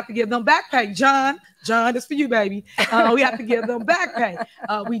 because we have to give them back pay. John, it's for you, baby. We have to give them back pay.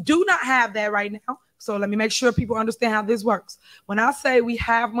 We do not have that right now. So let me make sure people understand how this works. When I say we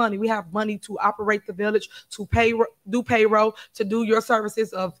have money to operate the village, to do payroll, to do your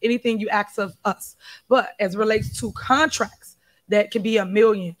services of anything you ask of us. But as it relates to contracts, that can be $1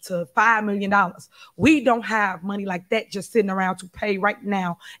 million to $5 million. We don't have money like that just sitting around to pay right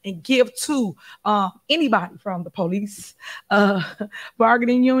now and give to anybody, from the police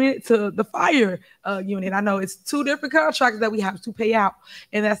bargaining unit to the fire unit. I know it's two different contracts that we have to pay out.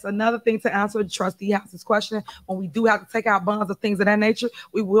 And that's another thing to answer Trustee House's question. When we do have to take out bonds or things of that nature,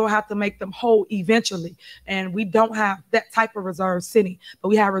 we will have to make them whole eventually. And we don't have that type of reserve sitting, but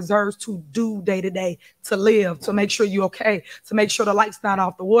we have reserves to do day to day, to live, to make sure you're okay, to make sure the lights not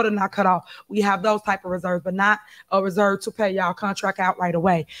off, the water not cut off. We have those type of reserves, but not a reserve to pay y'all contract out right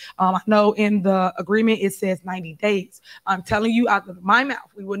away. I know in the agreement it says 90 days. I'm telling you out of my mouth,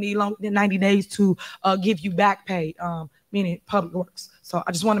 we will need longer than 90 days to give you back pay, meaning Public Works. So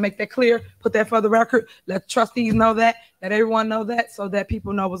I just want to make that clear, put that for the record, let trustees know that, let everyone know that, so that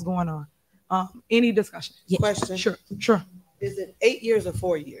people know what's going on. Any discussion? Yeah. Question. Sure. Is it 8 years or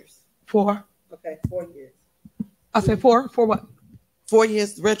 4 years? 4. Okay, 4 years. I said 4. For what? 4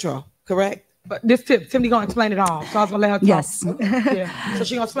 years retro, correct? But this Tiffany gonna explain it all, so I was gonna let her talk. Yes. Yeah. So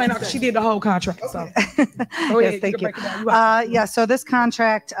she gonna explain it. She did the whole contract. So go Yes, ahead, thank you. break it down. Yeah, so this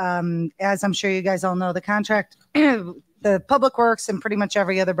contract, as I'm sure you guys all know, the contract, the Public Works and pretty much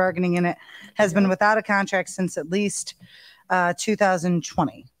every other bargaining unit has been without a contract since at least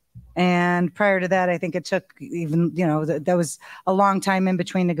 2020. And prior to that, I think it took even, there was a long time in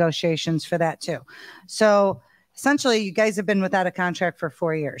between negotiations for that too. So essentially, you guys have been without a contract for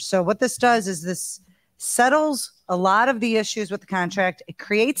 4 years. So what this does is this settles a lot of the issues with the contract. It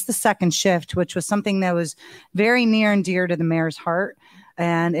creates the second shift, which was something that was very near and dear to the mayor's heart.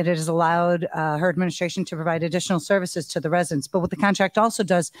 And it has allowed her administration to provide additional services to the residents. But what the contract also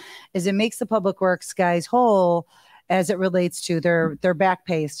does is it makes the Public Works guys whole as it relates to their back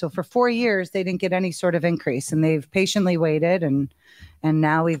pay. So for 4 years, they didn't get any sort of increase, and they've patiently waited, and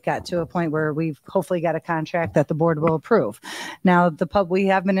now we've got to a point where we've hopefully got a contract that the board will approve. Now, we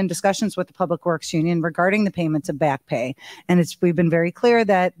have been in discussions with the Public Works Union regarding the payments of back pay, and we've been very clear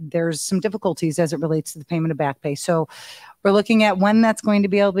that there's some difficulties as it relates to the payment of back pay. So we're looking at when that's going to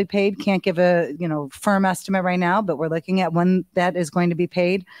be able to be paid. Can't give a firm estimate right now, but we're looking at when that is going to be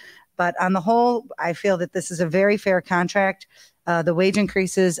paid. But on the whole, I feel that this is a very fair contract. The wage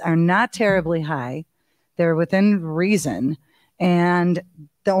increases are not terribly high. They're within reason. And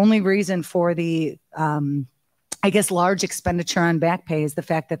the only reason for the, large expenditure on back pay is the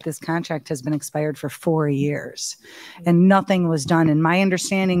fact that this contract has been expired for 4 years and nothing was done. And my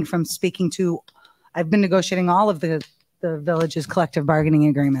understanding from speaking to, I've been negotiating all of the village's collective bargaining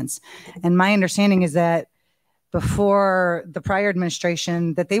agreements. And my understanding is that before the prior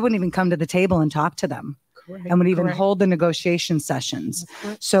administration, that they wouldn't even come to the table and talk to them. Correct, and would even hold the negotiation sessions.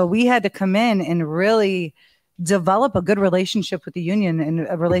 So we had to come in and really develop a good relationship with the union and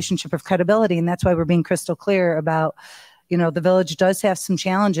a relationship of credibility. And that's why we're being crystal clear about, the village does have some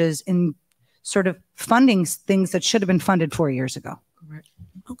challenges in sort of funding things that should have been funded 4 years ago. Correct.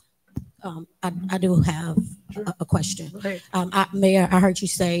 I do have a question. Mayor, I heard you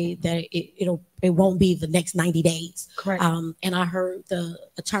say that it won't be the next 90 days. Correct. And I heard the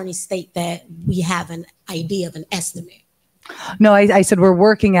attorney state that we have an idea of an estimate. No, I said we're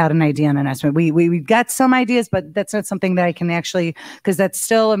working out an idea and an estimate. We've got some ideas, but that's not something that I can actually, because that's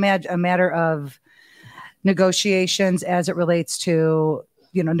still a matter of negotiations as it relates to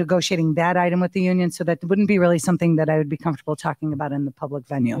negotiating that item with the union. So that wouldn't be really something that I would be comfortable talking about in the public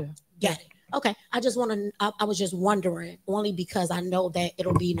venue. Got it. Okay, I just want to. I was just wondering, only because I know that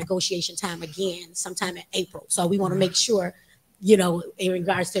it'll be negotiation time again sometime in April. So we want to make sure, you know, in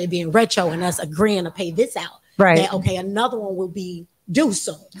regards to it being retro and us agreeing to pay this out, Right. that, okay, another one will be due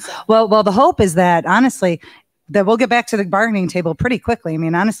soon. So. Well, the hope is that honestly, that we'll get back to the bargaining table pretty quickly. I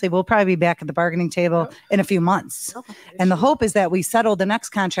mean, honestly, we'll probably be back at the bargaining table in a few months. Okay. And the hope is that we settle the next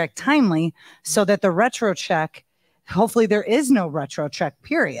contract timely so that the retro check, hopefully there is no retro check,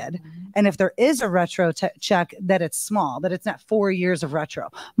 period. And if there is a retro check, that it's small, that it's not 4 years of retro.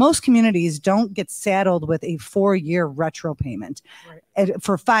 Most communities don't get saddled with a 4-year retro payment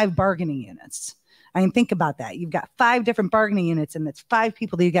for 5 bargaining units. I mean, think about that. You've got 5 different bargaining units, and it's 5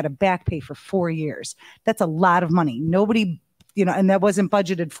 people that you got to back pay for 4 years. That's a lot of money. Nobody, you know, and that wasn't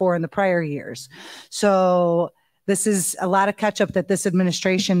budgeted for in the prior years. So this is a lot of catch up that this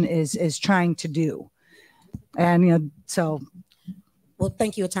administration is trying to do. And, you know, so. Well,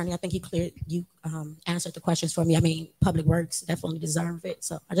 thank you, Attorney. I think you answered the questions for me. I mean, Public Works definitely deserve it.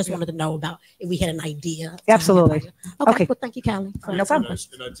 So I just wanted to know about if we had an idea. Absolutely. Okay. Well, thank you, Callie. No problem.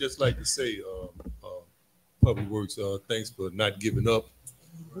 And I'd just like to say, Public Works, thanks for not giving up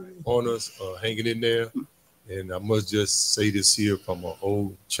on us, hanging in there. And I must just say this here from an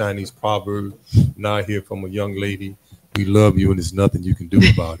old Chinese proverb, now I hear from a young lady, we love you and there's nothing you can do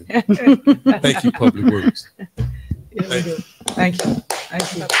about it. Thank you, Public Works. Thank you. Thank you.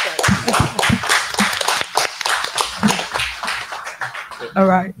 Thank you. All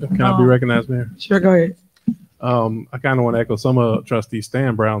right. Can I be recognized, Mayor? Sure, go ahead. I kind of want to echo some of Trustee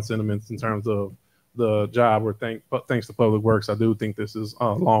Stan Brown's sentiments in terms of the job. Thanks to Public Works, I do think this is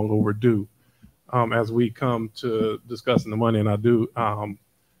long overdue. As we come to discussing the money, and I do,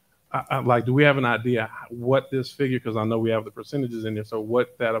 do we have an idea what this figure, because I know we have the percentages in there, so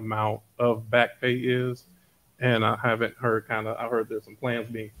what that amount of back pay is? And I haven't heard I heard there's some plans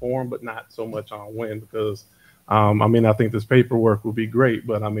being formed, but not so much on when, because I mean, I think this paperwork would be great,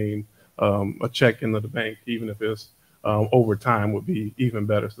 but I mean, a check into the bank, even if it's over time, would be even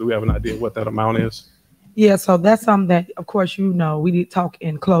better. So do we have an idea what that amount is? Yeah, so that's something that, of course, you know, we did talk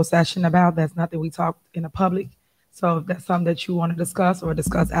in closed session about. That's nothing we talked in the public. So if that's something that you want to discuss or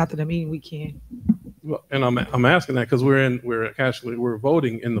discuss after the meeting, we can. Well, and I'm asking that because we're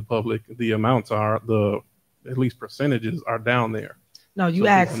voting in the public. The amounts are at least percentages are down there. No, you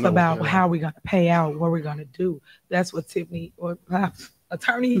asked about how we're going to pay out, what we're going to do. That's what Tiffany or the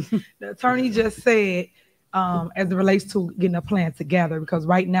attorney just said as it relates to getting a plan together, because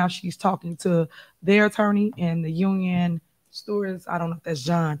right now she's talking to their attorney and the union stewards. I don't know if that's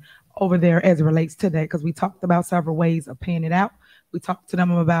John over there as it relates to that, because we talked about several ways of paying it out. We talked to them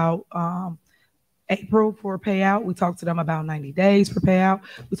about April for a payout. We talked to them about 90 days for payout.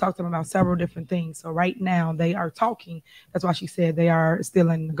 We talked to them about several different things. So right now they are talking. That's why she said they are still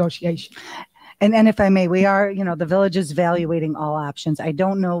in negotiation. And if I may, we are, you know, the village is evaluating all options. I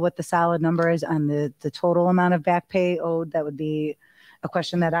don't know what the solid number is on the total amount of back pay owed. That would be a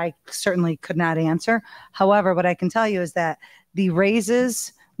question that I certainly could not answer. However, what I can tell you is that the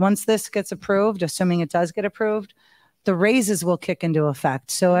raises, once this gets approved, assuming it does get approved, the raises will kick into effect.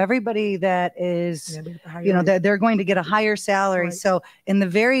 So everybody that is, you know, they're going to get a higher salary. Right. So in the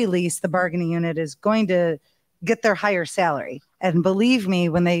very least, the bargaining unit is going to get their higher salary. And believe me,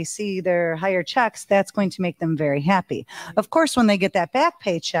 when they see their higher checks, that's going to make them very happy. Of course, when they get that back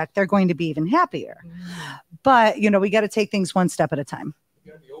pay check, they're going to be even happier. But, you know, we got to take things one step at a time.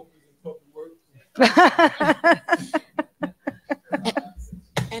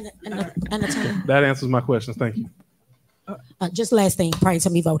 That answers my questions. Thank you. Just last thing, prior to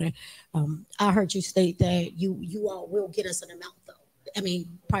me voting, I heard you state that you all will get us an amount, though. I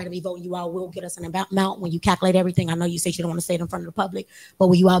mean, prior to me voting, you all will get us an amount when you calculate everything. I know you said you don't want to say it in front of the public, but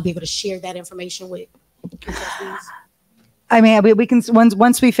will you all be able to share that information with trustees? I mean, we can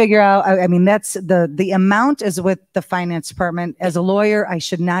once we figure out. I mean, that's the amount is with the finance department. As a lawyer, I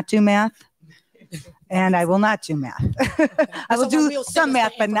should not do math. And I will not do math. I will do some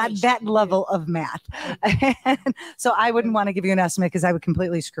math, but not that level of math. So I wouldn't want to give you an estimate because I would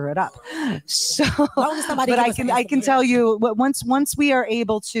completely screw it up. So, but I can tell you once we are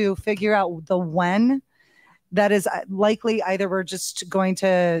able to figure out the when, that is likely either we're just going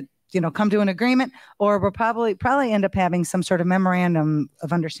to, you know, come to an agreement, or we'll probably end up having some sort of memorandum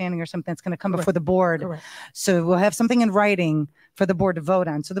of understanding or something that's going to come before the board. Correct. So we'll have something in writing for the board to vote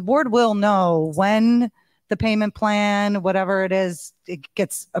on. So the board will know when the payment plan, whatever it is, it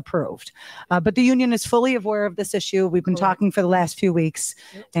gets approved. But the union is fully aware of this issue. We've been talking for the last few weeks,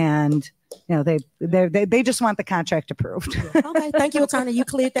 and you know they just want the contract approved. Okay, thank you, Attorney. You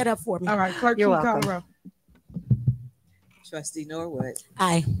cleared that up for me. All right, Clerk, you're welcome. Trustee Norwood.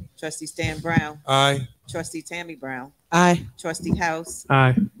 Aye. Trustee Stan Brown. Aye. Trustee Tammy Brown. Aye. Trustee House.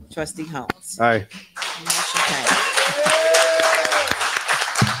 Aye. Trustee Holmes. Aye. Motion passed.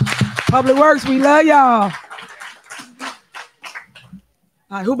 Public Works, we love y'all. All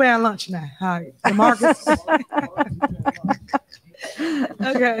right, who buying lunch now? All right, DeMarcus.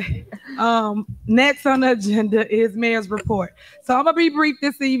 Okay. Next on the agenda is Mayor's report. So I'm gonna be brief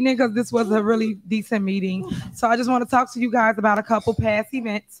this evening because this was a really decent meeting. So I just want to talk to you guys about a couple past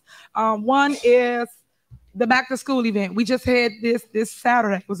events. One is the back to school event. We just had this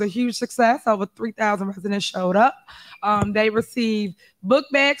Saturday. It was a huge success. Over 3,000 residents showed up. They received book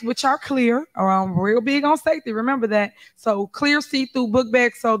bags, which are clear. Real big on safety. Remember that. So clear see-through book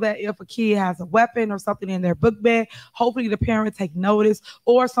bags so that if a kid has a weapon or something in their book bag, hopefully the parent take notice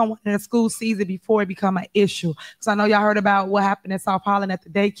or someone in the school sees it before it become an issue. So I know y'all heard about what happened in South Holland at the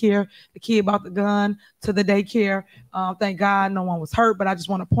daycare. The kid brought the gun to the daycare. Thank God no one was hurt, but I just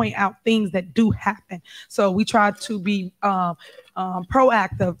want to point out things that do happen. So we try to be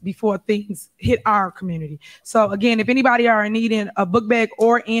proactive before things hit our community. So again, if anybody are needing a book bag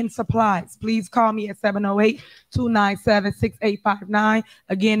or in supplies, please call me at 708-297-6859.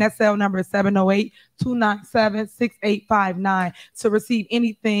 Again, that cell number is 708-297-6859 to receive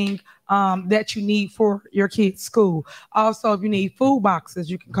anything that you need for your kid's school. Also, if you need food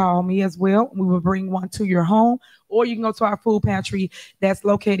boxes, you can call me as well. We will bring one to your home, or you can go to our food pantry that's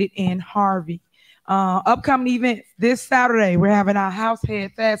located in Harvey. Upcoming events this Saturday, we're having our house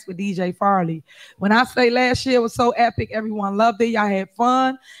head fast with DJ Farley. When I say last year was so epic, everyone loved it. Y'all had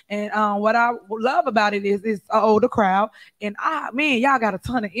fun, and what I love about it is it's an older crowd, and y'all got a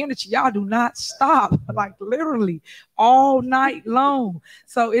ton of energy. Y'all do not stop, like literally all night long.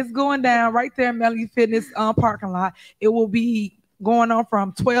 So it's going down right there in Melody Fitness parking lot. It will be going on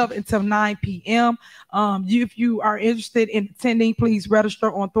from 12 until 9 p.m. If you are interested in attending, please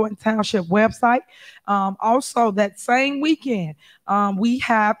register on Thornton Township website. Also, that same weekend, we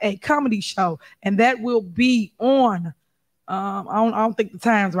have a comedy show, and that will be on, I don't think the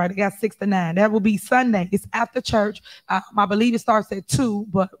time's right. They got 6 to 9. That will be Sunday. It's after church. I believe it starts at 2,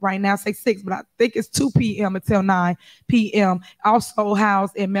 but right now say 6, but I think it's 2 p.m. until 9 p.m. Also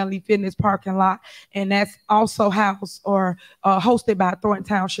housed in Melody Fitness parking lot, and that's also housed or hosted by Thornton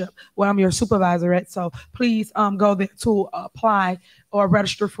Township, where I'm your supervisor at. So please go there to apply or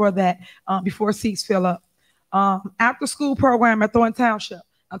register for that before seats fill up. After school program at Thornton Township.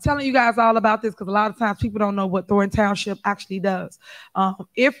 I'm telling you guys all about this because a lot of times people don't know what Thornton Township actually does.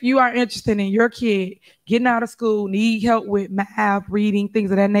 If you are interested in your kid getting out of school, need help with math, reading, things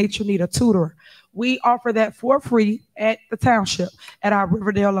of that nature, need a tutor, we offer that for free at the township at our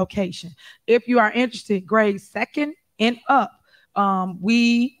Riverdale location. If you are interested, grades 2nd and up,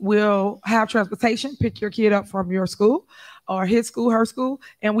 we will have transportation, pick your kid up from your school or his school, her school,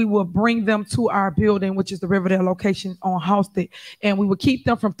 and we will bring them to our building, which is the Riverdale location on Halsted, and we will keep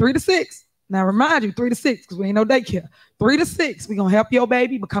them from 3 to 6. Now, remind you, 3 to 6, because we ain't no daycare. 3 to 6, we're going to help your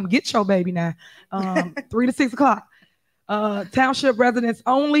baby, but come get your baby now. 3 to 6 o'clock. Township residents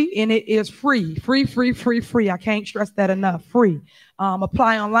only, and it is free. Free. I can't stress that enough. Free.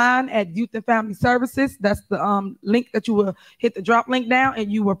 Apply online at Youth and Family Services. That's the link that you will hit the drop link down, and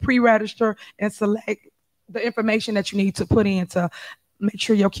you will pre-register and select the information that you need to put in to make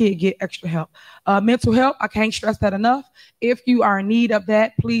sure your kid get extra help. Mental health, I can't stress that enough. If you are in need of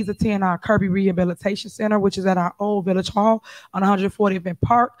that, please attend our Kirby Rehabilitation Center, which is at our old Village Hall on 140th and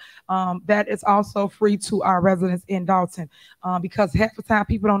Park. That is also free to our residents in Dolton because half the time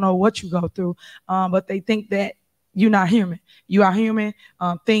people don't know what you go through, but they think that you're not human. You are human.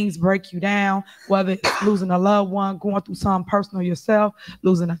 Things break you down, whether it's losing a loved one, going through something personal yourself,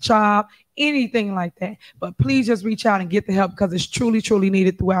 losing a job, anything like that. But please just reach out and get the help because it's truly, truly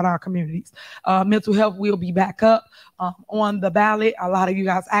needed throughout our communities. Mental health will be back up on the ballot. A lot of you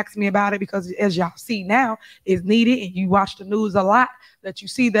guys asked me about it because as y'all see now, it's needed, and you watch the news a lot, that you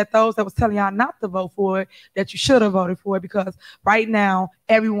see that those that was telling y'all not to vote for it, that you should have voted for it, because right now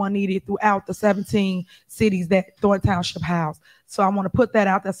everyone needed throughout the 17 cities that Thornton Township housed. So I want to put that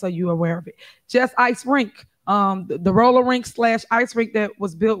out there so you're aware of it. Just Ice Rink, the roller rink / ice rink that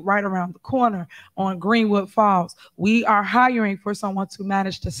was built right around the corner on Greenwood Falls. We are hiring for someone to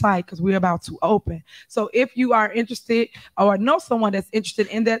manage the site because we're about to open. So if you are interested or know someone that's interested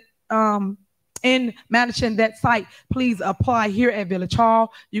in that, in managing that site, please apply here at Village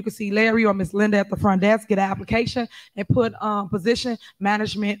Hall. You can see Larry or Miss Linda at the front desk, get an application, and put position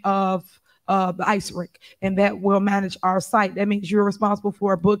management of the ice rink, and that will manage our site. That means you're responsible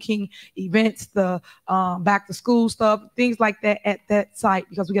for booking events, the back to school stuff, things like that at that site,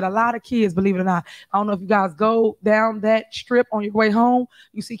 because we get a lot of kids, believe it or not. I don't know if you guys go down that strip on your way home,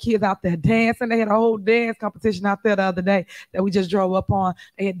 you see kids out there dancing. They had a whole dance competition out there the other day that we just drove up on.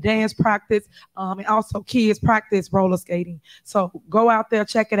 They had dance practice, and also kids practice roller skating. So go out there,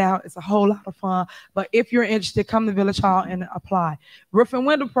 check it out. It's a whole lot of fun. But if you're interested, come to Village Hall and apply. Roof and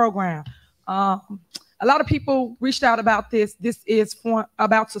window program. A lot of people reached out about this. This is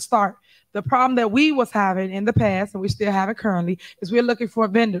about to start. The problem that we was having in the past, and we still have it currently, is we're looking for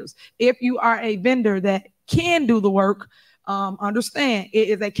vendors. If you are a vendor that can do the work, understand it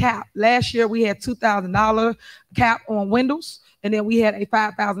is a cap. Last year we had $2,000 cap on windows, and then we had a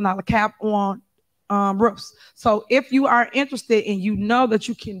 $5,000 cap on roofs. So if you are interested and you know that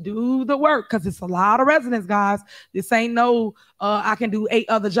you can do the work, because it's a lot of residents, guys, this ain't no I can do 8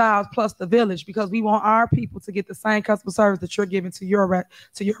 other jobs plus the village, because we want our people to get the same customer service that you're giving to your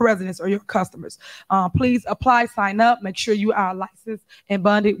residents or your customers. Please apply, sign up, make sure you are licensed and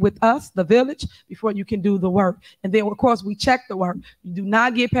bonded with us, the village, before you can do the work. And then of course we check the work. You do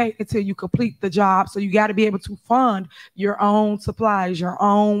not get paid until you complete the job. So you got to be able to fund your own supplies, your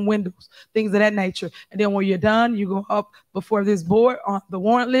own windows, things of that nature. And then when you're done, you go up before this board on the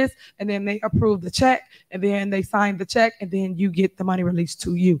warrant list, and then they approve the check, and then they sign the check, and then you get the money released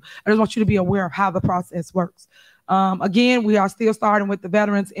to you. I just want you to be aware of how the process works. Again, we are still starting with the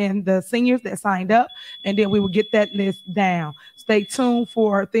veterans and the seniors that signed up, and then we will get that list down. Stay tuned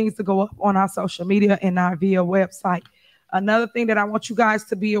for things to go up on our social media and our VIA website. Another thing that I want you guys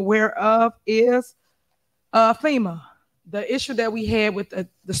to be aware of is FEMA, the issue that we had with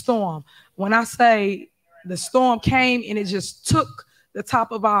the storm. When I say the storm came and it just took the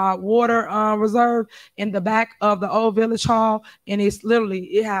top of our water reserve in the back of the old Village Hall, and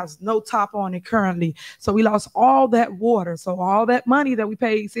it has no top on it currently. So we lost all that water. So all that money that we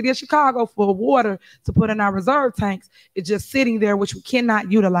paid City of Chicago for water to put in our reserve tanks is just sitting there, which we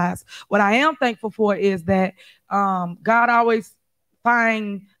cannot utilize. What I am thankful for is that God always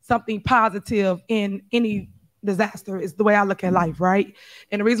finds something positive in any disaster, is the way I look at life, right?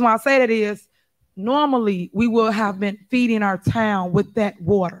 And the reason why I say that is, normally we will have been feeding our town with that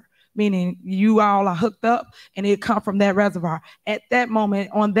water, meaning you all are hooked up and it come from that reservoir. At that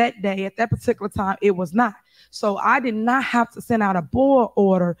moment, on that day, at that particular time, it was not. So I did not have to send out a boil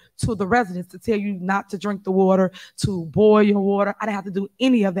order to the residents to tell you not to drink the water, to boil your water. I didn't have to do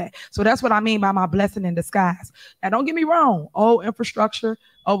any of that. So that's what I mean by my blessing in disguise. Now, don't get me wrong. Old infrastructure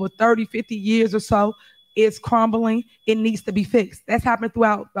over 30, 50 years or so, is crumbling. It needs to be fixed. That's happening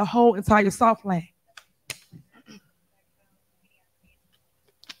throughout the whole entire Southland.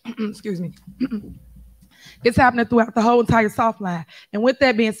 Excuse me. It's happening throughout the whole entire Southland. And with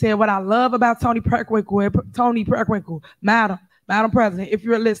that being said, what I love about Tony Preckwinkle, Madam President, if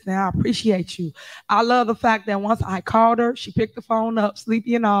you're listening, I appreciate you. I love the fact that once I called her, she picked the phone up,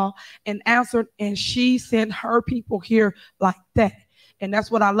 sleepy and all, and answered, and she sent her people here like that. And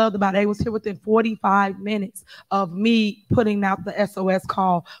that's what I loved about it. They was here within 45 minutes of me putting out the SOS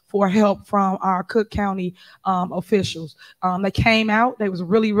call for help from our Cook County officials. They came out. They was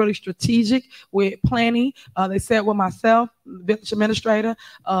really, really strategic with planning. They sat with myself, village administrator,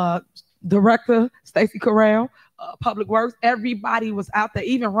 director Stacy Corral, Public Works. Everybody was out there,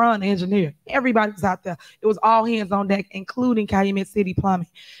 even Ron, the engineer. Everybody was out there. It was all hands on deck, including Calumet City Plumbing.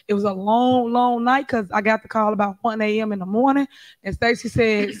 It was a long, long night because I got the call about 1 a.m. in the morning, and Stacy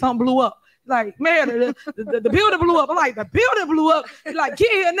said something blew up. Like, man, the building blew up. I'm like, the building blew up. He's like,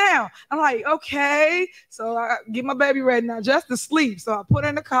 get here now. I'm like, okay. So I get my baby ready now just to sleep. So I put her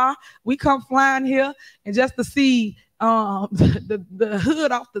in the car. We come flying here, and just to see the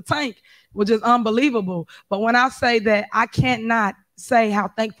hood off the tank was just unbelievable. But when I say that, I cannot say how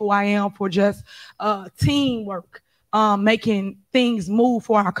thankful I am for just teamwork, making things move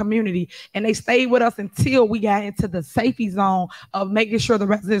for our community. And they stayed with us until we got into the safety zone of making sure the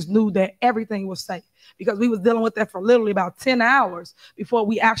residents knew that everything was safe, because we was dealing with that for literally about 10 hours before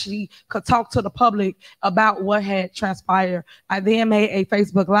we actually could talk to the public about what had transpired. I then made a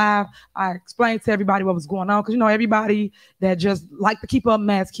Facebook Live. I explained to everybody what was going on, because, you know, everybody that just like to keep a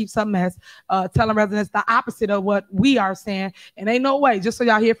mess, keeps a mess, telling residents the opposite of what we are saying. And ain't no way, just so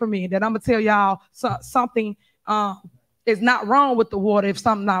y'all hear from me, that I'm going to tell y'all something it's not wrong with the water if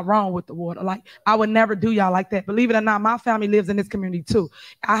something's not wrong with the water. Like, I would never do y'all like that. Believe it or not, my family lives in this community too.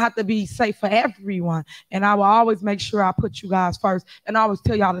 I have to be safe for everyone. And I will always make sure I put you guys first. And I always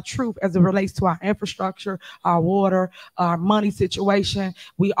tell y'all the truth as it relates to our infrastructure, our water, our money situation.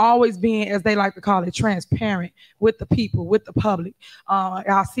 We always being, as they like to call it, transparent with the people, with the public.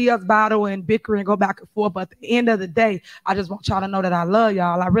 I see us battle and bicker and go back and forth. But at the end of the day, I just want y'all to know that I love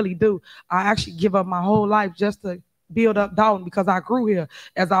y'all. I really do. I actually give up my whole life just to build up Dolton because I grew here,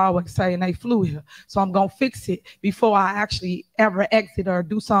 as I always say, and they flew here. So I'm going to fix it before I actually ever exit or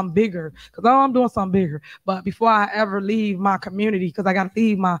do something bigger, because I'm doing something bigger. But before I ever leave my community, because I got to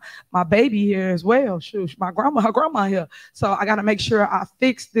leave my baby here as well. Shoot, her grandma here. So I got to make sure I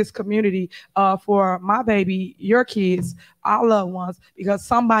fix this community for my baby, your kids, our loved ones, because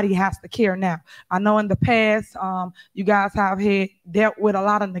somebody has to care now. I know in the past, you guys have had dealt with a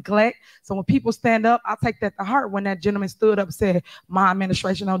lot of neglect. So when people stand up, I take that to heart. When that gentleman stood up and said, my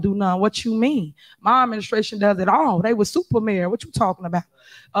administration don't do none. What you mean? My administration does it all. They were super mayor. What you talking about?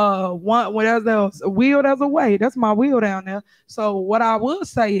 When there's a will, there's a way. That's my will down there. So what I will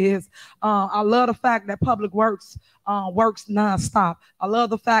say is, I love the fact that Public Works works nonstop. I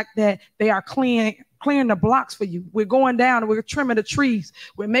love the fact that they are clearing the blocks for you. We're going down and we're trimming the trees.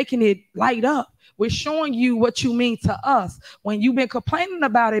 We're making it light up. We're showing you what you mean to us. When you've been complaining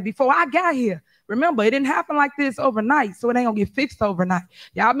about it before I got here, remember, it didn't happen like this overnight, so it ain't gonna get fixed overnight.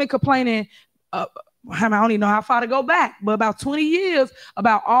 Y'all been complaining, I don't even know how far to go back, but about 20 years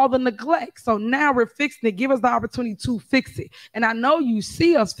about all the neglect. So now we're fixing it. Give us the opportunity to fix it. And I know you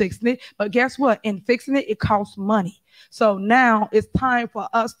see us fixing it, but guess what? In fixing it, it costs money. So now it's time for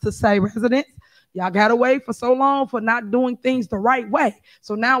us to say, residents, y'all got away for so long for not doing things the right way.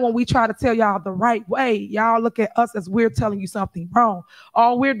 So now when we try to tell y'all the right way, y'all look at us as we're telling you something wrong.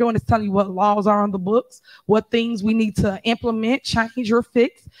 All we're doing is telling you what laws are on the books, what things we need to implement, change, or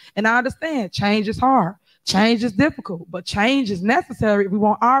fix. And I understand change is hard. Change is difficult, but change is necessary if we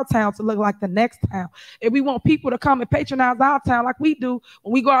want our town to look like the next town. If we want people to come and patronize our town like we do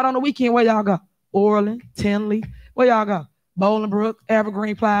when we go out on the weekend, where y'all go? Orland, Tinley, where y'all go? Bolingbrook,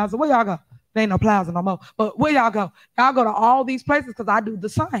 Evergreen Plaza, where y'all go? There ain't no plaza no more. But where y'all go? Y'all go to all these places because I do the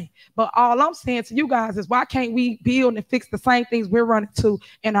same. But all I'm saying to you guys is, why can't we build and fix the same things we're running to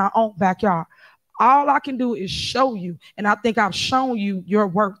in our own backyard? All I can do is show you. And I think I've shown you your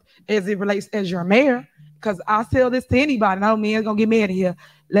worth as it relates as your mayor. Because I tell this to anybody, and I don't mean it's going to get mad here.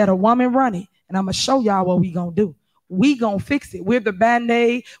 Let a woman run it. And I'm going to show y'all what we going to do. We gonna fix it. We're the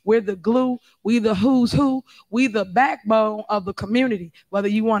Band-Aid, we're the glue, we the who's who, we the backbone of the community, whether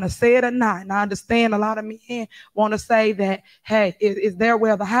you want to say it or not. And I understand a lot of men want to say that, hey, it's their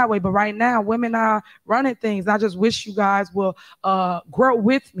way or the highway, but right now women are running things. I just wish you guys will grow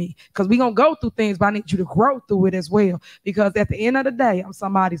with me, because we're gonna go through things, but I need you to grow through it as well, because at the end of the day, I'm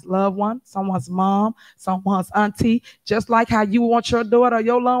somebody's loved one, someone's mom, someone's auntie. Just like how you want your daughter or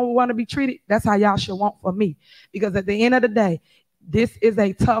your loved one to be treated, that's how y'all should want for me. Because at the end of the day, this is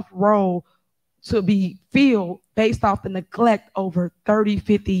a tough role to be filled based off the neglect over 30,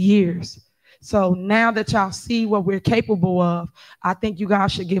 50 years. So now that y'all see what we're capable of, I think you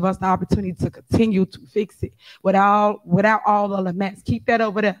guys should give us the opportunity to continue to fix it without all the laments. Keep that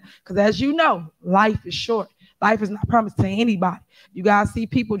over there. Because as you know, life is short. Life is not promised to anybody. You guys see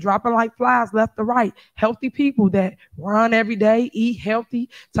people dropping like flies left to right. Healthy people that run every day, eat healthy,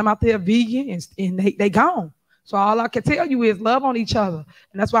 talking about they're vegan, and they gone. So all I can tell you is love on each other.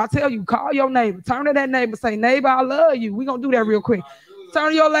 And that's why I tell you, call your neighbor. Turn to that neighbor, say, neighbor, I love you. We're going to do that real quick. Turn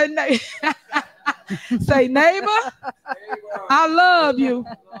to your neighbor. Say, neighbor, I love you.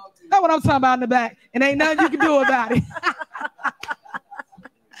 That's what I'm talking about in the back. And ain't nothing you can do about it.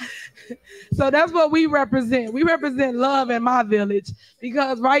 So that's what we represent. We represent love in my village,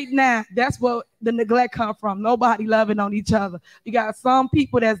 because right now, that's what the neglect comes from. Nobody loving on each other. You got some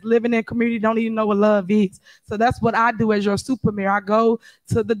people that's living in a community don't even know what love is. So that's what I do as your super mayor. I go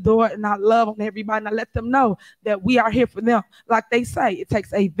to the door and I love on everybody, and I let them know that we are here for them. Like they say, it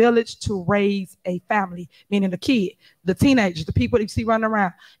takes a village to raise a family, meaning the kid, the teenagers, the people that you see running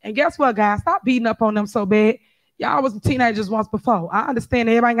around. And guess what, guys? Stop beating up on them so bad. Y'all was teenagers once before. I understand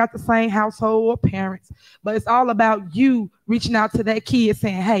everybody got the same household or parents, but it's all about you reaching out to that kid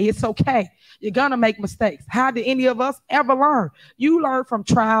saying, hey, it's okay. You're going to make mistakes. How did any of us ever learn? You learn from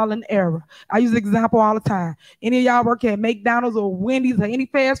trial and error. I use the example all the time. Any of y'all work at McDonald's or Wendy's or any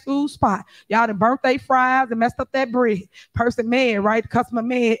fast food spot, y'all done burnt their fries and messed up that bread. Person mad, right? The customer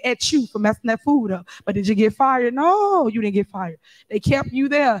mad at you for messing that food up. But did you get fired? No, you didn't get fired. They kept you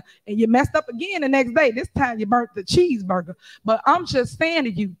there and you messed up again the next day. This time you burnt the cheeseburger. But I'm just saying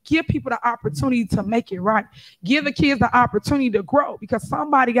to you, give people the opportunity to make it right. Give the kids the opportunity to grow, because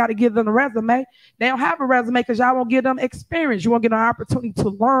somebody got to give them a resume. They don't have a resume because y'all won't give them experience. You won't get an opportunity to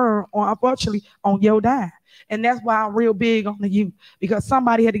learn, or unfortunately, on your dime. And that's why I'm real big on the youth, because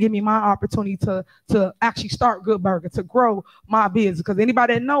somebody had to give me my opportunity to actually start Good Burger, to grow my business. Because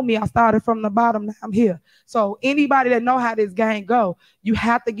anybody that know me, I started from the bottom, now I'm here. So anybody that know how this game go, you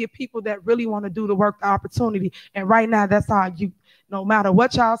have to give people that really want to do the work the opportunity. And right now, that's our youth. No matter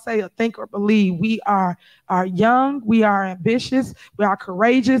what y'all say or think or believe, we are young, we are ambitious, we are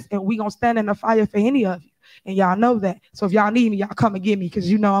courageous, and we gonna stand in the fire for any of you. And y'all know that. So if y'all need me, y'all come and get me, because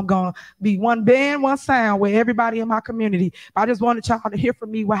you know I'm gonna be one band, one sound with everybody in my community. But I just wanted y'all to hear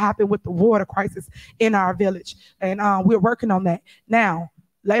from me what happened with the water crisis in our village. And we're working on that. Now,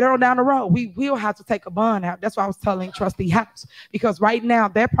 later on down the road, we will have to take a bond out. That's why I was telling Trustee House, because right now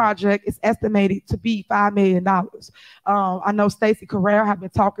that project is estimated to be $5 million. I know Stacey Carrera have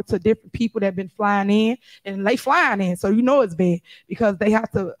been talking to different people that have been flying in, and they flying in, so you know it's bad, because they have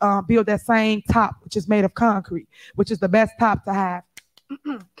to build that same top, which is made of concrete, which is the best top to have.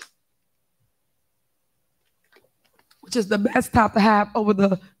 Which is the best top to have over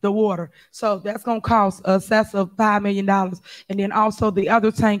the water. So that's going to cost a excess of $5 million. And then also the other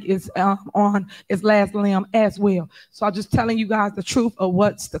tank is on its last limb as well. So I'm just telling you guys the truth of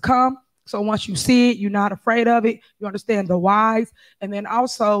what's to come. So once you see it, you're not afraid of it. You understand the whys. And then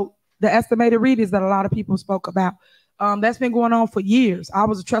also the estimated readings that a lot of people spoke about. That's been going on for years. I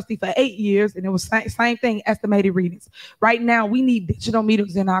was a trustee for 8 years, and it was same thing, estimated readings. Right now, we need digital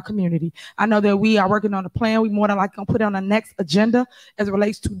meters in our community. I know that we are working on a plan. We more than likely going to put it on the next agenda as it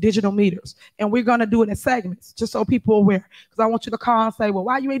relates to digital meters. And we're going to do it in segments, just so people are aware. Because I want you to call and say, well,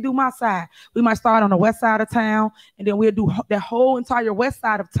 why you ain't do my side? We might start on the west side of town, and then we'll do that whole entire west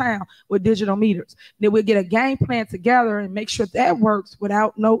side of town with digital meters. Then we'll get a game plan together and make sure that works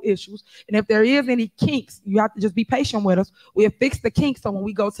without no issues. And if there is any kinks, you have to just be patient with us. We'll fix the kinks, so when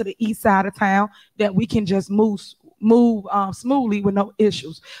we go to the east side of town, that we can just move smoothly with no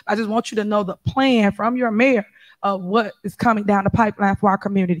issues. I just want you to know the plan from your mayor of what is coming down the pipeline for our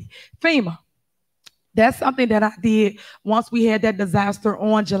community. FEMA. That's something that I did once we had that disaster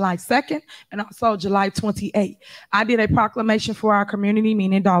on July 2nd and also July 28th. I did a proclamation for our community,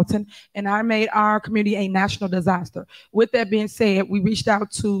 meaning Dolton, and I made our community a national disaster. With that being said, we reached out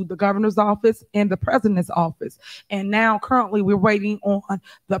to the governor's office and the president's office. And now currently we're waiting on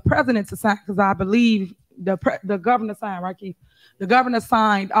the president to sign, because I believe the governor signed, right, Keith? The governor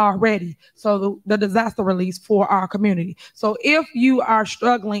signed already, so the disaster release for our community. So if you are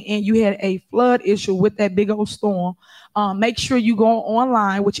struggling and you had a flood issue with that big old storm, make sure you go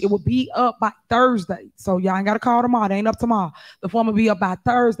online, which it will be up by Thursday. So y'all ain't got to call tomorrow. It ain't up tomorrow. The form will be up by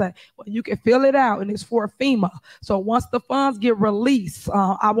Thursday. Well, you can fill it out, and it's for FEMA. So once the funds get released,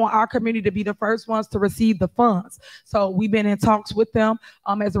 I want our community to be the first ones to receive the funds. So we've been in talks with them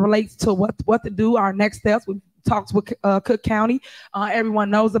as it relates to what to do, our next steps. We talks with Cook County.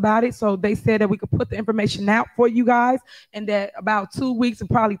 Everyone knows about it. So they said that we could put the information out for you guys, and that about 2 weeks and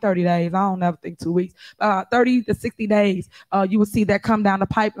probably 30 days, I don't ever think 2 weeks, 30 to 60 days, you will see that come down the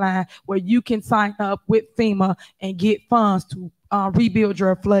pipeline where you can sign up with FEMA and get funds to rebuild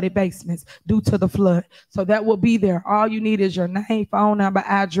your flooded basements due to the flood. So that will be there. All you need is your name, phone number,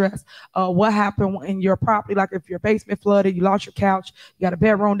 address, what happened in your property. Like if your basement flooded, you lost your couch, you got a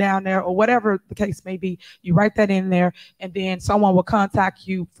bedroom down there, or whatever the case may be, you write that in there, and then someone will contact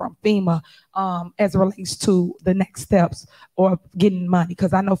you from FEMA as it relates to the next steps or getting money,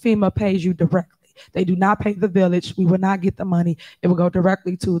 because I know FEMA pays you directly. They do not pay the village. We will not get the money. It will go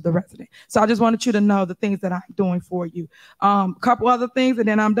directly to the resident. So I just wanted you to know the things that I'm doing for you. A couple other things, and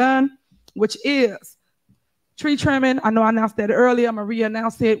then I'm done, which is tree trimming. I know I announced that earlier. Maria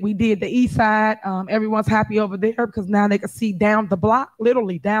announced it. We did the east side. Everyone's happy over there because now they can see down the block,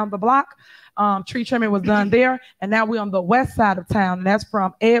 literally down the block. Tree trimming was done there, and now we're on the west side of town, and that's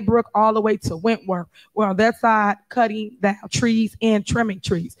from Edbrook all the way to Wentworth. We're on that side cutting down trees and trimming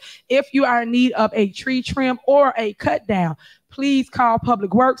trees. If you are in need of a tree trim or a cut down, please call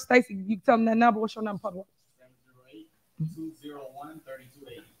Public Works. Stacey, you tell them that number. What's your number, Public Works?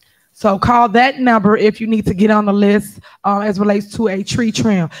 708-201-3280. So call that number if you need to get on the list as relates to a tree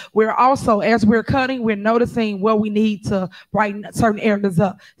trim. We're also, as we're cutting, we're noticing where we need to brighten certain areas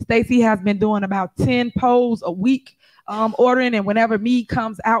up. Stacy has been doing about 10 poles a week, ordering, and whenever meat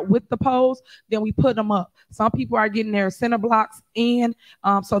comes out with the poles, then we put them up. Some people are getting their center blocks in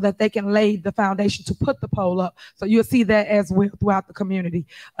so that they can lay the foundation to put the pole up. So you'll see that as well throughout the community.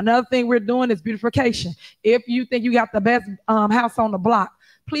 Another thing we're doing is beautification. If you think you got the best house on the block,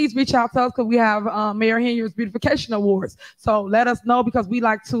 please reach out to us because we have Mayor Henry's Beautification Awards. So let us know because we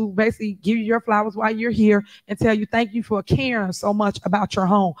like to basically give you your flowers while you're here and tell you thank you for caring so much about your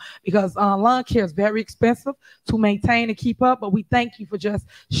home because lawn care is very expensive to maintain and keep up, but we thank you for just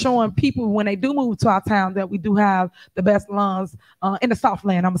showing people when they do move to our town that we do have the best lawns in the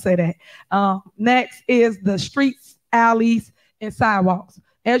Southland, I'm going to say that. Next is the streets, alleys, and sidewalks.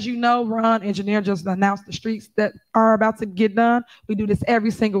 As you know, Ron, engineer, just announced the streets that are about to get done. We do this every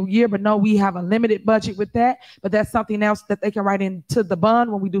single year, but no, we have a limited budget with that. But that's something else that they can write into the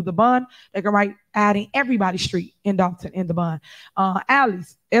bond. When we do the bond, they can write adding everybody's street in Dolton in the bond.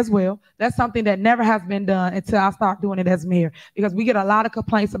 Alleys as well. That's something that never has been done until I start doing it as mayor because we get a lot of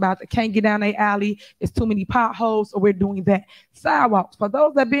complaints about they can't get down their alley. It's too many potholes, so we're doing that. Sidewalks, for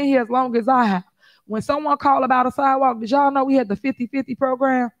those that have been here as long as I have, when someone called about a sidewalk, did y'all know we had the 50-50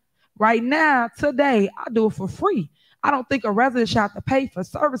 program? Right now, today, I do it for free. I don't think a resident should have to pay for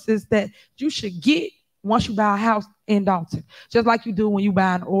services that you should get once you buy a house in Dolton. Just like you do when you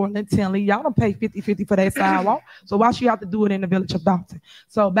buy an Orland, Tinley. Y'all don't pay 50-50 for that sidewalk. So why should you have to do it in the village of Dolton?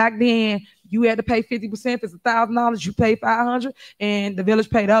 So back then, you had to pay 50%. If it's $1,000, you pay $500, and the village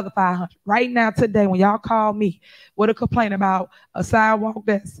paid the other $500. Right now, today, when y'all call me with a complaint about a sidewalk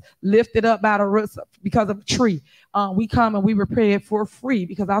that's lifted up by the roots because of a tree, we come and we repair it for free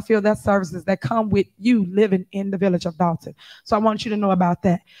because I feel that's services that come with you living in the village of Dolton. So I want you to know about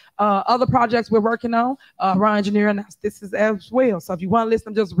that. Other projects we're working on, Ron Engineer announced this is as well. So if you want to listen,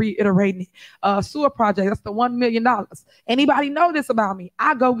 I'm just reiterating it. Sewer project, that's the $1 million. Anybody know this about me?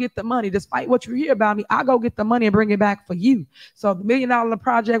 I go get the money. Despite what you hear about me, I go get the money and bring it back for you. So the $1 million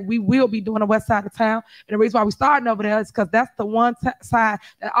project, we will be doing the west side of town. And the reason why we're starting over there is because that's the one side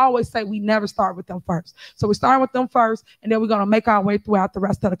that I always say we never start with them first. So we're starting with them first, and then we're going to make our way throughout the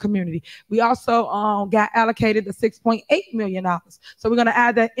rest of the community. We also got allocated the $6.8 million. So we're going to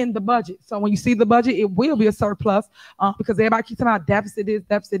add that in the budget. So when you see the budget, it will be a surplus because everybody keeps talking about deficit this,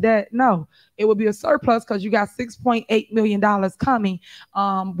 deficit that. No, it will be a surplus because you got $6.8 million coming.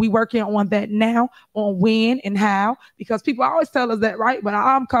 We working on that now, on when and how, because people always tell us that, right? But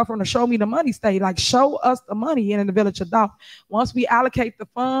I'm coming from the show me the money state, like show us the money in the village of Dolton. Once we allocate the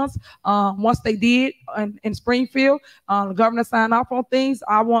funds, once they did in Springfield, the governor signed off on things.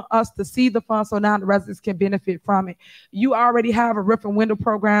 I want us to see the funds so now the residents can benefit from it. You already have a roof and window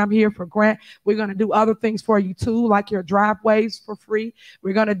program here for grant. We're going to do other things for you too, like your driveways for free.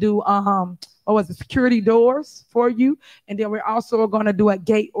 We're going to do security doors for you, and then we're also going to do a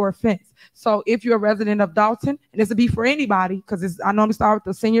gate or a fence. So if you're a resident of Dolton, and this will be for anybody, because I normally start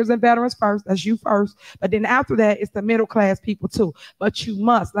with the seniors and veterans first, that's you first, but then after that, it's the middle class people too. But you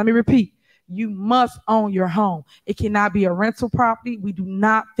must, let me repeat, you must own your home. It cannot be a rental property. We do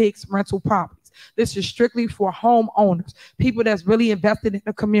not fix rental properties. This is strictly for homeowners, people that's really invested in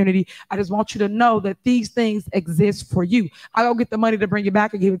the community. I just want you to know that these things exist for you. I don't get the money to bring it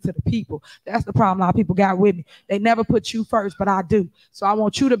back and give it to the people. That's the problem a lot of people got with me. They never put you first, but I do. So I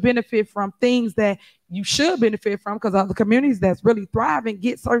want you to benefit from things that you should benefit from, because other communities that's really thriving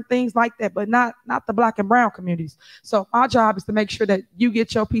get certain things like that, but not the black and brown communities. So my job is to make sure that you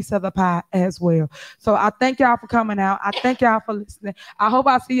get your piece of the pie as well. So I thank y'all for coming out. I thank y'all for listening. I hope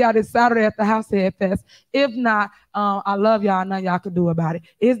I see y'all this Saturday at the House Head Fest. If not, I love y'all. Nothing y'all can do about it.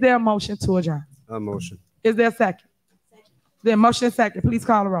 Is there a motion to adjourn? A motion. Is there a second? Then motion and second. Please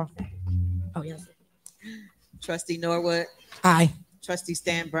call the roll. Oh, yes. Trustee Norwood. Aye. Trustee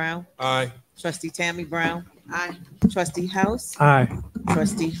Stan Brown. Aye. Trustee Tammy Brown. Aye. Trustee House. Aye.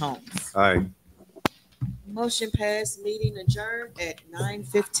 Trustee Holmes. Aye. Motion passed. Meeting adjourned at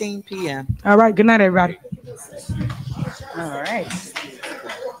 9:15 p.m. All right. Good night, everybody. All right.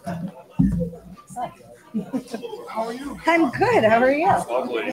 How are you? I'm good. How are you?